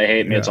preseason, they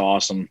hate me. Yeah. It's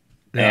awesome.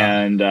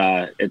 Yeah. And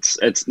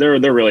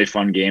they're really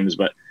fun games,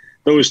 but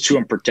those two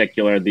in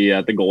particular,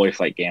 the goalie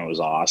fight game was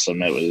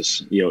awesome. It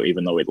was,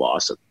 even though we'd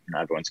lost it,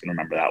 everyone's going to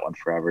remember that one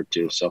forever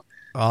too. So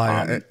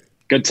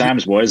good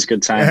times, boys.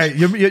 Good times. Hey,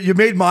 you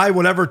made my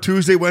whatever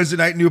Tuesday, Wednesday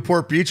night in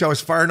Newport Beach. I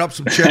was firing up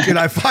some chicken.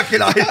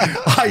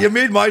 You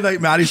made my night,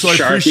 Matty. So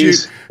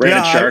Sharkies, I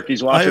appreciate.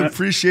 Sharkies watching. I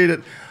appreciate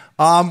it.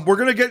 We're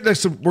gonna get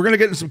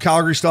into some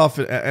Calgary stuff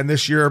and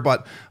this year,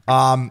 but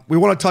we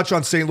want to touch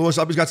on St. Louis.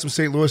 Ubby's got some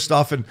St. Louis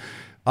stuff, and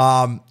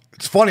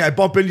it's funny. I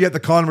bump into you at the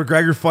Conor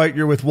McGregor fight.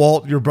 You're with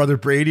Walt, your brother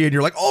Brady, and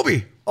you're like,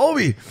 Obi.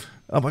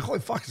 I'm like, holy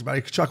fuck, it's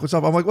Matty Tkachuk. What's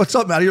up? I'm like, what's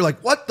up, Matty? You're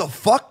like, what the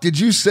fuck did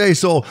you say?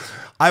 So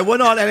I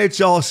went on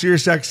NHL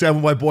Sirius XM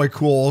with my boy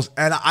Cools,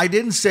 and I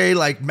didn't say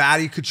like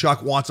Matty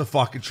Tkachuk wants a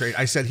fucking trade.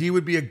 I said he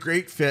would be a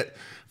great fit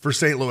for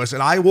St. Louis.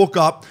 And I woke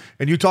up,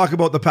 and you talk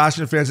about the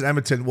passionate fans in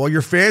Edmonton. Well,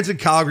 your fans in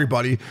Calgary,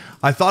 buddy,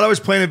 I thought I was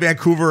playing in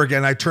Vancouver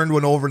again. I turned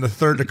one over in the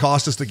third to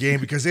cost us the game,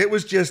 because it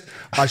was just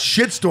a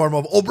shitstorm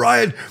of,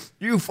 O'Brien,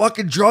 you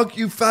fucking drunk,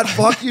 you fat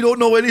fuck, you don't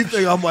know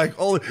anything. I'm like,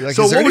 oh. Like,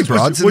 so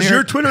was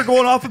your Twitter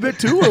going off a bit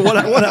too, or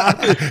what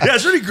happened? Yeah,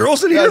 is there any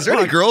girls in here? Is there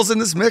any girls in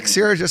this mix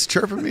here just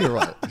chirping me or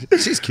what?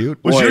 She's cute.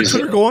 Was your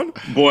Twitter going?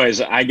 Boys,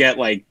 I get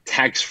like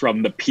texts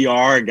from the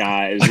PR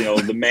guys,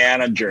 the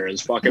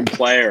managers, fucking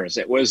players.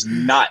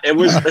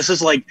 This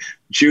is like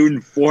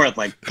June 4th.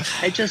 Like,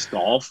 I just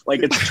golf.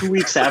 Like, it's 2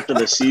 weeks after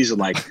the season.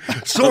 Like,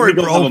 sorry,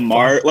 bro.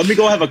 Let me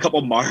go have a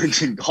couple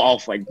margs in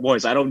golf. Like,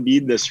 boys, I don't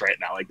need this right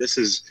now. Like, this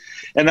is.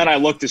 And then I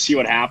looked to see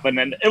what happened,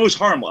 and it was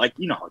harmless. Like,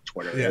 you know how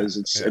Twitter is.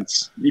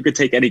 It's you could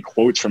take any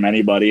quotes from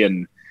anybody,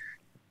 and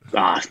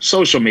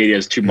social media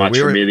is too much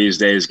for me these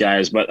days,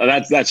 guys. But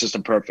that's just a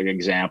perfect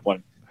example.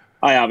 And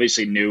I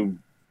obviously knew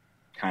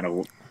kind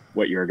of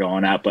what you were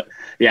going at, but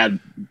yeah,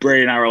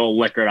 Brady and I were a little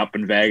liquored up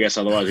in Vegas.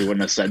 Otherwise, we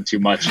wouldn't have said too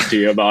much to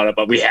you about it.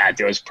 But we had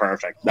to. It was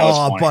perfect. That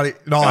was funny. Buddy,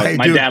 no,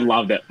 my dad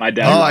loved it. My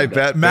dad. Oh, I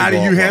bet, Matty,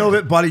 you handled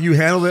it, buddy. You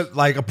handled it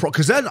like a pro.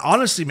 Because then,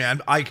 honestly,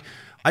 man,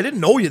 I didn't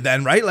know you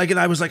then, right? Like, and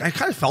I was like, I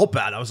kind of felt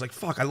bad. I was like,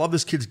 fuck, I love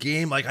this kid's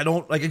game. Like, I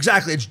don't, like,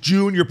 exactly. It's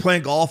June. You're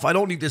playing golf. I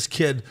don't need this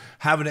kid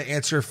having to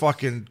answer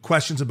fucking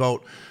questions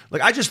about,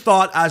 like, I just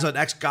thought as an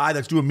ex-guy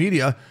that's doing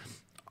media,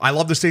 I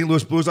love the St.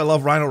 Louis Blues. I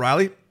love Ryan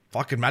O'Reilly.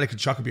 Fucking Matty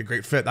Tkachuk would be a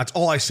great fit. That's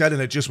all I said,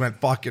 and it just went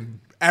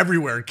fucking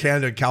everywhere in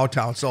Canada and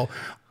Cowtown. So,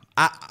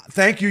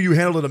 thank you. You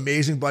handled it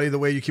amazing, buddy, the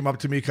way you came up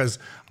to me, because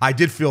I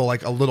did feel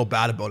like a little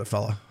bad about it,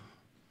 fella.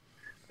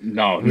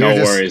 No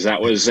worries.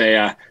 That was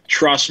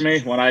trust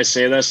me when I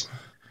say this,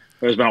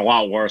 there's been a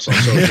lot worse on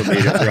social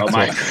media throughout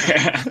my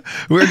career.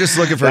 We were just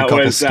looking for a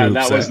couple scoops.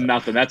 That was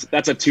nothing.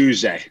 That's a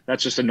Tuesday.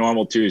 That's just a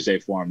normal Tuesday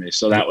for me.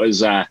 So that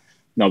was, no,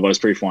 but it's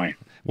pretty funny.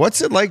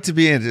 What's it like to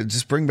be in?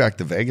 Just bring back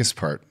the Vegas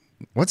part.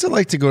 What's it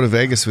like to go to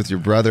Vegas with your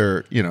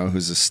brother,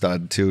 who's a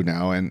stud too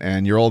now,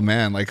 and your old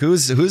man? Like,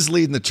 who's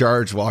leading the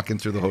charge walking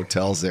through the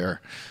hotels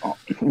there?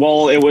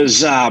 Well, it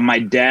was my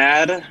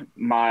dad,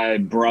 my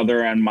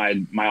brother, and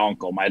my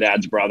uncle, my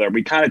dad's brother.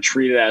 We kind of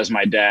treat it as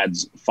my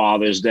dad's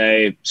Father's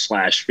Day /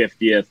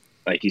 50th.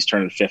 Like, he's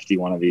turning 50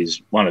 one of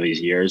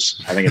these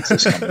years. I think it's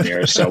this coming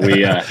year. So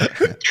we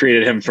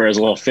treated him for his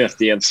little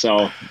 50th.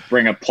 So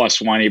bring a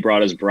 +1. He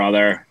brought his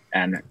brother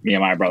and me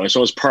and my brother.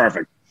 So it was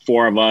perfect.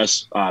 4 of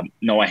us.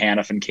 Noah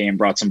Hannafin came,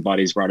 brought some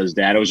buddies, brought his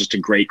dad. It was just a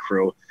great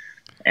crew.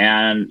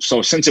 And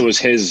so since it was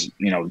his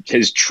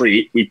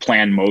treat, we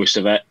planned most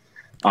of it.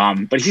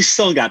 But he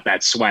still got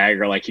that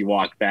swagger. Like, he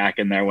walked back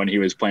in there when he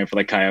was playing for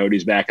the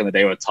Coyotes back in the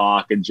day with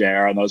Talk and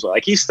JR and those.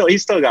 Like, he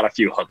still got a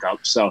few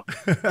hookups. So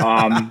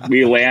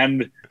we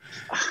land.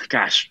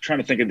 Gosh, trying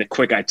to think of the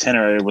quick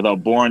itinerary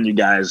without boring you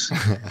guys.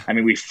 I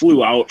mean, we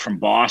flew out from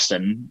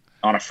Boston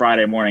on a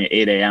Friday morning at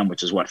 8 a.m.,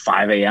 which is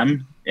 5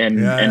 a.m. in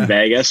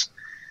Vegas.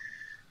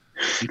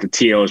 The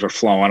TOs were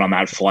flowing on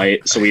that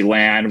flight. So we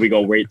land, we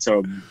go right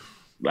to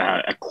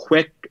a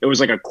quick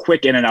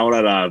in and out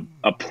at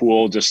a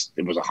pool. Just,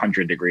 it was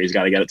 100 degrees.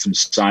 Got to get it some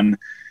sun.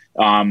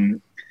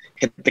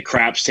 Hit the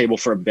craps table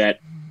for a bit,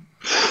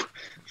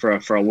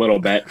 for a little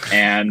bit.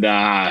 And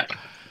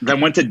then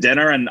went to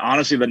dinner. And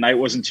honestly, the night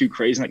wasn't too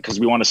crazy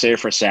because we want to save it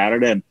for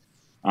Saturday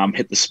and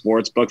hit the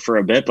sports book for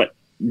a bit. But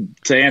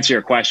to answer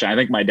your question, I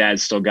think my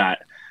dad's still got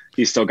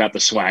the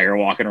swagger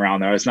walking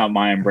around there. It's not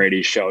my and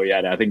Brady's show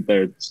yet. I think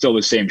they're still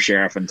the same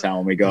sheriff in town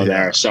when we go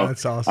there. So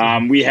that's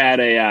awesome. we had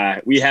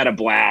a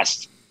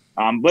blast.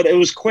 But it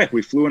was quick.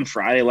 We flew in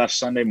Friday, left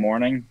Sunday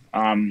morning.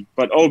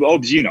 But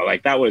Obes,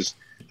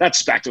 that's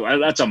spectacular.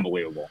 That's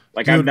unbelievable.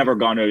 Like, Dude. I've never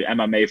gone to an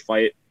MMA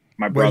fight.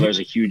 My brother's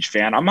a huge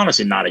fan. I'm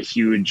honestly not a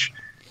huge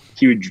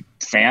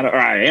fan, or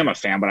I am a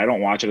fan, but I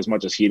don't watch it as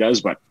much as he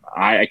does. But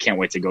I can't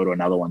wait to go to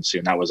another one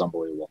soon. That was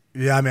unbelievable.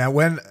 Yeah, man.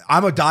 When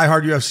I'm a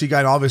diehard UFC guy,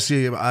 and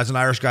obviously as an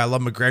Irish guy, I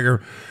love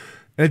McGregor.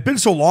 And it's been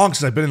so long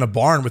since I've been in a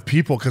barn with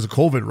people because of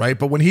COVID, right?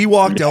 But when he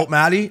walked out,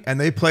 Matty, and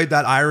they played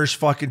that Irish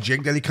fucking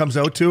jig that he comes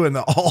out to, and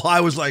I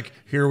was like,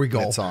 here we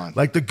go. It's on.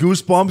 Like the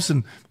goosebumps,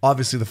 and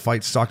obviously the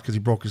fight sucked because he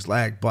broke his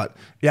leg. But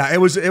yeah, it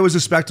was a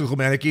spectacle,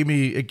 man. It gave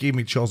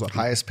me chills up.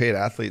 Highest paid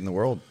athlete in the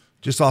world.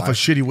 Just off of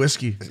shitty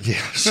whiskey. Yeah,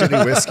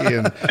 shitty whiskey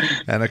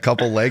and a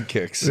couple leg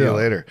kicks. See you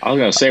later. I was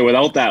gonna say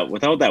without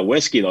that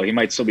whiskey though, he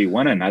might still be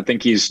winning. I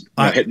think he's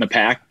hitting the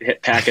pack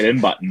it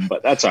in button,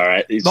 but that's all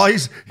right.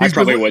 I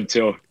probably would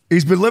too.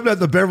 He's been living at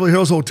the Beverly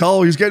Hills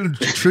Hotel. He's getting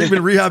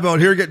treatment rehab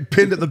out here, getting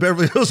pinned at the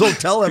Beverly Hills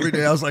Hotel every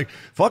day. I was like,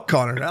 fuck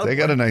Connor. They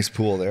got a nice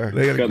pool there.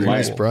 They got a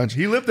nice brunch.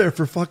 He lived there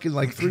for fucking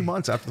like 3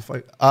 months after the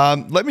fight.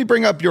 Let me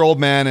bring up your old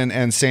man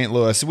and St.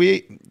 Louis.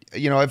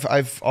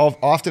 I've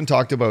often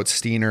talked about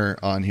Steiner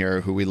on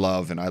here, who we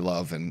love and I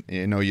love, and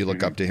you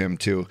look up to him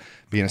too,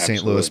 being a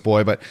St. Louis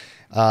boy. But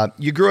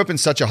you grew up in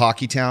such a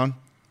hockey town.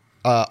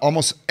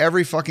 Almost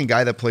every fucking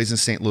guy that plays in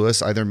St. Louis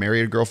either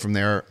married a girl from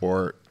there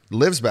or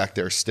lives back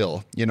there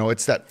still.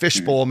 It's that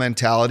fishbowl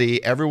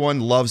mentality. Everyone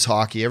loves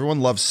hockey. Everyone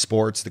loves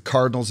sports. The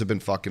Cardinals have been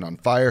fucking on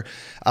fire.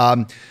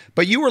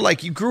 But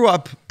you grew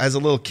up as a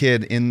little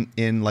kid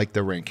in like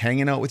the rink,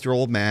 hanging out with your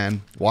old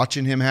man,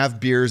 watching him have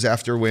beers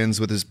after wins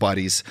with his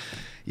buddies.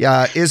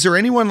 Yeah. Is there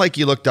anyone like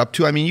you looked up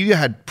to? I mean, you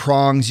had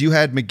Prongs, you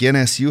had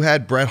McGinnis, you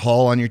had Brett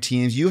Hall on your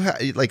teams. You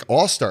had like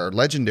all-star,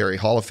 legendary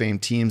Hall of Fame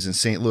teams in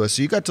St. Louis.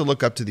 So you got to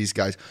look up to these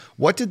guys.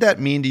 What did that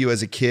mean to you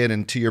as a kid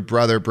and to your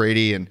brother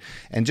Brady and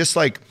just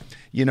like,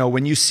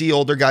 when you see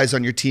older guys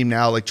on your team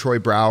now, like Troy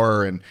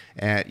Brouwer and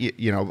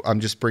I'm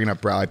just bringing up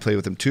Brow. I play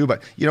with him too,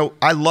 but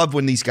I love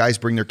when these guys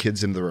bring their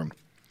kids into the room.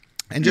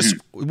 And just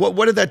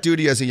what did that do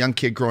to you as a young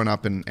kid growing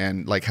up,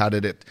 and like how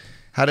did it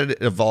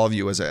evolve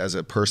you as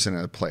a person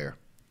and a player?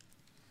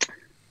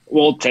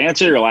 Well, to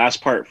answer your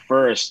last part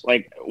first,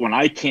 like when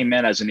I came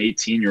in as an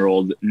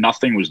 18-year-old,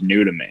 nothing was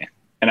new to me.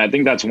 And I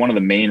think that's one of the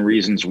main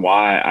reasons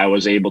why I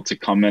was able to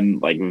come in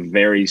like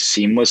very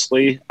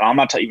seamlessly. I'm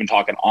not even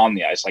talking on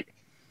the ice. Like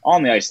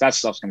on the ice, that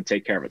stuff's going to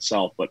take care of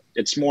itself. But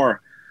it's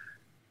more,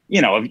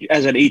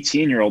 as an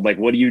 18-year-old, like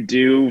what do you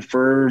do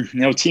for,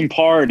 team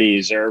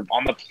parties or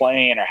on the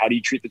plane, or how do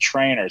you treat the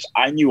trainers?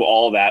 I knew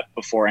all that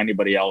before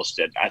anybody else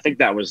did. I think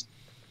that was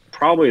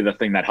probably the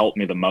thing that helped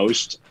me the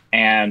most.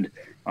 And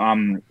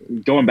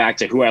going back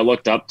to who I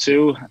looked up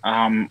to,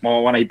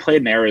 when I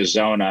played in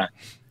Arizona,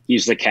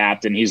 he's the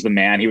captain, he's the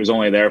man. He was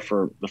only there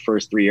for the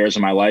first 3 years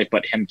of my life,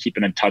 but him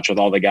keeping in touch with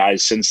all the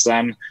guys since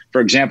then. For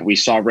example, we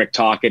saw Rick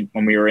Tocchet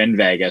when we were in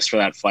Vegas for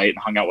that fight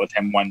and hung out with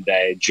him one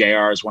day.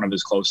 JR is one of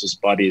his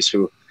closest buddies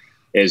who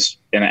is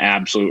in an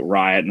absolute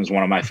riot and is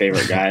one of my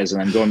favorite guys.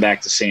 And then going back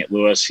to St.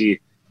 Louis,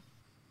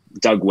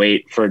 Doug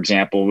Waite, for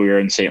example, we were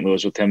in St.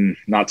 Louis with him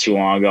not too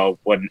long ago.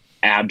 What an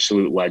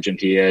absolute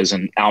legend he is.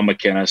 And Al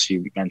McInnes,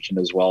 you mentioned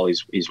as well.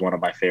 He's one of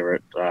my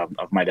favorite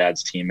of my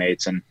dad's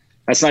teammates. And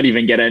that's not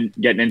even getting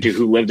into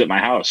who lived at my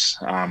house.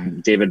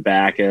 David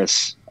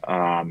Backus,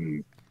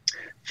 Phil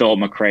Phil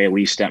McRae,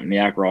 Lee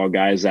Stempniak were all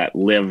guys that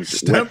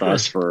lived with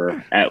us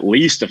for at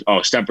least.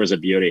 Stemper's a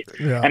beauty.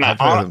 Yeah, and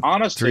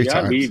honestly, 3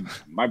 times.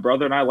 my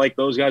brother and I like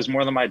those guys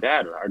more than my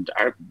dad.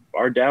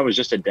 Our dad was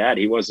just a dad.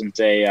 He wasn't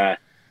a.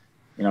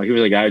 He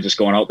was a guy just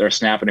going out there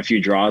snapping a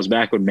few draws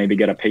back, would maybe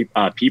get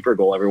a peeper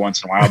goal every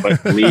once in a while.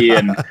 But Lee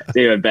and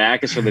David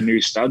Backus are the new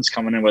studs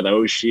coming in with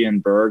Oshie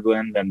and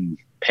Berglund and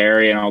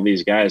Perry and all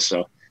these guys.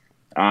 So,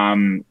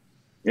 honestly,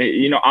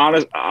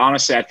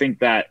 I think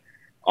that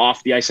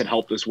off the ice it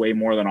helped us way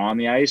more than on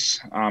the ice.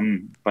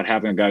 But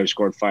having a guy who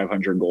scored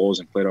 500 goals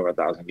and played over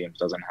 1,000 games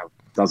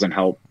doesn't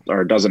help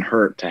or doesn't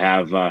hurt to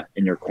have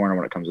in your corner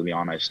when it comes to the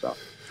on ice stuff.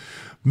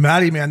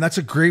 Matty, man, that's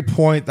a great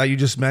point that you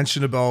just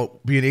mentioned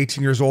about being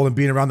 18 years old and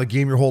being around the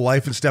game your whole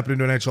life and stepping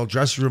into an NHL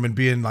dressing room and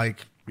being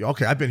like,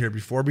 okay, I've been here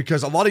before.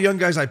 Because a lot of young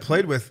guys I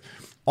played with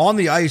on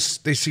the ice,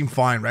 they seem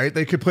fine, right?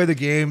 They could play the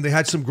game. They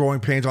had some growing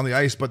pains on the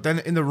ice, but then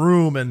in the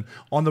room and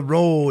on the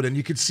road, and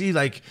you could see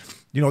like,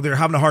 they're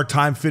having a hard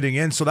time fitting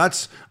in. So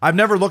I've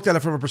never looked at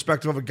it from a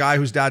perspective of a guy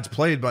whose dad's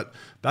played, but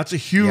that's a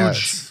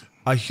huge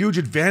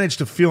advantage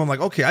to feeling like,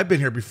 okay, I've been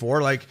here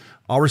before. Like,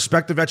 I'll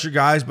respect the veteran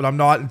guys, but I'm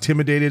not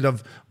intimidated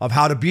of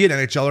how to be an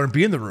NHLer and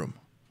be in the room.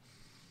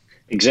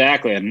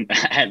 Exactly. And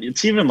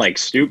it's even like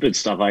stupid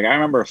stuff. Like I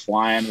remember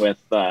flying with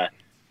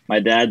my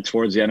dad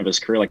towards the end of his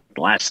career, like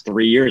the last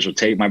 3 years, would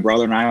take my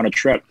brother and I on a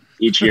trip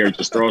each year,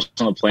 just throw us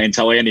on the plane,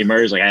 tell Andy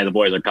Murray's like, hey, the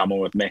boys are coming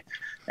with me.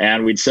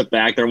 And we'd sit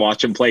back there,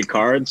 watch him play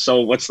cards.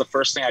 So what's the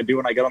first thing I do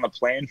when I get on the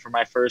plane for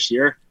my first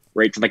year?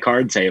 Right to the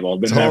card table.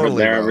 Been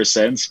there ever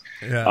since.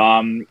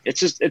 Yeah.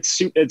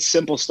 It's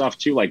simple stuff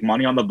too, like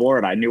money on the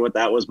board. I knew what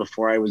that was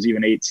before I was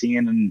even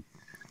 18 and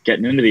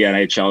getting into the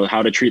NHL,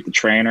 how to treat the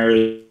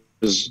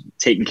trainers,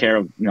 taking care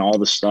of all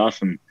the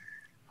stuff. And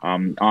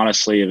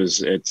honestly,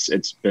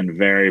 it's been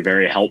very,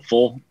 very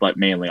helpful, but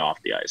mainly off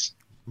the ice.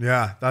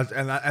 Yeah,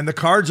 and the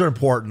cards are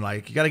important.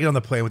 Like you got to get on the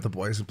plane with the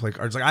boys and play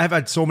cards. Like I have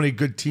had so many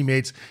good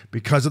teammates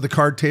because of the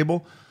card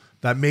table.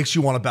 That makes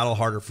you want to battle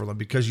harder for them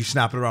because you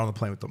snap it around on the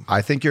plane with them.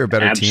 I think you're a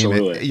better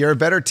team. You're a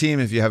better team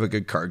if you have a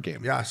good card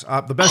game. Yes,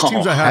 the best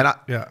teams I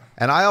have.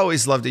 And I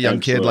always loved a young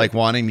kid like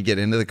wanting to get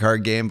into the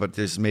card game, but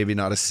there's maybe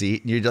not a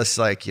seat. And you're just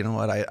like, you know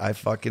what? I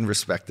fucking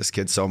respect this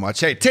kid so much.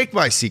 Hey, take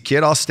my seat,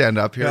 kid. I'll stand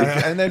up here.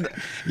 Yeah. And then,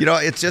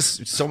 it's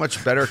just so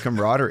much better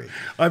camaraderie.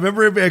 I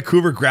remember in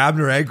Vancouver,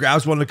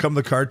 Grabs wanted to come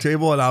to the card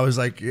table, and I was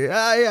like,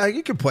 yeah,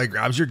 you can play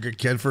Grabs. You're a good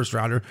kid, first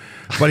rounder.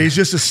 But he's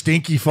just a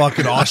stinky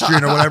fucking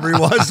Austrian or whatever he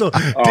was. So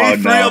day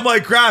 3, I'm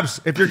like, Grabs,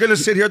 if you're going to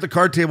sit here at the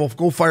card table,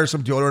 go fire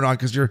some deodorant on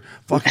because you're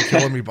fucking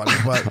killing me, buddy.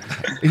 But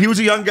he was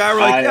a young guy. We're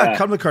like,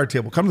 come to the card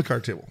table. Come to the card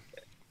table.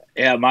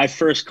 Yeah, my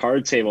first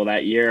card table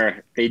that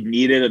year, they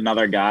needed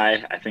another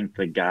guy. I think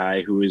the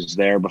guy who was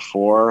there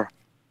before,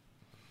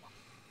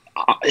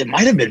 it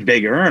might have been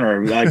Big Earn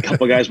or a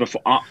couple guys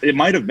before. It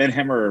might have been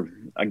him or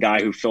a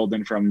guy who filled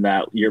in from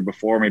that year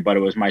before me, but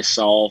it was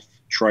myself,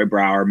 Troy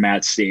Brower,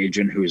 Matt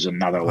Stajan, who's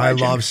another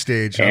legend. I love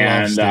Stage.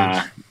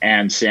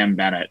 And Sam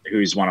Bennett,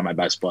 who's one of my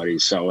best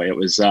buddies. So it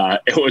was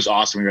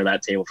awesome. We were at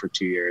that table for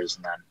 2 years,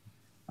 and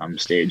then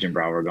Stage and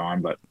Brower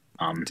gone, but.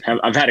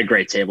 I've had a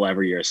great table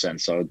every year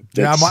since. So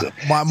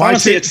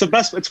honestly, it's the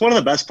best. It's one of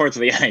the best parts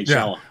of the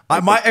NHL.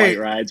 Yeah. Flight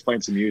rides,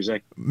 playing some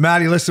music.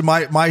 Matty, listen,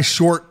 my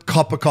short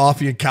cup of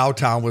coffee in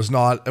Cowtown was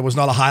not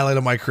a highlight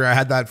of my career. I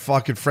had that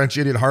fucking French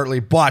idiot Hartley,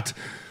 but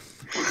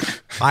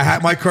I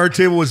had my card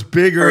table was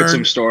Big Earn. Heard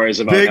some stories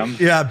about him.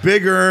 Yeah,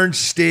 Big Earn,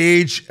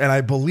 Stage, and I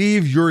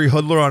believe Yuri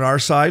Hudler on our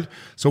side.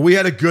 So we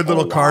had a good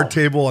little card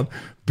table, and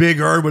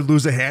Big Earn would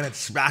lose a hand and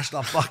smash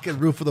the fucking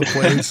roof of the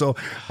plane. So,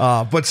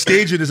 but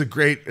Stage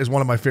is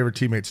one of my favorite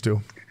teammates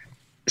too.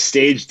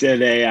 Stage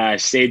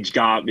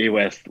got me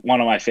with one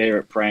of my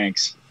favorite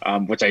pranks,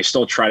 which I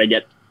still try to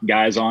get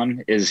guys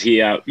on. Is he,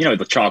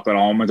 the chocolate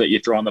almonds that you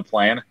throw on the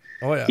plane?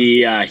 Oh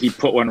yeah. He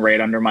put one right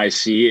under my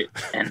seat,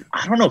 and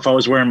I don't know if I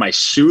was wearing my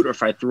suit or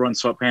if I threw on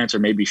sweatpants or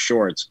maybe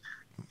shorts.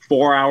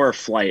 4-hour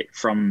flight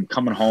from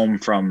coming home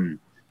from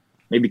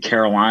maybe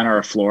Carolina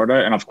or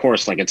Florida. And of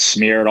course, like it's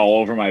smeared all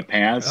over my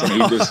pants. And he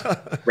just,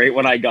 right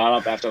when I got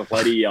up after the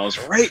flight, he yells,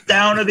 right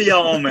down to the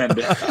almond.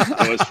 It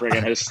was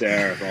friggin'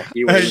 hysterical.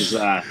 He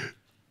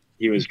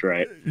was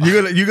great.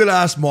 You gotta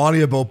ask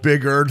Monty about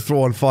Big Earn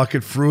throwing fucking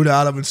fruit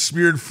at him and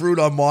smeared fruit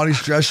on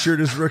Monty's dress shirt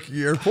his rookie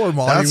year. Poor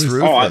Monty. That's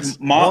ruthless.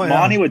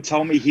 Monty would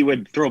tell me he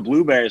would throw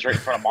blueberries right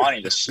in front of Monty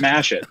and just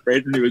smash it.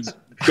 Right, and he would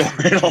go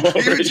right all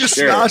over he would his just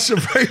shirt. smash him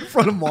right in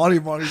front of Monty.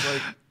 Monty's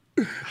like,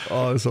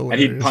 oh, it's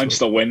hilarious. And he'd punch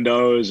the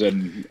windows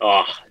and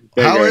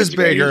how is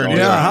Big Earn?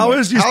 Yeah,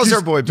 how's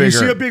our boy Big Earn? Do you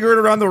see a Big Earn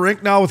around the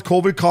rink now with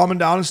COVID calming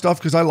down and stuff?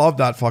 Because I love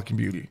that fucking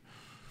beauty.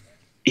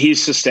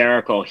 He's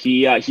hysterical.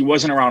 He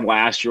wasn't around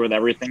last year with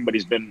everything, but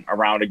he's been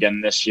around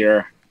again this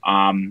year.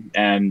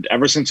 And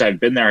ever since I've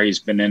been there, he's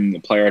been in the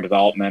player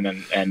development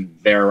and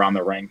there around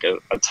the rink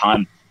a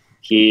ton.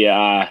 He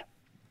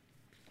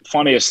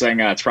funniest thing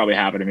that's probably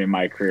happened to me in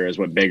my career is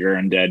what Big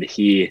Earn did.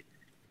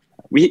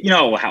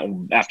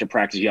 How after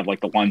practice you have like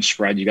the lunch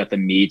spread, you got the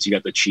meats, you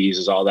got the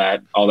cheeses, all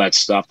that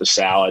stuff, the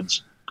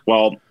salads.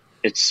 Well,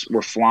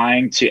 we're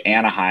flying to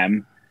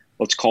Anaheim.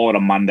 Let's call it a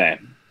Monday.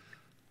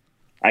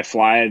 I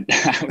fly.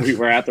 We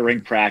were at the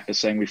rink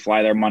practicing. We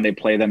fly there Monday,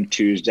 play them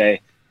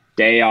Tuesday,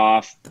 day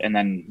off, and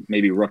then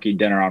maybe rookie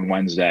dinner on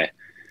Wednesday.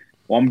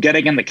 Well, I'm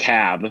getting in the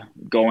cab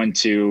going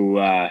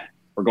to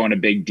we're going to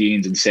Big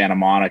Dean's in Santa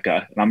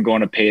Monica, and I'm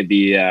going to pay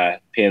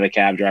the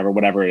cab driver,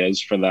 whatever it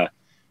is, for the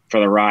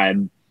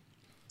ride.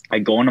 I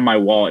go into my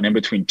wallet, and in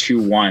between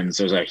two ones,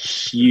 there's a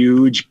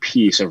huge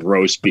piece of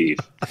roast beef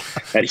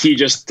that he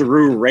just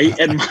threw right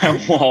in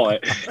my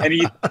wallet. And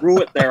he threw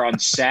it there on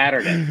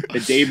Saturday, the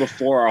day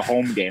before our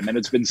home game. And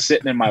it's been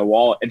sitting in my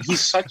wallet. And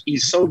he's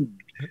so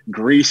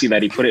greasy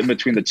that he put it in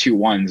between the two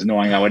ones,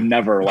 knowing I would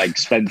never like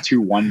spend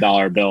two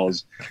 $1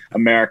 bills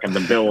American. The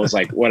bill was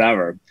like,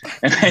 whatever.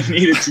 And I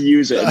needed to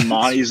use it. And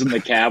Monty's in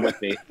the cab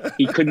with me.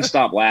 He couldn't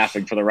stop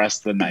laughing for the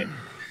rest of the night.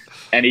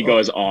 And he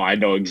goes, "Oh, I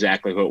know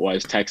exactly who it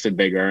was." Texted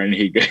Big Earn.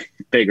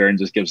 Big Earn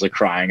just gives a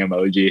crying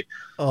emoji,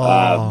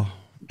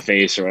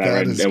 face or whatever.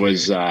 And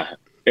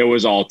it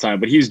was all time.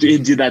 But he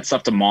did that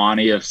stuff to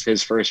Monty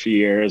his first few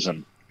years,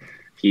 and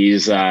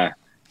he's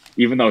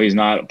even though he's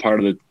not part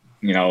of the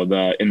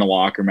in the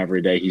locker room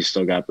every day, he's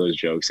still got those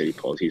jokes that he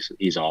pulls.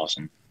 He's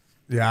awesome.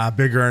 Yeah,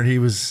 Big Earn. He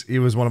was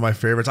one of my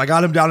favorites. I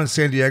got him down in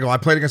San Diego. I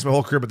played against him my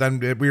whole career, but then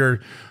we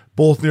were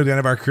both near the end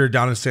of our career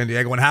down in San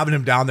Diego, and having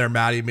him down there,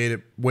 Matty, made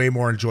it way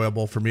more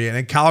enjoyable for me. And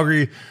in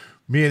Calgary,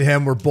 me and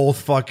him were both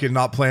fucking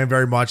not playing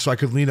very much, so I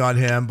could lean on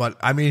him. But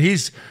I mean,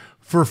 he's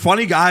for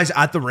funny guys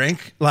at the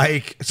rink.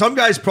 Like some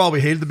guys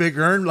probably hated the Big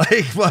Earn,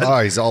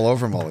 but he's all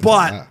over him all the time.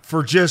 But yeah.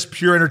 For just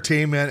pure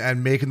entertainment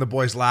and making the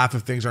boys laugh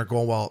if things aren't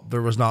going well,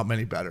 there was not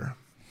many better.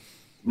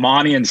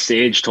 Monty and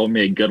Sage told me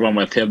a good one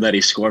with him that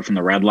he scored from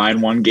the red line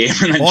one game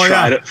and then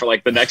tried it for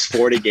like the next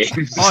 40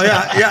 games. Oh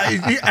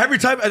yeah. Every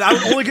time, and I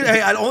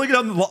would only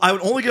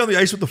get on the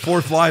ice with the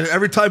fourth line. And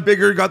every time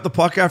Big Earn got the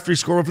puck after he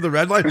scored for the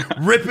red line,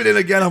 rip it in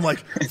again. I'm like,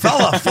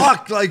 fella,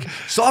 fuck, like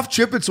soft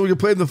chip it so you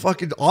play in the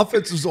fucking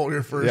offensive zone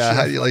here first. Yeah,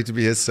 how do you like to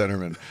be his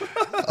centerman?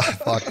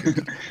 Fuck,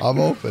 I'm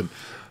open.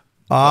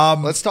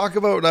 Let's talk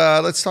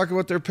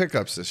about their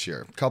pickups this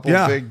year. Couple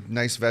big,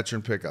 nice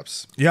veteran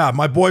pickups. Yeah,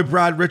 my boy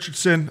Brad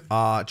Richardson,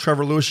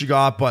 Trevor Lewis you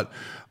got, but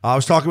I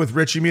was talking with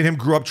Richie. Me and him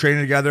grew up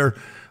training together.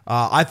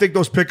 I think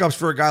those pickups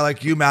for a guy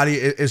like you, Matty,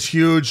 is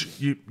huge.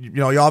 You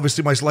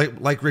obviously must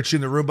like Richie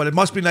in the room, but it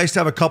must be nice to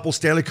have a couple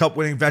Stanley Cup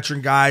winning veteran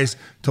guys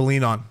to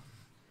lean on.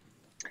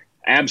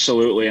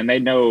 Absolutely, and they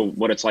know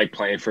what it's like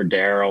playing for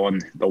Darryl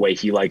and the way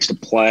he likes to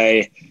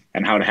play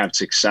and how to have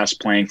success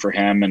playing for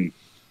him. And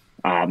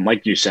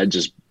like you said,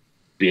 just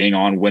being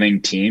on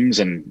winning teams.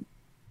 And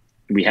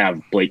we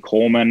have Blake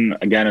Coleman,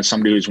 again, as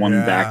somebody who's won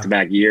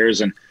back-to-back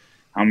years. And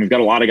we've got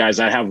a lot of guys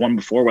that have won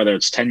before, whether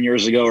it's 10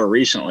 years ago or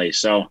recently.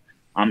 So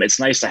it's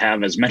nice to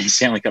have as many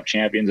Stanley Cup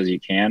champions as you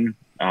can.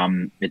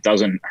 It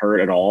doesn't hurt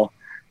at all.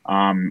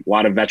 A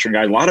lot of veteran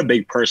guys, a lot of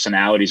big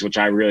personalities, which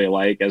I really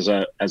like as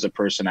a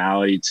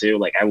personality too.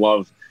 Like I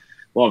love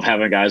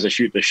having guys to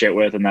shoot the shit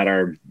with and that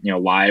are,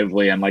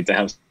 lively and like to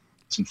have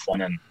some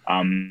fun and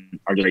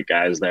are great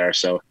guys there.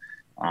 So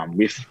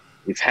we've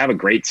had a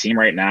great team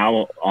right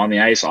now on the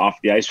ice,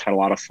 off the ice. We've had a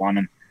lot of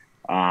fun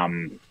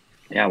and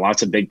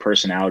lots of big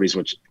personalities,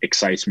 which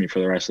excites me for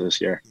the rest of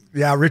this year.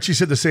 Yeah, Richie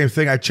said the same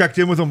thing. I checked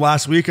in with him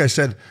last week. I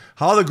said,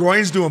 "How are the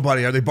groins doing,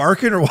 buddy? Are they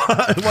barking or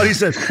what?" What he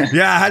said,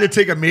 "Yeah, I had to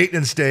take a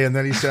maintenance day." And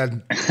then he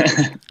said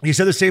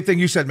the same thing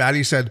you said, Matt.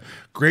 He said,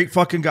 "Great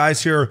fucking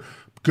guys here.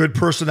 Good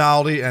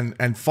personality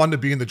and fun to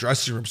be in the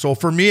dressing room." So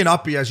for me and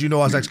Uppy, as you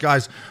know, as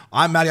ex-guys,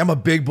 I'm a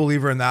big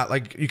believer in that.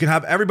 Like you can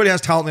have, everybody has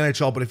talent in the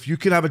NHL, but if you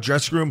can have a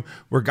dressing room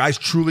where guys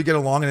truly get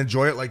along and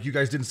enjoy it like you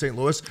guys did in St.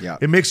 Louis,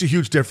 it makes a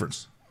huge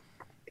difference.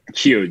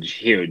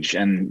 Huge.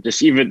 And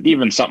just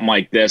even something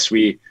like this,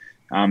 we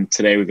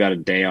today we've got a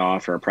day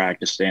off or a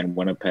practice day in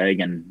Winnipeg,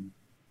 and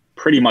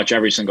pretty much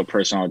every single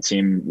person on the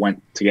team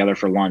went together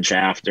for lunch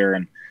after.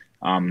 And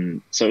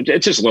so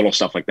it's just little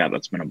stuff like that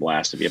that's been a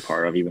blast to be a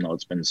part of, even though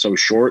it's been so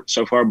short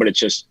so far, but it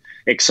just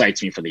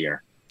excites me for the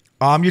year.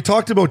 You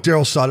talked about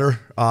Daryl Sutter.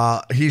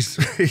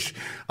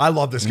 I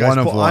love this guy.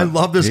 I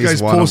love this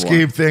guy's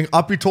post-game thing.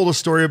 Uppy told a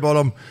story about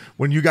him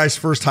when you guys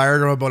first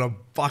hired him, about him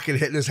fucking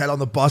hitting his head on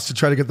the bus to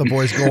try to get the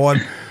boys going.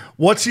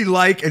 What's he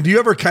like? And do you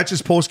ever catch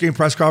his post-game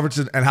press conference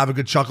and have a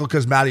good chuckle?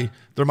 Because, Matty,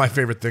 they're my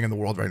favorite thing in the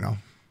world right now.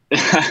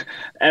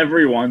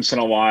 Every once in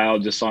a while,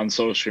 just on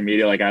social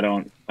media, like I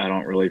don't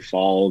really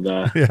follow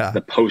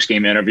the post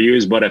game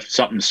interviews, but if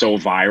something's so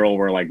viral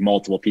where like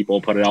multiple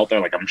people put it out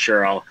there, like I'm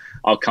sure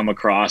I'll come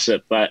across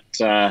it. But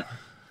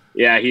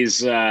he's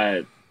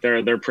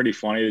they're pretty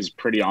funny. He's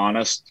pretty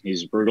honest.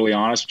 He's brutally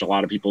honest, which a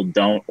lot of people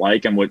don't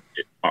like, and what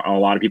a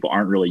lot of people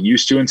aren't really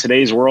used to in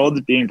today's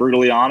world, being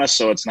brutally honest.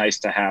 So it's nice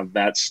to have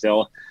that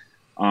still.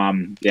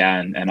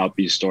 And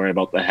Uppy's story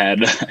about the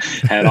head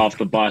off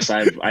the bus.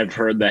 I've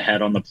heard the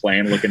head on the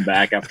plane looking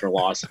back after a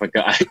loss. If a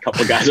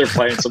couple of guys are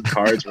playing some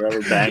cards, or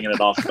whatever, banging it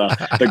off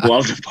the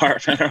glove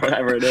department or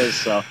whatever it is.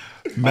 So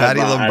Matty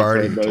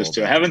Lombardi, I've heard those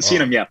two. I haven't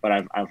seen him yet,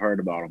 but I've heard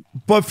about him.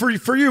 But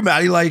for you,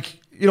 Matty, like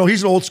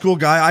he's an old school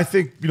guy. I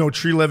think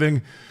tree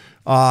living.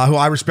 who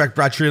I respect.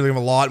 Brad treated him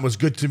a lot and was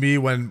good to me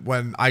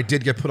when I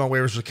did get put on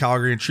waivers with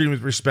Calgary, and treated him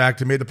with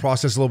respect and made the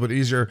process a little bit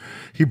easier.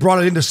 He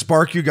brought it in to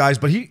spark you guys,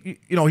 but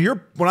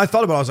when I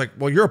thought about it, I was like,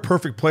 well, you're a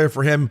perfect player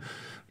for him.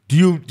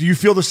 Do you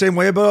feel the same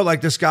way about it?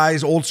 Like, this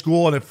guy's old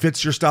school and it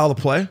fits your style of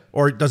play,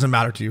 or it doesn't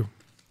matter to you?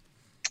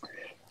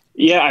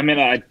 Yeah, I mean,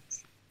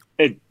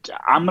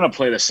 I'm going to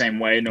play the same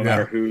way, no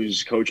matter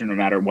who's coaching, no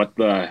matter what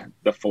the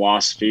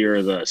philosophy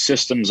or the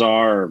systems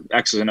are, or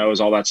X's and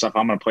O's, all that stuff.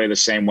 I'm going to play the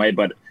same way,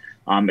 but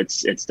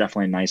it's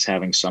definitely nice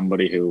having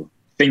somebody who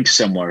thinks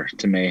similar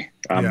to me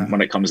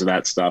when it comes to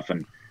that stuff,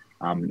 and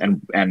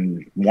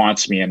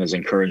wants me and is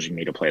encouraging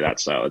me to play that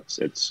style.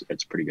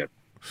 It's pretty good.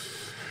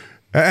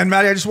 And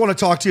Matty, I just want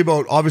to talk to you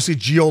about, obviously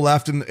Gio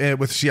left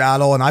with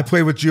Seattle, and I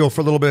played with Gio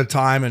for a little bit of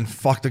time, and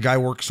fuck, the guy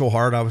worked so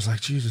hard. I was like,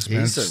 Jesus,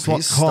 man,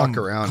 he's stuck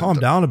around. Calm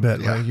down a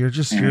bit. Yeah. Like,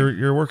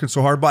 you're working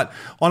so hard. But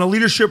on a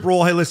leadership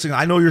role, hey, listen,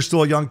 I know you're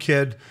still a young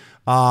kid.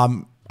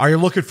 Are you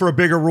looking for a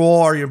bigger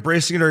role? Are you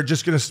embracing it, or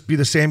just going to be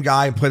the same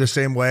guy and play the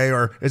same way?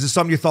 Or is it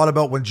something you thought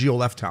about when Gio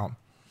left town?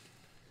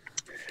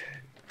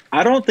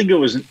 I don't think it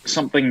was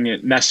something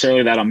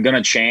necessarily that I'm going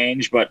to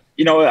change, but,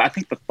 I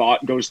think the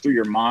thought goes through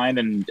your mind,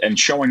 and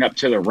showing up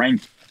to the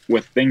rink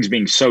with things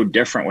being so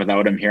different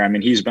without him here. I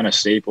mean, he's been a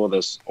staple of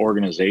this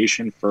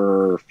organization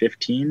for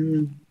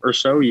 15 or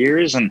so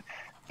years and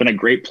been a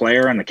great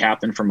player and the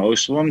captain for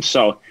most of them.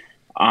 So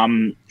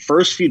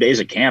first few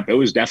days of camp, it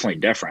was definitely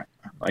different.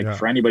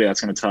 For anybody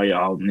that's going to tell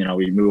you,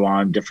 we move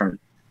on different,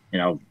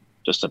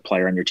 just a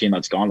player on your team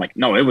that's gone. Like,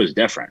 no, it was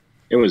different.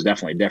 It was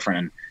definitely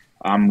different.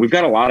 And we've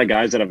got a lot of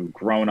guys that have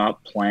grown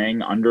up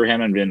playing under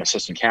him and been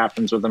assistant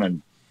captains with him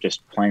and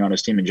just playing on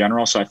his team in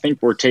general. So I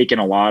think we're taking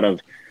a lot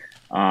of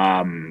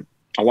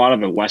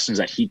the lessons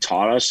that he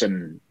taught us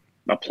and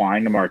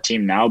applying them to our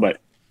team now. But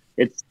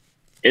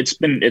it's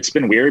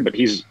been weird. But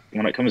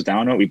when it comes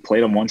down to it, we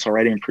played him once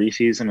already in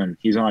preseason, and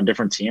he's on a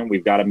different team.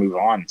 We've got to move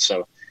on.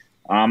 So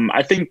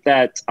I think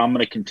that I'm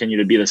going to continue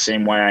to be the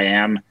same way I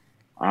am.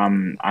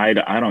 I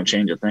don't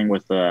change a thing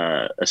with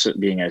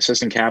being an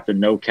assistant captain,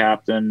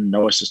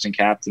 no assistant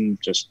captain.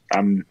 Just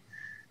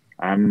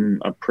I'm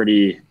a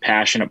pretty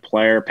passionate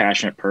player,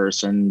 passionate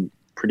person,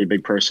 pretty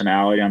big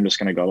personality. I'm just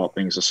going to go about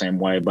things the same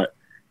way. But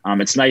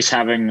it's nice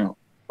having,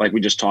 like we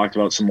just talked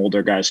about, some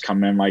older guys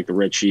come in like the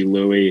Richie,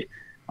 Louie,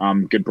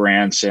 good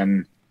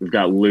Branson. We've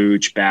got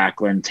Luch,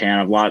 Backlund,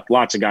 Tanev,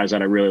 lots of guys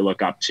that I really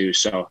look up to.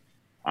 So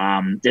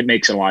it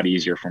makes it a lot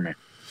easier for me.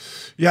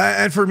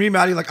 Yeah, and for me,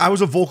 Matty, like, I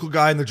was a vocal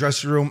guy in the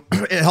dressing room.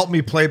 It helped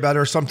me play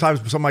better. Sometimes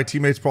some of my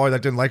teammates probably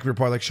that didn't like me were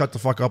probably like, shut the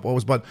fuck up,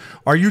 always. But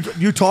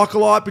you talk a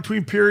lot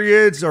between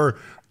periods, or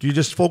do you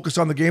just focus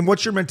on the game?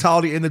 What's your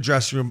mentality in the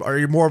dressing room? Are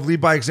you more of lead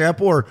by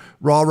example, or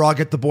rah,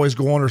 get the boys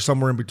going, or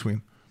somewhere in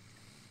between?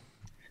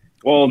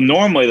 Well,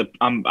 normally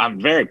I'm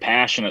very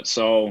passionate,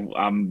 so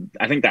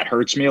I think that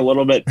hurts me a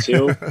little bit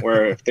too,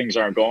 where if things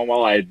aren't going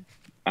well,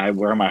 I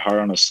wear my heart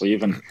on a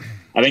sleeve. And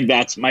I think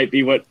that might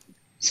be what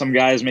some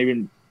guys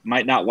maybe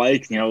might not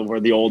like, where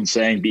the old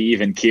saying, be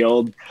even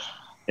keeled.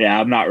 Yeah,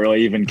 I'm not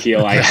really even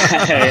keel.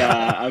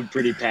 I'm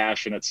pretty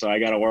passionate, so I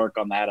got to work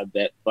on that a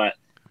bit. But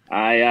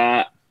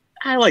I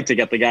like to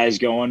get the guys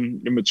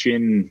going in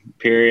between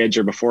periods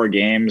or before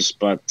games.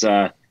 But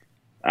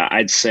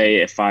I'd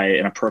say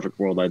in a perfect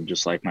world, I'd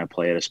just like my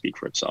play to speak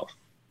for itself.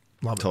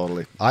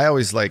 Totally. I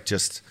always like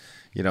just,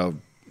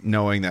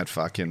 knowing that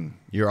fucking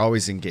you're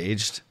always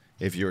engaged.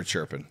 If you're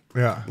chirping,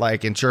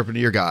 and chirping to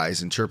your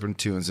guys and chirping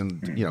tunes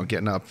and,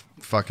 getting up,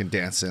 fucking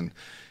dancing,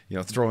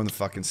 throwing the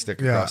fucking stick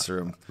across the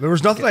room. There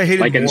was nothing I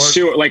hated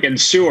more. In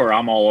sewer,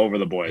 I'm all over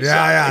the boys.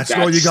 Yeah.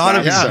 So you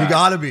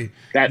gotta be.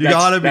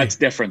 That's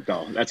different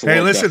though. That's a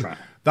little different.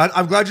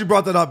 I'm glad you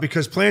brought that up,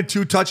 because playing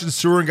two touch and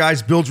sewer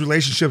guys builds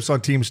relationships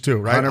on teams too,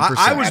 right? 100%.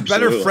 I was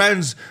better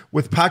friends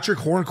with Patrick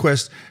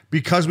Hornquist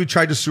because we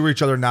tried to sewer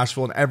each other in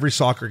Nashville in every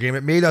soccer game.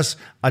 It made us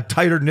a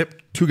tighter knit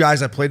two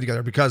guys that played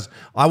together, because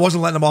I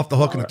wasn't letting them off the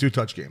hook in the two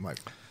touch game. Like,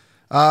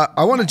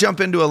 I want to jump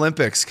into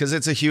Olympics because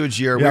it's a huge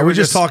year. Yeah, we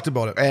just talked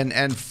about it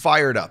and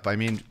fired up. I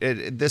mean,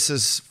 this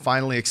is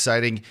finally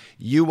exciting.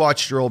 You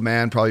watched your old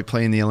man probably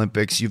play in the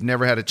Olympics. You've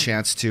never had a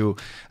chance to.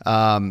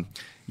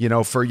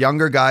 For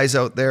younger guys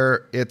out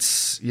there,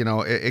 it's,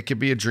 it could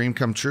be a dream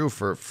come true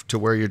to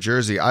wear your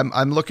jersey.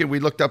 We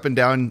looked up and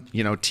down,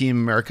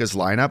 Team America's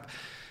lineup.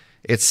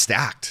 It's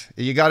stacked.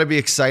 You got to be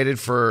excited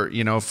for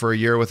a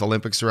year with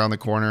Olympics around the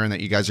corner, and that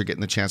you guys are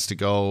getting the chance to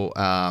go.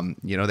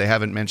 They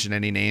haven't mentioned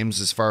any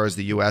names as far as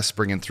the U.S.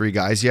 bringing 3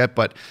 guys yet,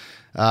 but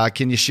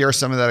can you share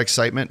some of that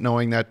excitement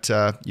knowing that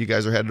you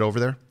guys are headed over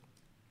there?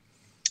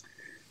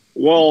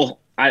 Well,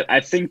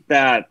 I think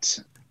that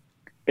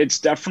it's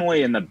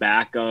definitely in the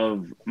back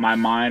of my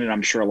mind, and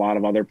I'm sure a lot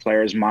of other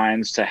players'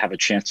 minds, to have a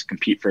chance to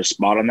compete for a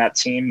spot on that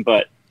team.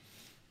 But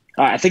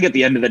I think at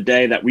the end of the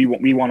day that we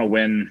want to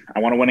win. I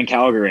want to win in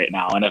Calgary right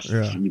now. And if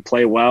you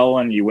play well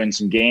and you win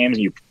some games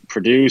and you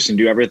produce and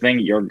do everything,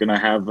 you're going to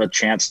have a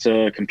chance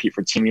to compete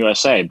for Team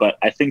USA. But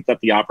I think that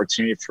the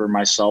opportunity for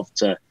myself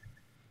to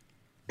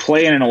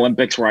play in an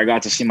Olympics where I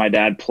got to see my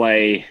dad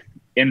play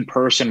in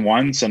person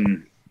once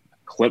and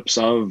clips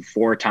of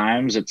 4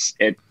 times,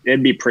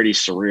 it'd be pretty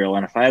surreal.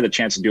 And if I had the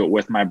chance to do it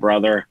with my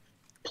brother,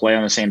 play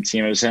on the same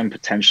team as him,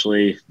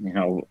 potentially,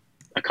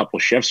 a couple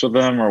shifts with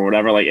him or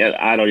whatever, like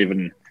I don't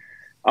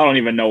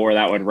even know where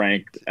that would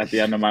rank at the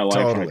end of my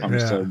life when it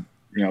comes to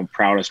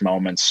proudest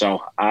moments.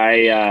 So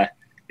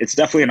it's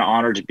definitely an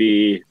honor to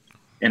be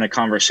in a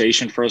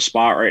conversation for a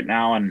spot right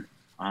now, and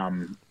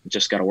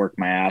just got to work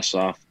my ass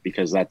off,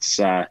 because that's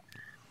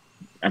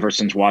ever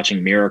since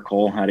watching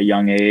Miracle at a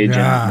young age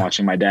and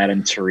watching my dad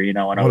in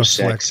Torino in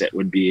 06, it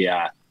would be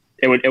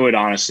it would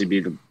honestly be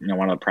the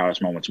one of the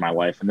proudest moments of my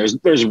life. And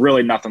there's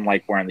really nothing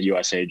like wearing the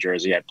USA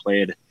jersey. I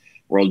played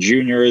World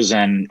Juniors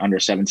and under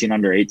 17,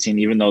 under 18,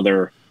 even though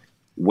they're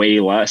way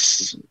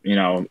less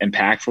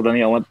impactful than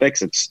the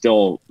Olympics. It's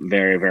still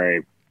very,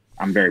 very,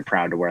 I'm very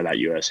proud to wear that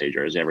USA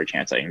jersey every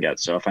chance I can get.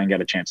 So if I can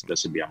get a chance at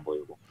this, it'd be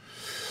unbelievable.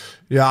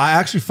 Yeah, I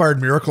actually fired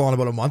Miracle on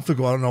about a month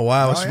ago. I don't know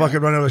why. I was fucking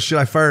running out of shit.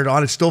 I fired it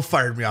on. It still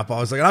fired me up. I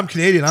was like, I'm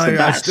Canadian.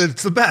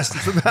 It's the best.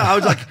 I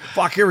was like,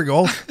 fuck, here we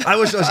go. I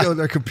wish I was out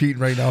there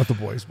competing right now with the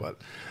boys. But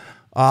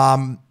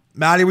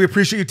Matty, we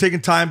appreciate you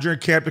taking time during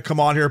camp to come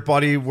on here,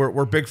 buddy.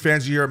 We're big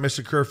fans of you here at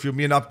Mr. Curfew.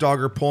 Me and Updog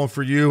are pulling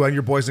for you and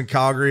your boys in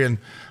Calgary. And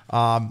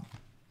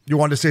you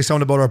wanted to say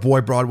something about our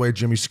boy Broadway,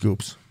 Jimmy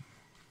Scoops.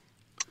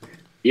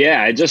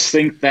 Yeah, I just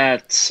think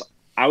that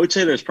I would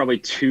say there's probably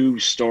 2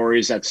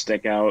 stories that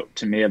stick out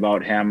to me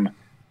about him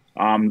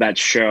that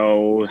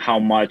show how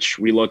much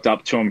we looked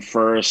up to him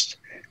first.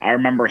 I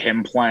remember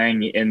him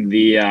playing in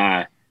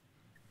the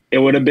it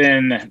would have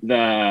been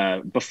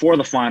before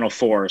the Final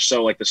Four,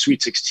 so like the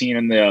Sweet 16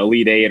 and the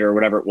Elite 8 or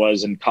whatever it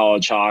was in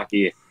college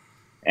hockey,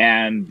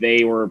 and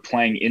they were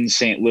playing in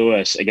St.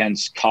 Louis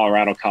against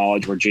Colorado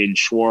College, where Jaden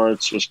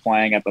Schwartz was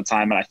playing at the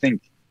time. And I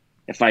think,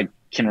 if I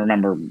can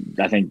remember,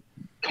 I think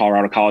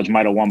Colorado College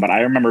might have won, but I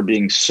remember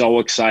being so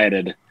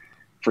excited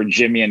for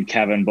Jimmy and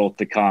Kevin both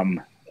to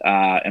come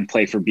and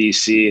play for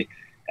BC.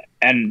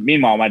 And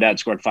meanwhile, my dad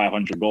scored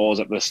 500 goals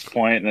at this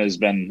point and has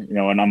been,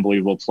 an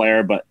unbelievable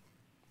player. But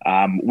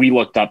we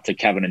looked up to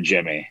Kevin and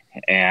Jimmy,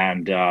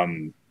 and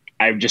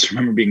I just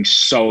remember being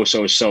so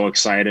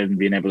excited and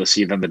being able to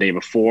see them the day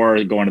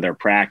before, going to their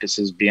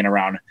practices, being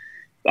around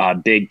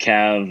Big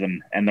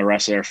Kev and the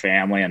rest of their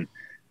family. And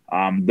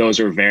those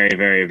are very,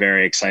 very,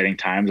 very exciting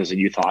times as a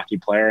youth hockey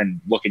player,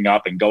 and looking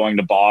up and going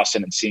to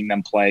Boston and seeing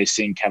them play,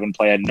 seeing Kevin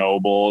play at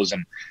Nobles,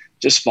 and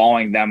just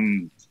following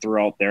them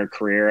throughout their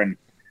career, and,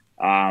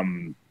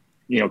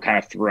 kind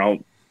of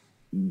throughout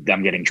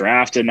them getting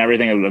drafted and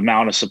everything. The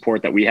amount of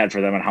support that we had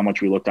for them and how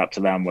much we looked up to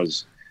them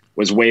was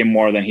way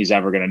more than he's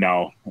ever going to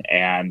know.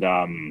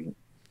 And,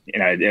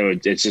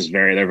 it's just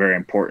they're very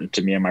important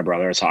to me and my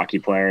brother as hockey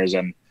players,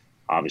 and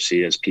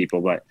obviously as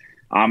people. But,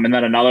 and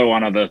then another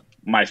one of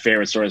my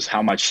favorite stories,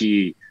 how much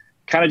he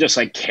kind of just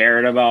like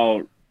cared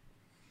about,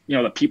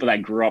 the people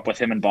that grew up with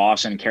him in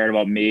Boston, cared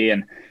about me.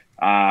 And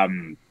I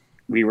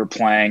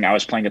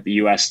was playing at the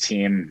US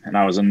team, and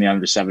I was in the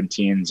under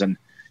 17s, and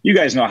you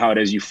guys know how it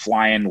is. You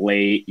fly in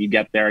late, you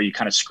get there, you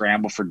kind of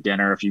scramble for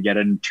dinner if you get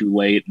in too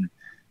late. And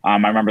I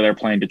remember they're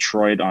playing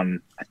Detroit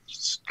on,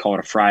 call it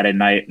a Friday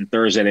night, and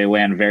Thursday they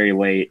land very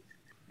late.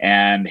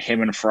 And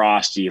him and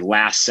Frosty,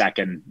 last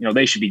second,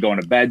 they should be going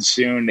to bed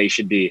soon. They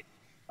should be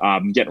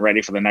getting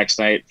ready for the next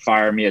night,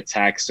 fire me a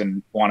text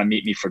and want to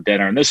meet me for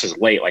dinner. And this is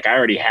late. Like, I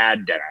already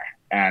had dinner,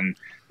 and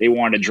they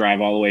wanted to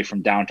drive all the way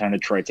from downtown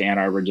Detroit to Ann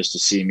Arbor just to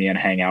see me and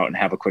hang out and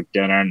have a quick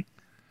dinner.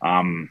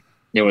 And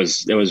it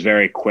was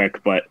very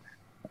quick, but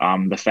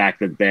the fact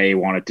that they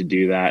wanted to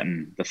do that,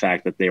 and the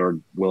fact that they were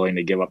willing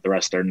to give up the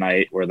rest of their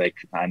night, where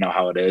I know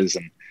how it is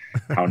and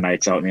how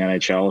nights out in the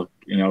NHL,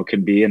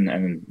 can be.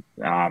 And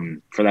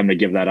for them to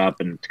give that up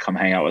and to come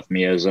hang out with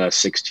me as a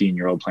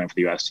 16-year-old playing for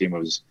the US team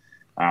was,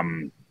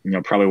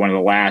 probably one of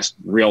the last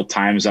real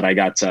times that I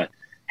got to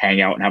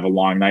hang out and have a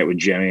long night with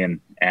Jimmy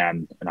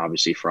and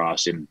obviously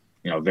Frost. And,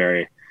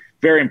 very,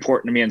 very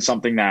important to me, and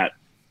something that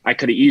I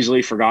could have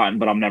easily forgotten,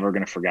 but I'm never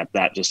going to forget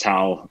that. Just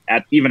how,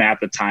 even at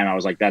the time, I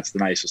was like, that's the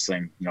nicest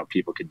thing,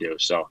 people could do.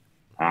 So,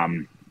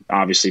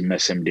 obviously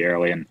miss him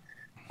dearly, and,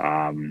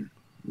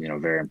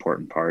 very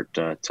important part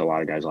to a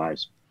lot of guys'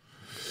 lives.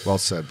 Well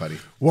said, buddy.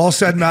 Well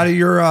said, Matty.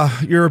 You're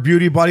a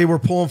beauty, buddy. We're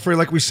pulling for you,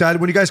 like we said.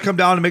 When you guys come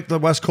down and make the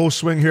West Coast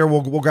swing here,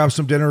 we'll grab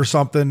some dinner or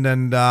something,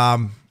 and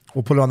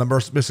we'll put it on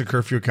the Missing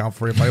Curfew account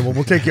for you, buddy.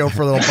 We'll take you out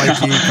for a little bite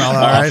to eat, fella,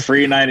 all right?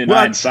 Free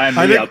 99. Sign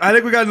me up. I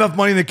think we got enough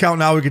money in the account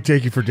now. We could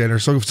take you for dinner.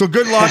 So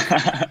good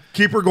luck.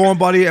 Keep her going,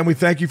 buddy. And we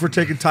thank you for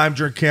taking time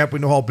during camp. We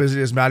know how busy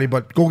it is, Matty,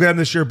 but go get him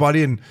this year,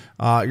 buddy. And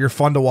you're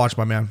fun to watch,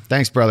 my man.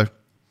 Thanks, brother.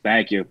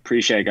 Thank you.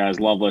 Appreciate it, guys.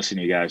 Love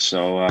listening to you guys.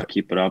 So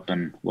keep it up,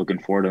 and looking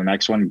forward to the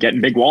next one.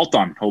 Getting Big Walt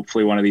on,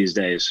 hopefully one of these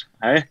days.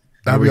 Hey?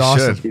 That'd be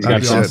awesome.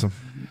 That'd be awesome.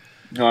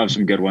 He'll have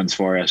some good ones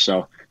for you.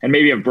 So, and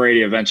maybe if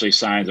Brady eventually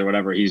signs or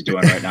whatever he's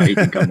doing right now, he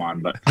can come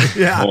on. But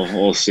yeah,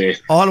 we'll see.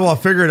 Ottawa,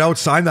 figure it out.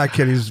 Sign that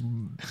kid.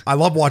 I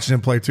love watching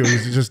him play too.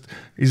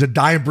 He's a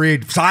dying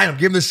breed. Sign him.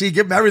 Give him the seat.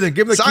 Give him everything.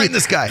 Give him the Sign key.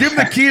 this guy. Give him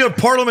the key to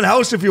Parliament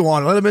House if you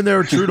want. Let him in there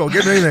with Trudeau.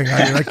 Give him anything.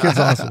 That kid's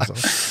awesome.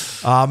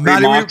 So,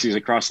 Matty, Moxie's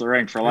across the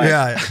rink for life.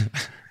 Yeah.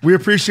 We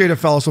appreciate it,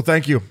 fellas. So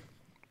thank you.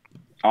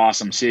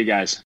 Awesome. See you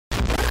guys.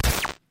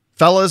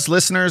 Fellas,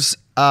 listeners,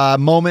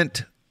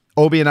 moment.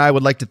 Obi and I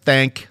would like to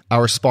thank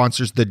our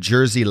sponsors, the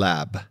Jersey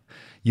Lab.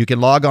 You can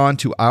log on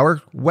to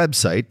our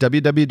website,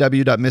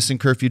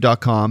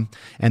 www.missingcurfew.com,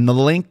 and the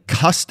link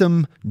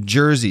custom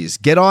jerseys.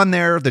 Get on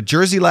there. The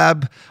Jersey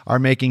Lab are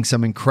making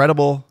some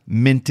incredible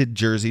minted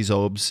jerseys,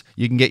 Obes.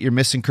 You can get your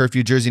Missing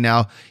Curfew jersey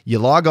now. You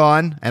log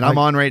on, and I'm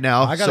on right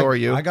now. So are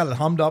you. I got it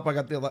hummed up. I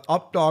got the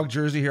Up Dog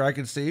jersey here. I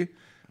can see.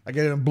 I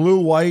get it in blue,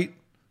 white,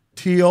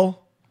 teal.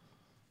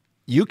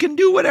 You can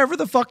do whatever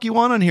the fuck you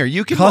want on here.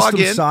 You can custom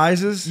log in.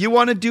 Sizes. You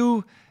want to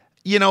do,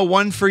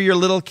 one for your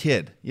little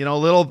kid.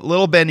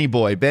 Little Benny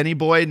boy. Benny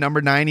boy,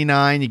 number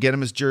 99. You get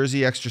him his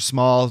jersey, extra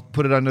small.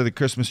 Put it under the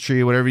Christmas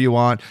tree, whatever you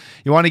want.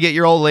 You want to get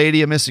your old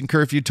lady a Missing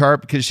Curfew tarp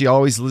because she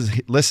always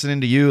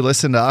listening to you,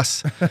 listen to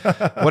us.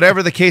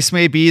 Whatever the case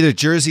may be, the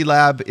Jersey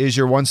Lab is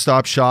your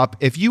one-stop shop.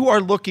 If you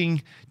are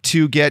looking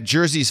to get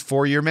jerseys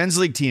for your men's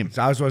league team,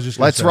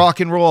 let's rock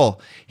and roll.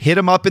 Hit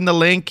them up in the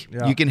link.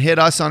 Yeah. You can hit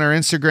us on our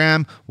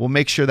Instagram. We'll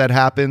make sure that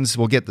happens.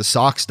 We'll get the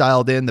socks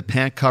dialed in, the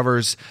pant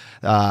covers,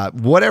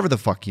 whatever the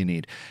fuck you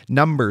need.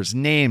 Numbers,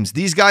 names.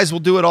 These guys will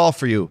do it all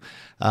for you.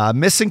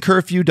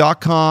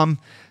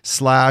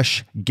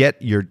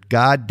 missingcurfew.com/get your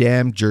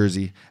goddamn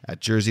jersey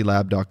at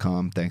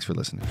jerseylab.com. Thanks for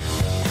listening.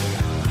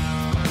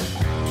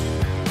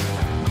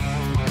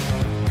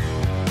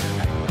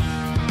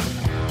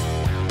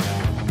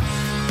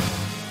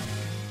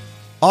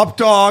 Up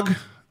Dog.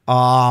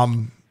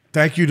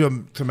 Thank you to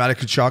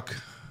Matty Tkachuk.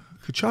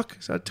 Tkachuk?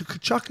 Is that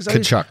Tkachuk?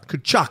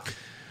 Tkachuk.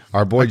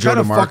 Our boy Joe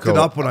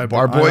DeMarco.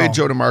 Our boy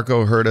Joe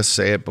DeMarco heard us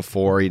say it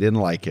before. He didn't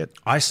like it.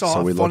 I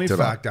saw a funny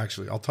fact,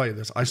 actually. I'll tell you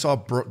this. I saw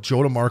Joe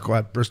DeMarco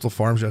at Bristol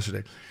Farms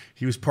yesterday.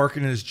 He was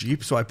parking in his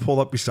Jeep, so I pulled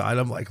up beside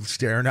him, like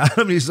staring at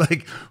him. He's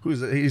like,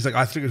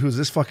 I figured, who's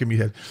this fucking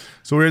meathead?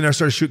 So we were in there,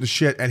 started shooting the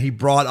shit, and he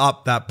brought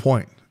up that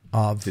point.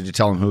 Did you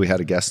tell him who we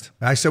had a guest?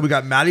 I said we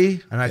got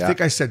Matty, and I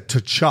think I said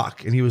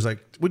Tkachuk, and he was like,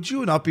 "Would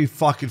you not be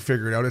fucking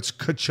figure it out? It's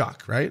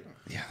Tkachuk, right?"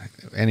 Yeah.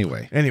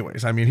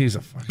 Anyways, I mean, he's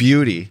a fucking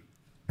beauty,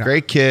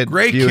 great kid,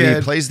 beauty.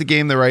 Kid. Plays the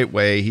game the right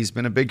way. He's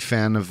been a big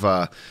fan of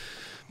the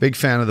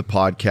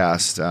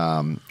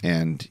podcast,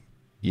 and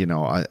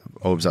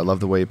Obes, I love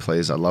the way he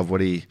plays. I love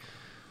what he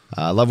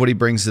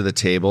brings to the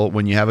table.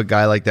 When you have a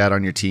guy like that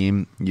on your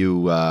team,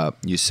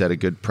 you set a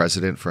good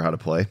precedent for how to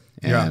play,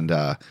 and.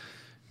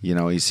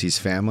 He's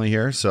family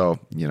here, so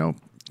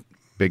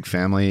big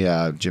family,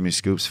 Jimmy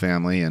Scoop's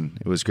family, and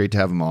it was great to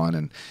have him on.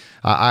 And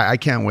I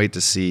can't wait to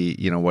see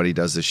what he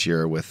does this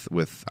year.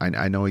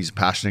 I know he's a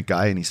passionate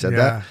guy, and he said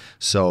that.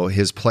 So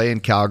his play in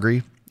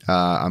Calgary,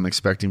 I'm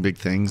expecting big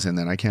things, and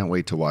then I can't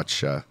wait to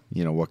watch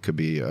what could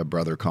be a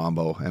brother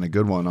combo and a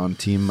good one on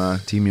Team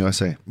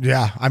USA.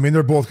 Yeah, I mean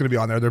they're both going to be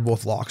on there. They're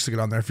both locks to get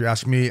on there. If you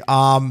ask me,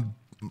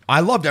 I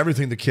loved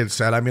everything the kid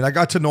said. I mean, I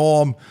got to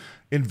know him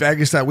in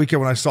Vegas that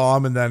weekend when I saw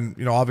him, and then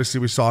obviously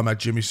we saw him at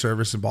Jimmy's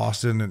service in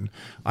Boston, and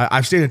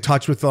I've stayed in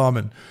touch with him.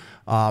 And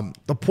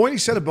the point he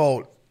said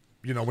about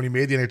when he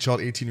made the NHL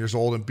at 18 years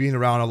old and being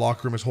around a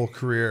locker room his whole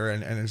career,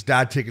 and his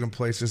dad taking him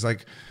places,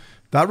 like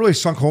that really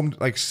sunk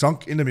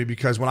into me,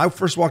 because when I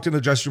first walked into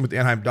the dressing room with the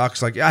Anaheim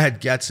Ducks, I had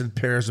Getz and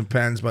Pears and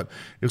Pens, but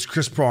it was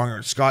Chris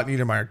Pronger, Scott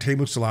Niedermayer,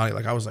 Teemu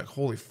Selanne. I was like,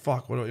 holy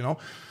fuck,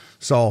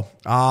 So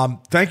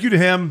thank you to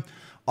him.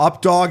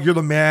 Up Dog, you're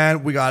the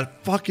man. We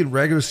got fucking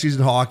regular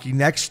season hockey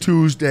next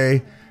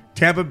Tuesday.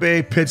 Tampa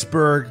Bay,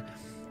 Pittsburgh,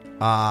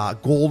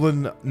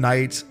 Golden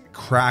Knights,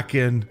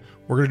 Kraken.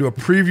 We're going to do a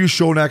preview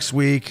show next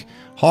week.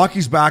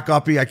 Hockey's back,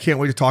 Uppy. I can't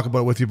wait to talk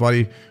about it with you,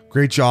 buddy.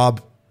 Great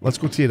job. Let's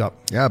go tee it up.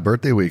 Yeah,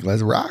 birthday week.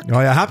 Let's rock. Oh,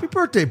 yeah. Happy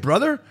birthday,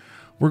 brother.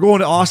 We're going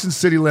to Austin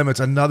City Limits.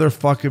 Another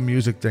fucking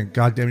music thing.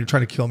 God damn, you're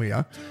trying to kill me,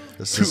 huh?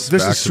 This is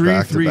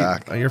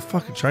 3-3. You're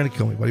fucking trying to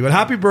kill me, buddy. But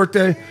happy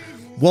birthday.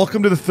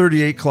 Welcome to the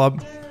 38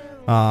 Club.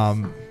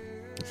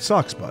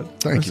 Sucks, bud.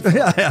 Thank you.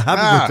 Yeah,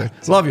 happy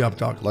birthday. Love you, Up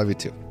Dog. Love you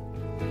too.